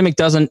pandemic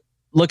doesn't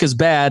look as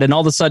bad and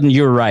all of a sudden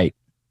you're right.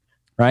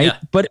 Right. Yeah.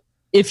 But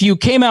if you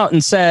came out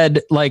and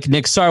said, like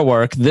Nick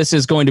Sarwark, this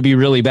is going to be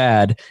really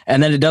bad,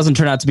 and then it doesn't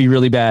turn out to be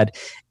really bad,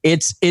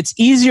 it's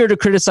easier to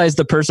criticize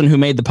the person who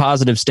made the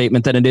positive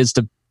statement than it is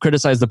to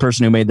criticize the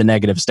person who made the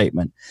negative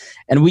statement.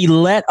 And we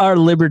let our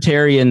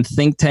libertarian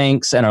think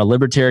tanks and our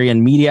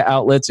libertarian media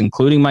outlets,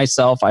 including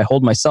myself, I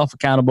hold myself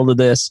accountable to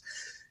this.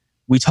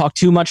 We talk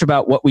too much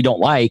about what we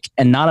don't like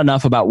and not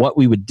enough about what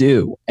we would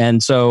do.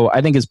 And so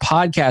I think as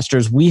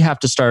podcasters, we have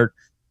to start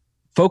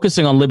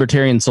focusing on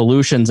libertarian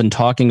solutions and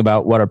talking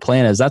about what our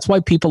plan is. That's why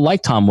people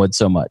like Tom Woods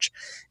so much.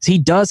 He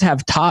does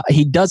have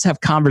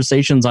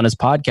conversations on his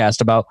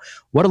podcast about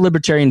what a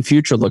libertarian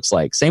future looks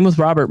like. Same with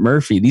Robert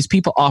Murphy. These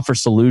people offer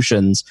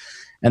solutions,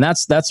 and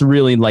that's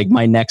really like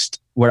my next,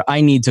 where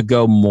I need to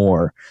go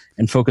more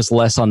and focus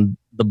less on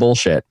the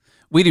bullshit.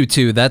 We do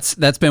too. That's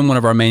been one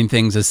of our main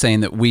things, is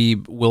saying that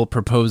we will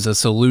propose a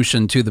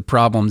solution to the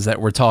problems that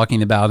we're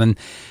talking about. And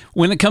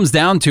when it comes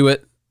down to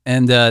it,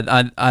 And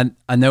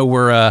I know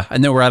we're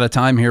out of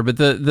time here, but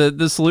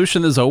the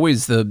solution is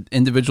always the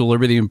individual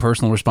liberty and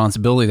personal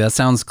responsibility. That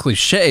sounds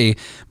cliche,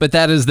 but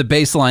that is the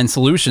baseline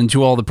solution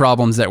to all the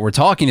problems that we're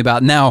talking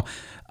about. Now,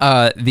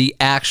 the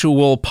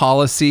actual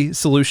policy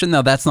solution.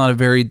 Now, that's not a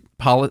very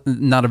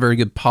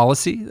good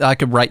policy. I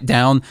could write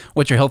down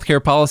what's your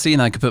healthcare policy,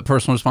 and I could put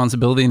personal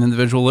responsibility and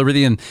individual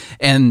liberty,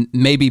 and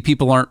maybe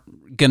people aren't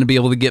going to be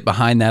able to get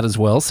behind that as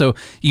well. So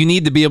you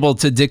need to be able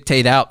to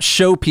dictate out,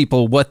 show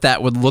people what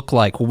that would look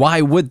like.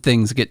 Why would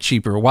things get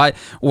cheaper?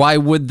 Why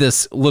would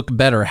this look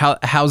better?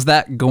 How's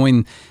that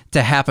going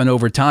to happen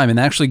over time? And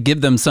actually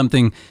give them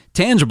something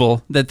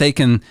tangible that they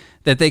can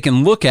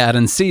look at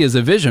and see as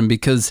a vision,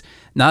 because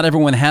not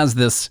everyone has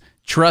this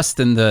trust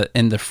in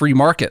the free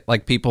market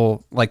like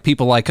people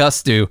like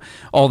us do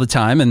all the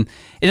time. And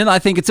I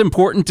think it's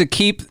important to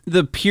keep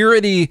the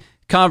purity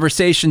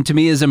conversation, to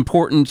me, is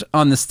important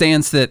on the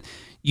stance that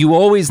you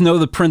always know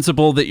the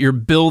principle that you're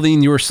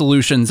building your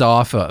solutions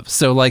off of.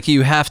 So like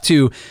you have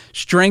to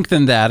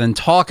strengthen that and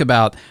talk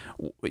about,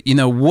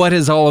 what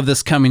is all of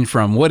this coming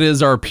from? What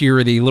is our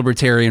purity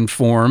libertarian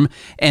form?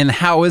 And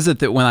how is it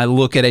that when I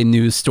look at a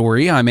news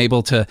story, I'm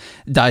able to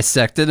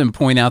dissect it and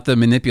point out the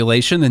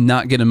manipulation and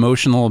not get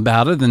emotional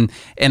about it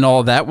and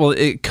all that? Well,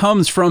 it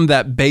comes from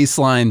that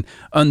baseline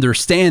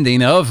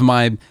understanding of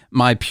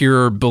my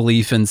pure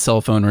belief in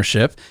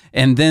self-ownership.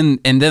 And then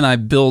I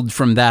build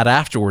from that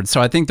afterwards.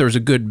 So I think there's a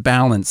good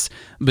balance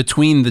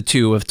between the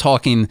two of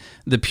talking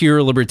the pure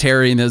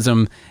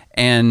libertarianism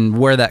and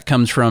where that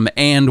comes from,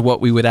 and what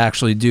we would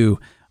actually do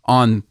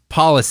on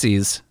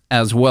policies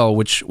as well,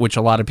 which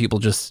a lot of people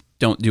just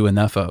don't do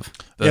enough of.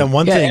 But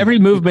one thing, every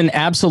movement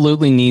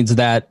absolutely needs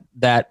that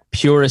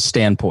purist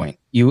standpoint.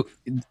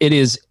 It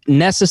is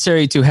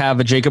necessary to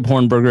have a Jacob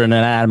Hornberger and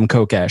an Adam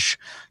Kokesh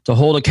to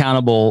hold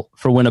accountable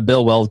for when a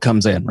Bill Weld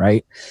comes in,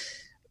 right?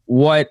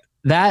 What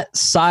that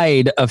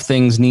side of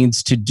things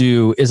needs to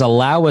do is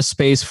allow a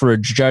space for a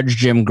Judge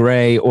Jim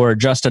Gray or a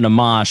Justin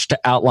Amash to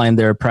outline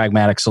their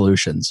pragmatic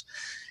solutions.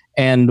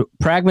 And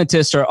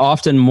pragmatists are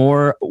often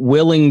more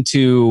willing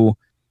to,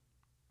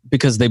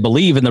 because they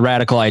believe in the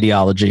radical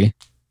ideology,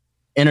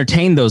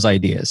 entertain those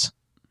ideas.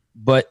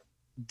 But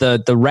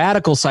the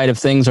radical side of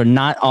things are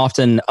not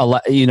often,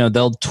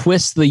 they'll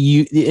twist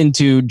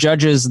into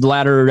judges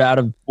ladder out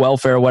of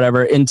welfare or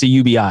whatever into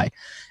UBI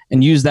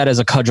and use that as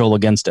a cudgel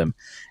against him.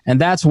 And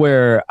that's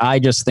where I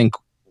just think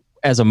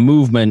as a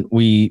movement,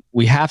 we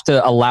have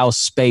to allow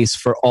space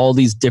for all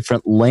these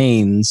different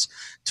lanes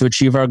to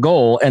achieve our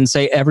goal and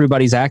say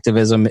everybody's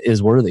activism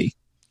is worthy.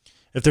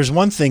 If there's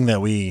one thing that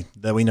we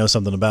know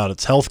something about,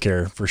 it's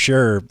healthcare for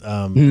sure.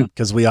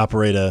 Because we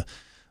operate a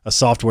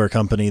software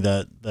company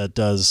that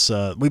does,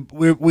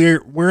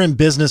 we're in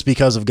business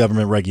because of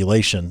government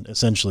regulation.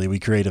 Essentially, we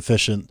create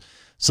efficient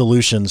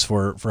solutions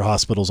for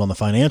hospitals on the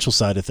financial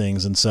side of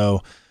things. And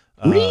so,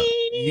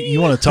 you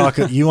want to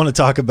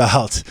talk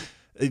about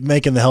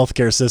making the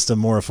healthcare system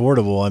more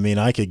affordable. I mean,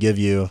 I could give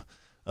you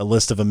a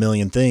list of a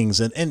million things,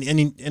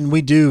 and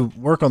we do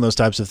work on those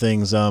types of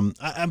things.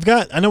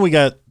 I know we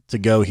got to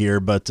go here,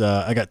 but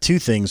I got two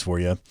things for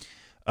you.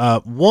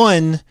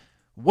 One,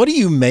 what do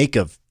you make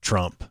of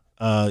Trump?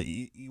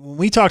 When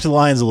we talked to the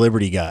Lions of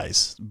Liberty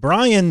guys,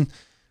 Brian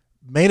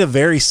made a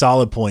very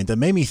solid point that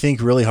made me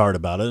think really hard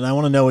about it, and I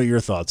want to know what your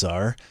thoughts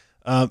are.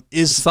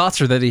 His thoughts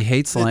are that he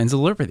hates Lions of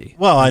Liberty.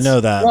 Well, I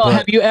know that. Well,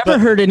 have you ever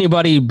heard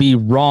anybody be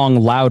wrong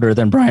louder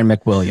than Brian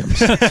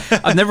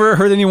McWilliams? I've never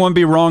heard anyone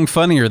be wrong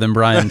funnier than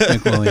Brian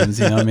McWilliams.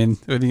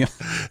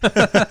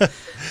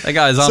 That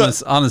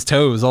guy's on his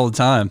toes all the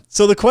time.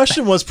 So the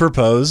question was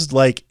proposed,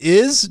 like,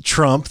 is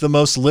Trump the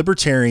most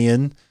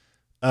libertarian,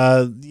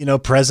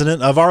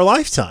 president of our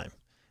lifetime?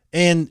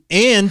 That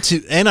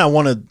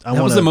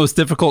was the most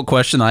difficult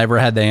question I ever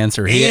had to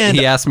answer.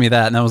 He asked me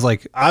that, and I was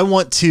like, I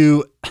want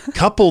to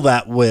couple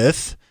that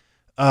with,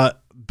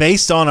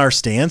 based on our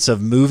stance of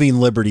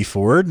moving liberty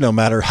forward, no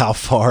matter how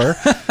far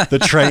the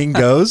train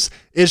goes,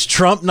 is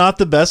Trump not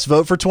the best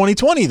vote for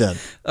 2020 then?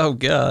 Oh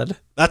God.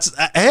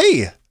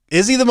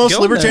 Is he the most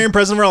libertarian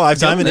president of our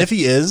lifetime? And if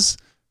he is,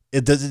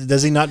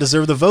 does he not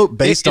deserve the vote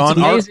based on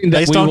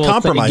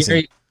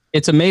compromising?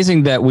 It's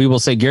amazing that we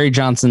will say Gary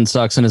Johnson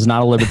sucks and is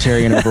not a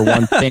libertarian over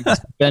one thing.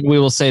 Then we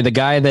will say the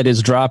guy that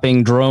is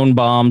dropping drone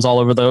bombs all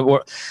over the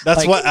world.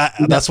 That's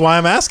why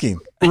I'm asking.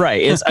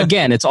 Right.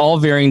 It's all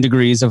varying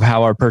degrees of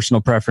how our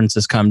personal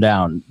preferences come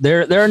down.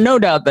 There are no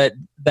doubt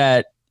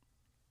that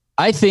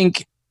I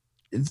think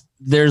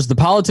there's the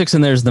politics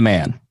and there's the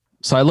man.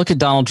 So I look at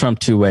Donald Trump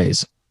two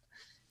ways.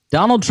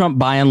 Donald Trump,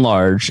 by and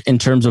large, in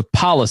terms of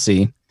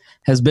policy,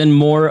 has been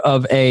more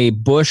of a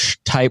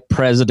Bush-type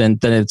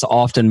president than it's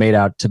often made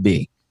out to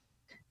be.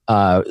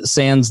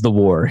 Sans the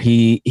war,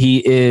 he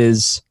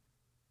is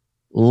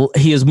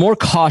more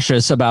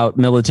cautious about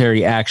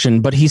military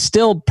action, but he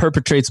still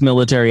perpetrates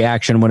military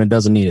action when it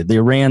doesn't need it. The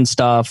Iran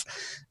stuff,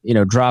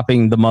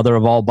 dropping the mother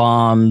of all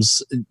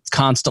bombs,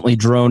 constantly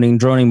droning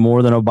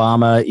more than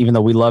Obama, even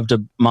though we love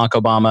to mock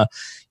Obama.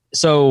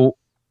 So,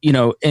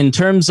 in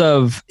terms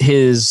of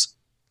his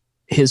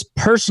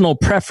personal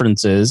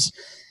preferences,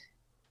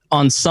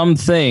 on some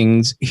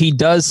things, he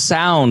does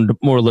sound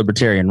more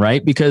libertarian,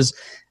 right? Because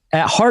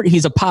at heart,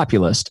 he's a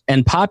populist,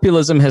 and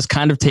populism has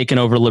kind of taken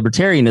over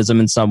libertarianism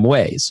in some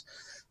ways.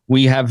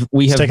 We have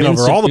taken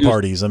over all the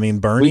parties. I mean,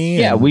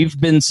 Bernie. We've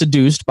been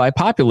seduced by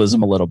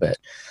populism a little bit.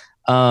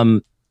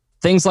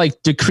 Things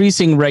like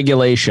decreasing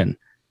regulation,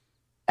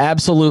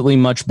 absolutely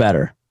much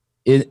better.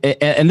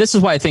 And this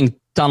is why I think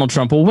Donald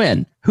Trump will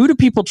win. Who do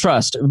people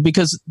trust?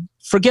 Because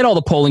forget all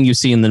the polling you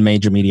see in the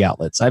major media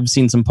outlets. I've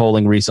seen some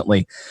polling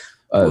recently.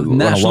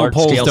 National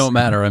polls don't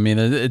matter. I mean,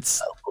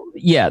 it's...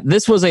 Yeah,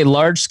 this was a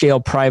large-scale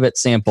private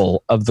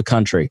sample of the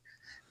country.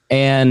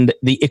 And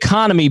the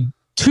economy,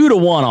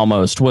 2-1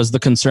 almost, was the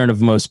concern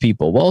of most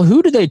people. Well,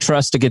 who do they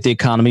trust to get the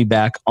economy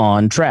back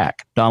on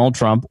track? Donald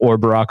Trump or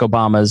Barack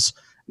Obama's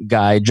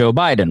guy, Joe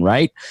Biden,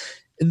 right?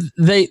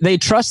 They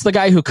trust the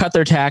guy who cut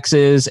their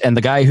taxes and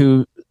the guy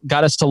who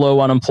got us to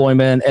low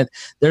unemployment, and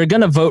they're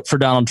going to vote for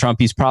Donald Trump.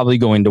 He's probably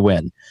going to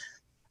win.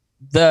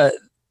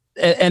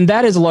 And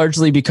that is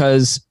largely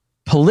because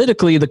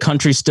politically the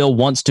country still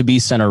wants to be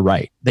center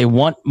right. They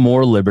want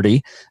more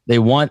liberty. They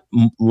want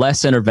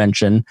less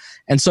intervention.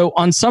 And so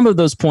on some of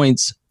those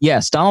points,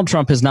 yes, Donald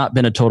Trump has not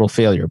been a total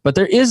failure. But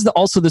there is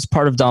also this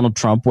part of Donald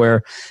Trump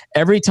where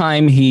every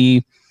time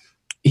he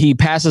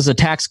passes a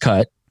tax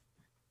cut,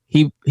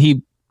 he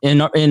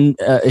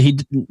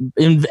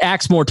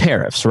enacts more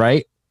tariffs,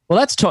 right? Well,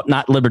 that's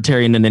not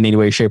libertarian in any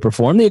way, shape, or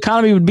form. The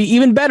economy would be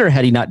even better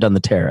had he not done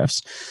the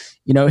tariffs.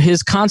 You know,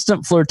 his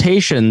constant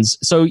flirtations.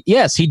 So,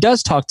 yes, he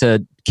does talk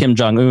to Kim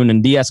Jong-un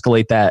and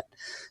de-escalate that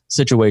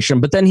situation,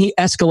 but then he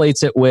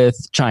escalates it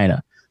with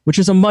China, which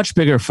is a much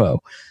bigger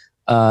foe.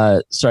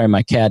 Sorry,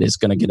 my cat is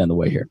going to get in the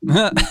way here.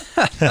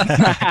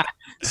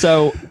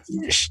 So,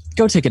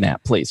 go take a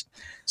nap, please.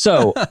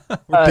 So,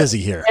 we're busy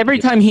here. Every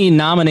time he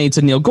nominates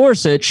a Neil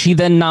Gorsuch, he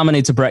then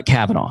nominates a Brett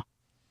Kavanaugh.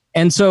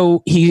 And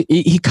so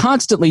he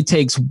constantly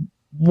takes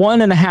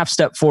 1.5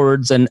 steps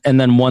forwards and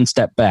then 1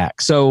 step back.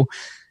 So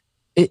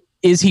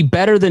is he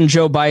better than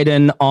Joe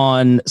Biden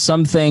on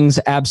some things?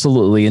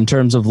 Absolutely. In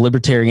terms of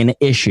libertarian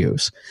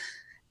issues.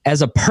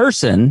 As a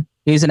person,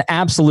 he's an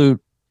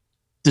absolute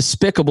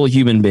despicable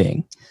human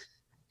being.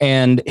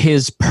 And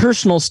his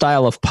personal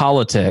style of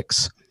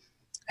politics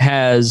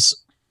has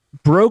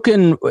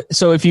broken.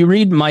 So if you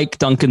read Mike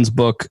Duncan's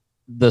book,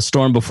 The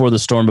Storm Before the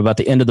Storm, about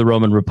the end of the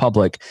Roman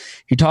Republic,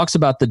 he talks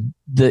about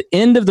the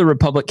end of the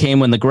Republic came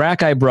when the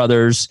Gracchi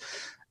brothers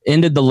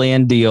ended the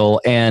land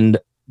deal and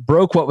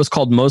broke what was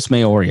called mos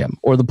maiorum,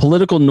 or the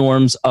political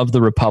norms of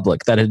the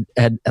Republic that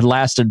had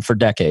lasted for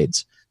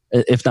decades,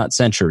 if not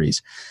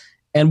centuries.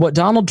 And what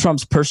Donald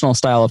Trump's personal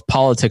style of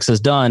politics has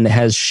done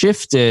has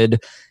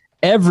shifted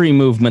every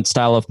movement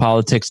style of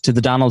politics to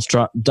the Donald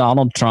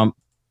Trump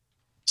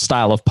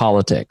style of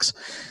politics.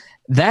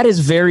 That is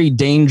very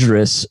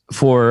dangerous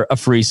for a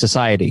free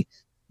society,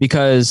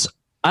 because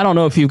I don't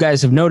know if you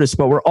guys have noticed,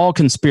 but we're all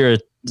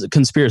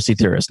conspiracy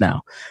theorists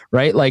now,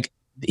 right? Like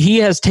he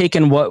has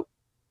taken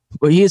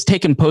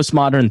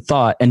postmodern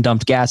thought and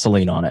dumped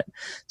gasoline on it.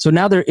 So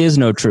now there is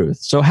no truth.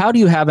 So how do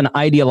you have an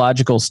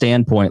ideological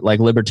standpoint like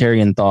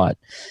libertarian thought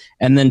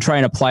and then try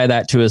and apply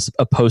that to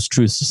a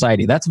post-truth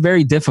society? That's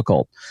very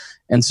difficult.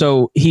 And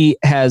so he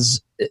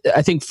has,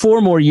 I think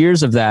 4 more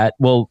years of that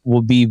will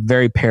be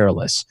very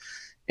perilous.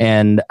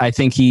 And I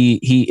think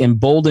he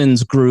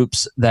emboldens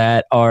groups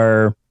that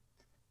are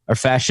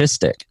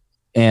fascistic.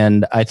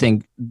 And I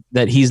think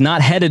that he's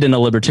not headed in a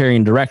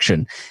libertarian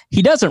direction.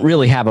 He doesn't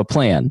really have a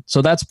plan.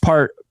 So that's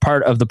part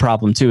of the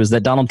problem too, is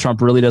that Donald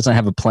Trump really doesn't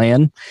have a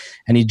plan,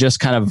 and he just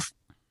kind of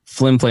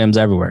flim-flams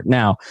everywhere.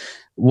 Now,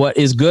 what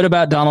is good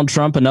about Donald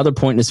Trump, another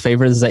point in his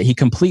favor, is that he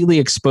completely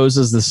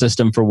exposes the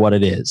system for what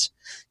it is.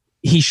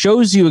 He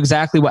shows you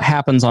exactly what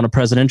happens on a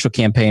presidential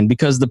campaign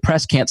because the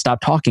press can't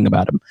stop talking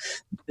about him.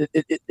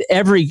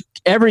 Every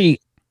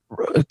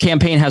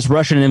campaign has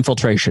Russian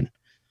infiltration.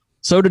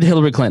 So did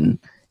Hillary Clinton.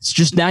 It's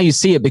just now you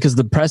see it because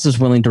the press is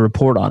willing to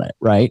report on it,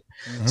 right?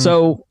 Mm-hmm.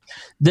 So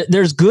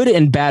there's good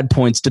and bad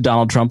points to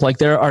Donald Trump, like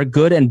there are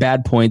good and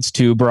bad points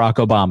to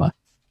Barack Obama.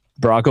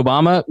 Barack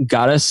Obama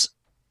got us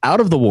out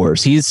of the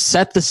wars. He's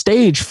set the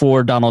stage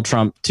for Donald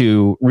Trump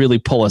to really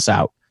pull us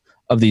out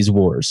of these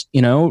wars.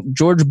 You know,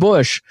 George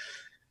Bush,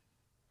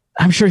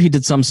 I'm sure he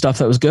did some stuff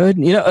that was good.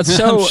 You know,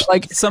 so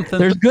like something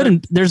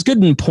there's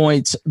good in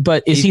points,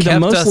 but is he the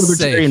most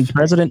libertarian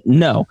president?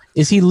 No.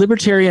 Is he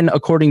libertarian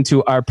according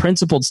to our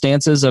principled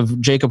stances of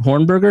Jacob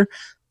Hornberger?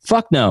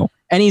 Fuck no.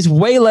 And he's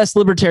way less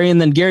libertarian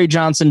than Gary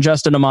Johnson,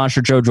 Justin Amash,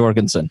 or Joe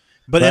Jorgensen.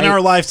 But right? In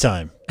our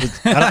lifetime, and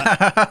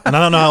I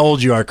don't know how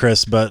old you are,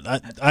 Chris, but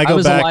I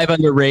was alive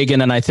under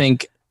Reagan, and I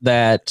think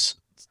that.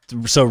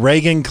 So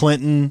Reagan,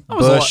 Clinton,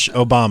 Bush,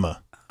 Obama.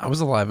 I was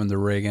alive under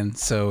Reagan,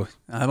 so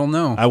I don't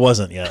know. I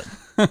wasn't yet.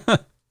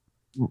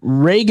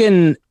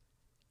 Reagan.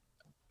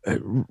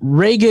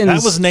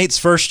 That was Nate's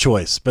first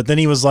choice, but then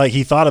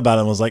he thought about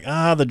it and was like,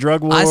 the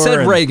drug war. I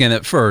said Reagan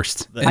at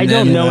first. I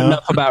don't know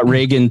enough about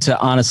Reagan to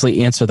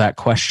honestly answer that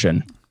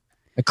question.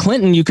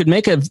 Clinton, you could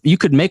make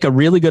a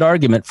really good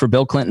argument for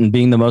Bill Clinton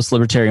being the most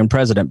libertarian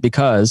president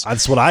because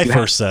that's what I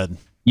first said.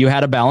 You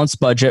had a balanced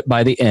budget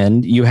by the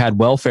end. You had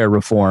welfare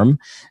reform,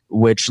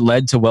 which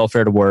led to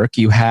welfare to work.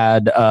 You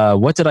had,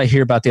 what did I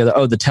hear about the other?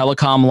 Oh, the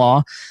telecom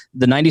law.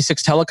 The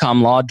 96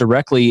 telecom law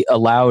directly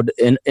allowed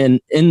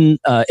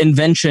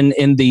invention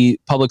in the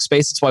public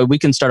space. That's why we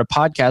can start a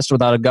podcast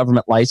without a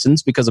government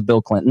license because of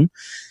Bill Clinton.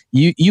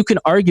 You can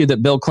argue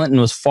that Bill Clinton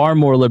was far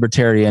more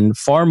libertarian,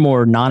 far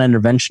more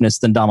non-interventionist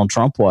than Donald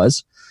Trump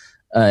was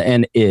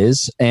and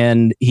is.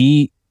 And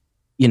he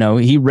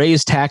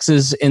raised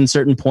taxes in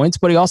certain points,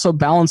 but he also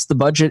balanced the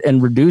budget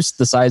and reduced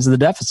the size of the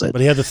deficit. But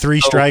he had the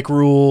 3-strike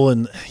rule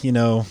and,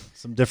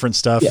 some different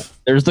stuff. Yeah.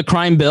 There's the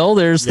crime bill.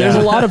 There's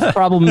a lot of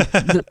problem.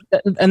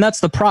 And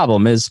that's the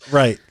problem is.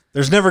 Right.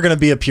 There's never going to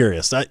be a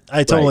purist.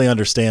 I totally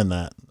understand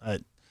that.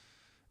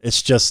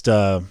 It's just.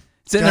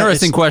 It's an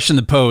interesting question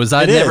to pose.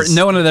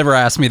 No one had ever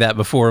asked me that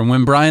before. And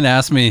when Brian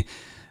asked me,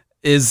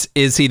 is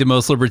he the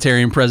most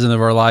libertarian president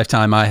of our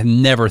lifetime? I had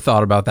never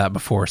thought about that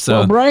before.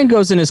 So Brian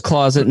goes in his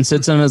closet and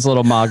sits in his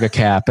little MAGA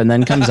cap and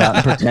then comes out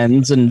and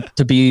pretends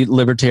to be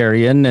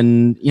libertarian.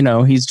 And,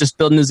 he's just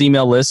building his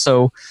email list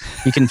so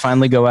he can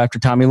finally go after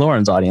Tommy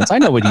Lauren's audience. I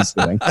know what he's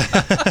doing.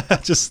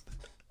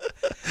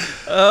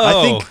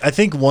 I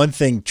think one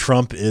thing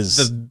Trump is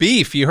the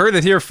beef. You heard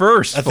it here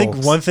first. I think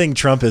one thing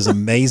Trump is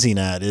amazing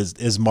at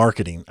is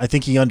marketing. I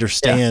think he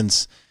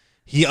understands. Yeah.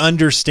 He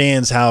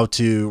understands how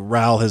to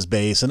rile his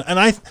base. And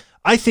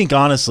I think,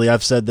 honestly,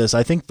 I've said this,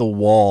 I think the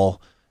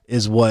wall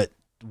is what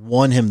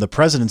won him the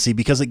presidency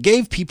because it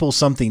gave people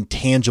something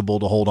tangible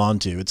to hold on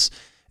to.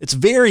 It's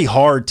very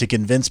hard to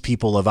convince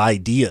people of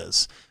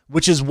ideas,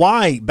 which is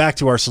why, back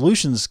to our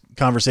solutions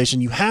conversation,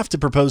 you have to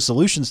propose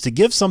solutions to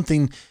give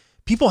something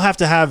people have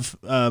to have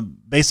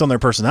based on their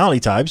personality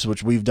types,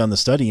 which we've done the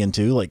study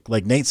into.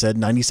 Like Nate said,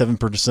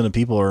 97% of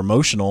people are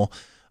emotional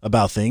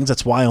about things.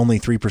 That's why only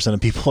 3% of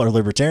people are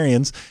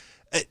libertarians.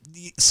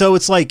 So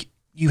it's like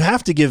you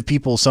have to give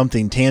people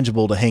something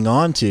tangible to hang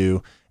on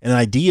to. An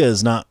idea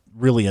is not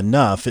really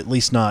enough, at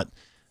least not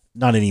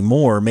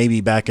anymore. Maybe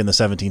back in the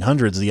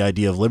 1700s, the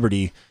idea of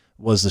liberty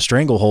was the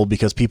stranglehold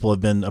because people have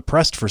been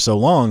oppressed for so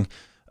long.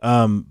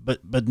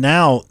 But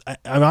now I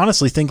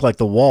honestly think like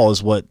the wall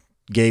is what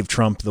gave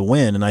Trump the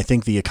win. And I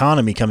think the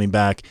economy coming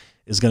back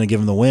is going to give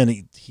him the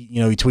win. He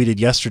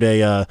tweeted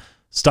yesterday,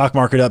 stock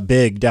market up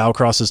big, Dow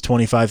crosses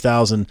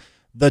 25,000.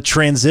 The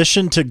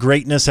transition to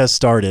greatness has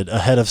started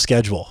ahead of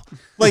schedule.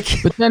 Like,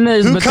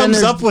 who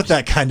comes up with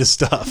that kind of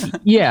stuff?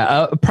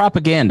 Yeah, a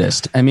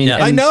propagandist. I mean,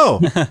 I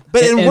know,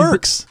 but it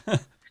works.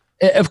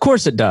 Of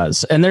course it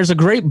does. And there's a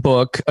great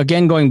book,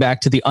 again, going back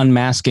to the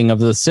unmasking of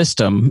the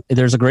system.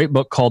 There's a great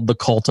book called The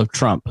Cult of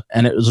Trump.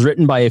 And it was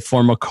written by a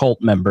former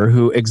cult member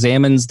who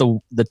examines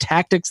the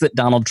tactics that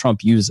Donald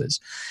Trump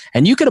uses.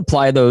 And you could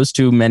apply those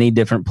to many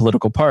different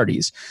political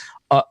parties.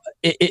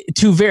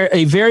 To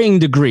a varying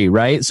degree,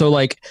 right? So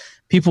like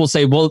people will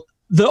say, well,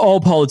 all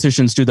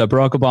politicians do that.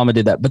 Barack Obama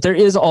did that. But there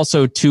is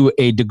also to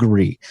a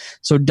degree.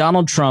 So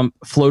Donald Trump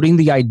floating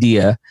the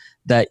idea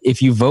that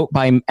if you vote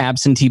by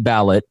absentee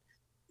ballot,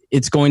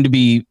 it's going to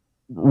be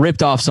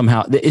ripped off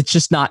somehow. It's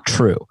just not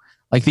true.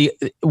 Like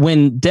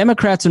when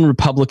Democrats and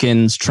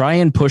Republicans try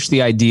and push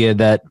the idea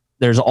that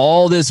there's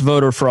all this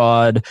voter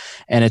fraud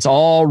and it's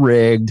all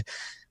rigged,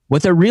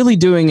 what they're really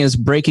doing is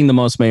breaking the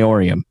mos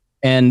maiorum.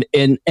 And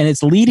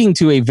it's leading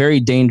to a very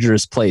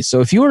dangerous place.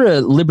 So if you're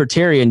a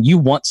libertarian, you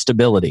want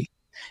stability.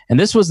 And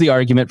this was the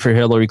argument for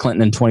Hillary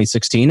Clinton in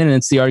 2016, and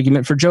it's the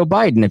argument for Joe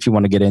Biden, if you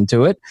want to get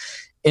into it,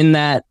 in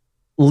that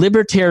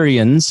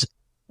libertarians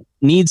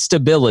need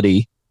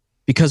stability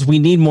because we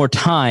need more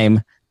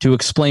time to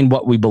explain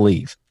what we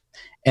believe.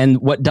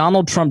 And what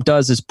Donald Trump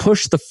does is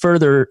push the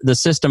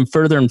system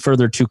further and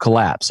further to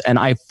collapse. And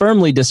I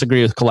firmly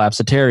disagree with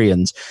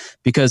collapsitarians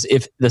because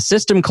if the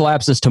system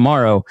collapses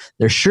tomorrow,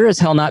 they're sure as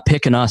hell not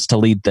picking us to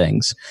lead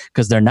things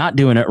because they're not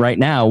doing it right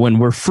now when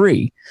we're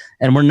free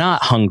and we're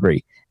not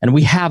hungry and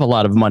we have a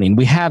lot of money and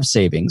we have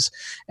savings.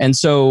 And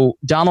so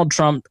Donald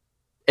Trump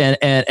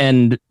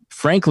and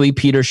frankly,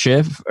 Peter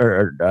Schiff,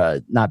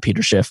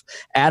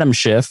 Adam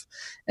Schiff,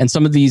 and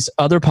some of these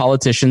other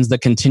politicians that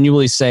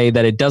continually say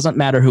that it doesn't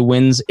matter who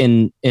wins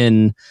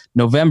in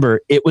November,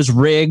 it was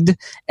rigged.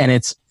 And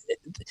it's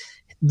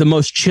the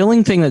most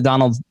chilling thing that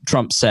Donald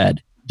Trump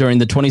said during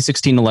the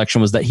 2016 election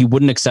was that he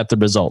wouldn't accept the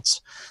results.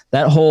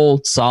 That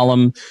whole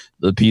solemn,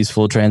 the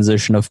peaceful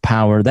transition of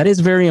power, that is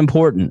very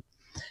important.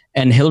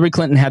 And Hillary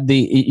Clinton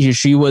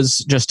she was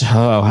just,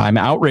 I'm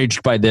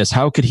outraged by this.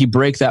 How could he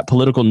break that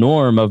political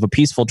norm of a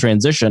peaceful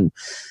transition?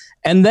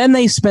 And then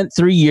they spent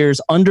 3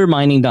 years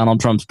undermining Donald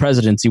Trump's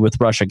presidency with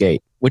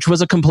Russiagate, which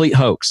was a complete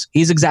hoax.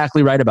 He's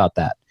exactly right about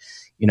that.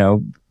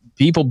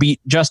 People beat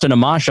Justin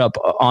Amash up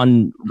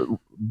on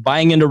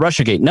buying into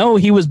Russiagate. No,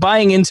 he was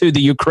buying into the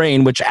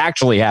Ukraine, which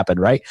actually happened,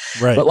 right?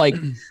 Right. But like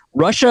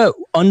Russia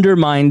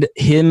undermined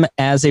him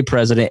as a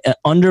president,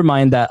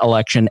 undermined that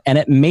election, and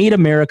it made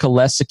America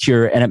less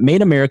secure, and it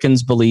made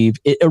Americans believe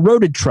it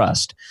eroded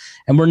trust.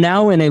 And we're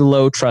now in a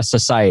low trust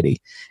society.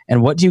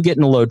 And what do you get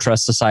in a low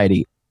trust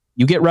society?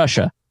 You get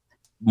Russia,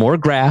 more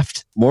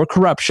graft, more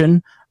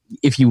corruption,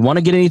 if you want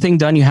to get anything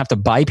done, you have to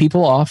buy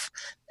people off.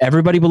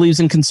 Everybody believes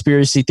in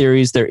conspiracy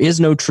theories. There is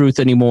no truth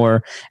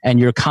anymore. And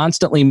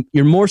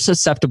you're more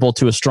susceptible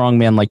to a strong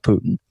man like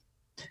Putin.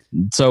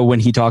 So when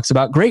he talks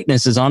about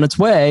greatness is on its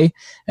way,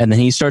 and then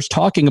he starts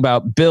talking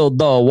about build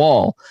the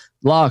wall,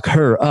 lock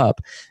her up.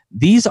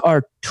 These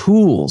are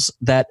tools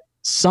that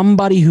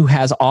somebody who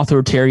has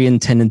authoritarian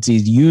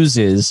tendencies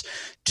uses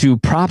to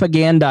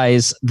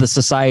propagandize the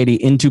society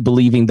into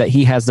believing that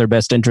he has their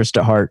best interest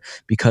at heart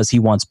because he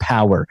wants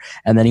power.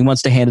 And then he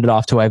wants to hand it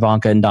off to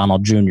Ivanka and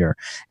Donald Jr.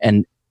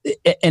 And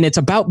it's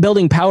about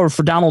building power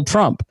for Donald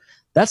Trump.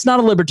 That's not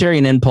a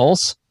libertarian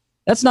impulse.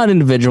 That's not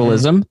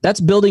individualism.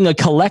 That's building a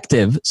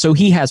collective so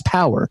he has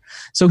power.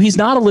 So he's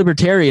not a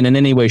libertarian in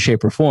any way,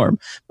 shape, or form.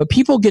 But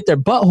people get their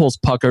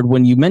buttholes puckered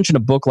when you mention a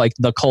book like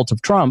The Cult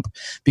of Trump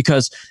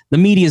because the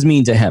media is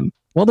mean to him.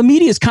 Well, the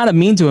media is kind of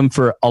mean to him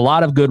for a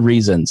lot of good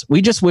reasons.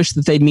 We just wish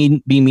that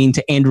they'd be mean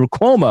to Andrew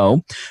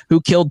Cuomo, who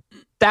killed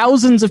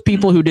thousands of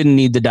people who didn't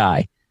need to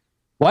die.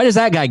 Why does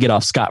that guy get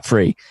off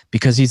scot-free?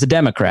 Because he's a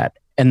Democrat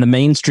and the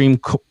mainstream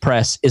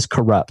press is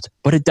corrupt.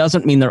 But it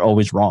doesn't mean they're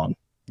always wrong.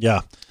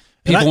 Yeah.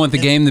 People want the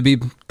game to be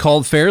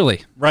called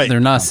fairly. Right. They're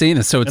not seeing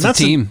it. So it's a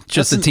team,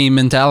 just a team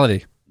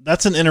mentality.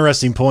 That's an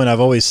interesting point. I've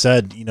always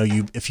said,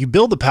 if you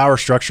build the power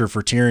structure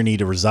for tyranny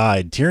to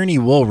reside, tyranny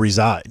will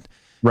reside.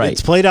 Right.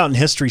 It's played out in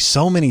history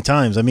so many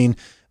times. I mean,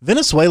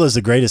 Venezuela is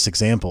the greatest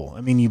example.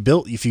 I mean,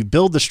 if you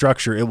build the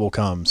structure, it will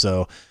come.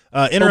 So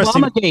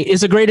interesting. Obamagate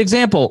is a great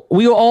example.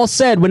 We all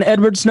said when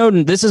Edward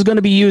Snowden, this is going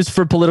to be used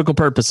for political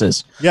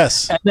purposes.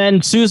 Yes. And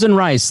then Susan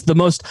Rice, the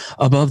most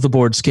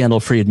above-the-board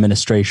scandal-free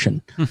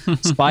administration,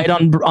 spied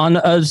on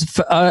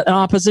an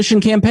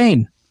opposition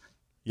campaign.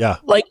 Yeah.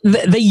 Like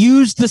they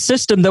used the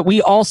system that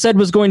we all said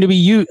was going to be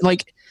used.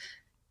 Like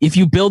if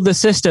you build the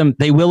system,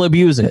 they will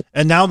abuse it.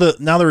 And now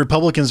the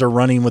Republicans are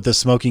running with the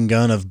smoking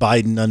gun of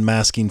Biden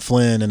unmasking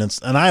Flynn,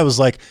 and I was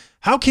like,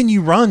 how can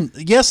you run?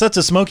 Yes, that's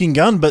a smoking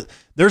gun, but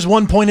there's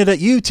one pointed at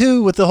you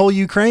too with the whole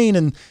Ukraine,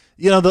 and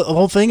the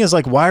whole thing is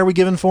like, why are we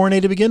giving foreign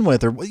aid to begin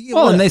with?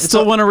 And they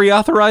still want to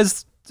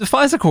reauthorize the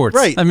FISA courts,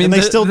 right? I mean, and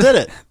they still did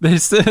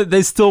it.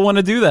 They still want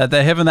to do that.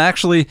 They haven't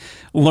actually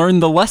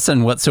learned the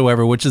lesson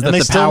whatsoever, which is that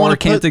the power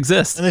can't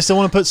exist, and they still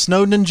want to put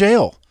Snowden in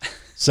jail.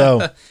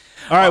 So.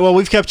 All right, well,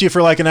 we've kept you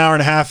for like an hour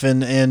and a half,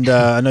 and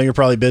I know you're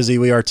probably busy.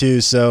 We are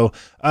too. So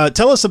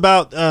tell us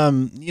about,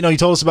 you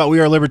told us about We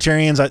Are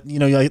Libertarians.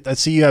 I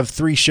see you have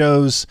 3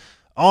 shows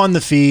on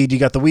the feed. You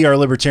got the We Are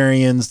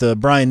Libertarians, the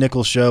Brian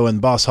Nichols Show, and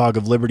Boss Hog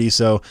of Liberty.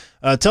 So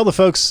tell the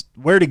folks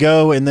where to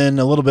go, and then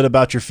a little bit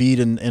about your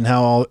feed and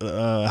how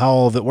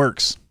all of it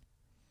works.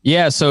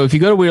 Yeah, so if you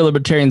go to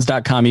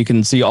wearelibertarians.com, you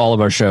can see all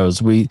of our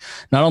shows. We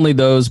not only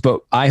those,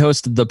 but I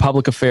hosted the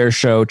Public Affairs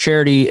Show.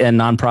 Charity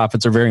and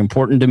nonprofits are very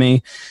important to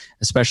me,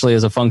 especially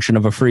as a function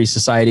of a free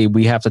society.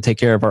 We have to take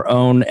care of our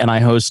own, and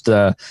I host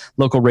a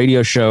local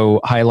radio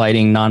show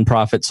highlighting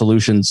nonprofit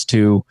solutions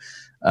to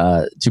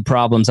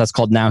problems. That's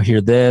called Now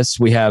Hear This.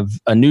 We have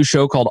a new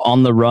show called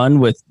On the Run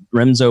with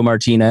Remzo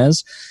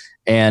Martinez,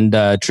 and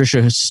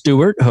Trisha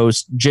Stewart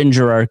hosts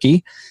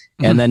Gingerarchy.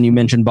 And then you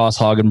mentioned Boss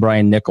Hog and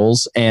Brian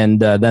Nichols. And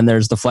then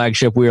there's the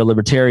flagship We Are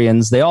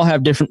Libertarians. They all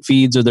have different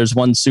feeds, or there's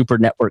one super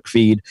network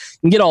feed. You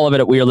can get all of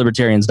it at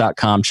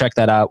wearelibertarians.com. Check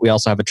that out. We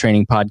also have a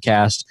training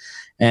podcast.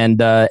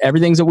 And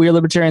everything's at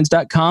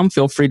wearelibertarians.com.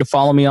 Feel free to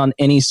follow me on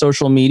any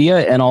social media,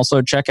 and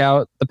also check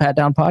out the Pat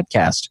Down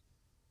podcast.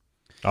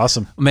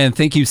 Awesome. Man,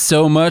 thank you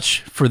so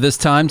much for this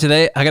time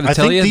today. I got to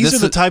tell you, these are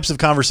the types of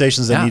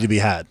conversations that need to be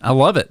had. I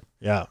love it.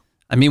 Yeah.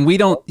 I mean, we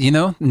don't,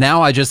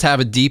 now I just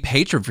have a deep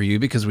hatred for you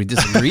because we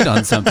disagreed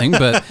on something,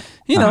 but,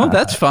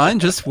 that's fine.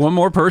 Just one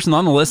more person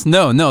on the list.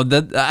 No,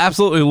 I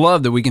absolutely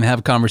love that we can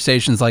have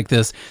conversations like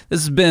this. This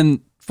has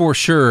been, for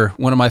sure,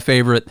 one of my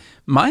favorite,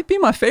 might be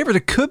my favorite.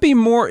 It could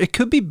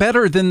be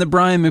better than the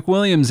Brian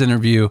McWilliams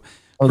interview.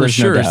 For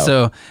sure. No,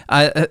 so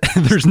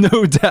there's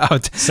no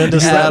doubt. Send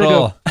us that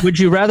all. Would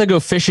you rather go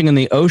fishing in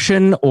the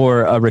ocean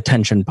or a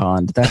retention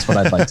pond? That's what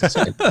I'd like to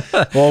say.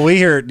 Well, we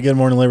here at Good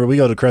Morning Liberty, we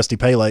go to Krusty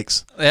Pay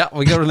Lakes. Yeah,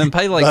 we go to them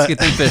Pay Lakes to get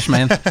them fish,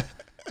 man.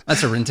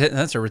 That's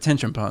a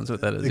retention pond. Is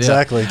what that is.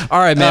 Exactly. Yeah. All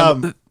right,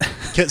 man.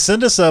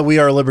 Send us a We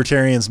Are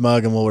Libertarians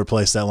mug, and we'll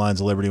replace that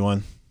Lions of Liberty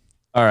one.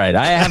 All right,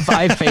 I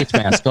have face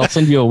mask. I'll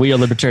send you a We Are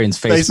Libertarians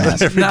face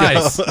mask.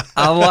 Nice.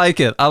 I like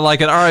it. All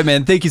right,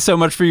 man. Thank you so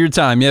much for your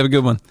time. You have a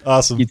good one.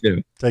 Awesome. You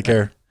too. Take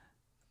care.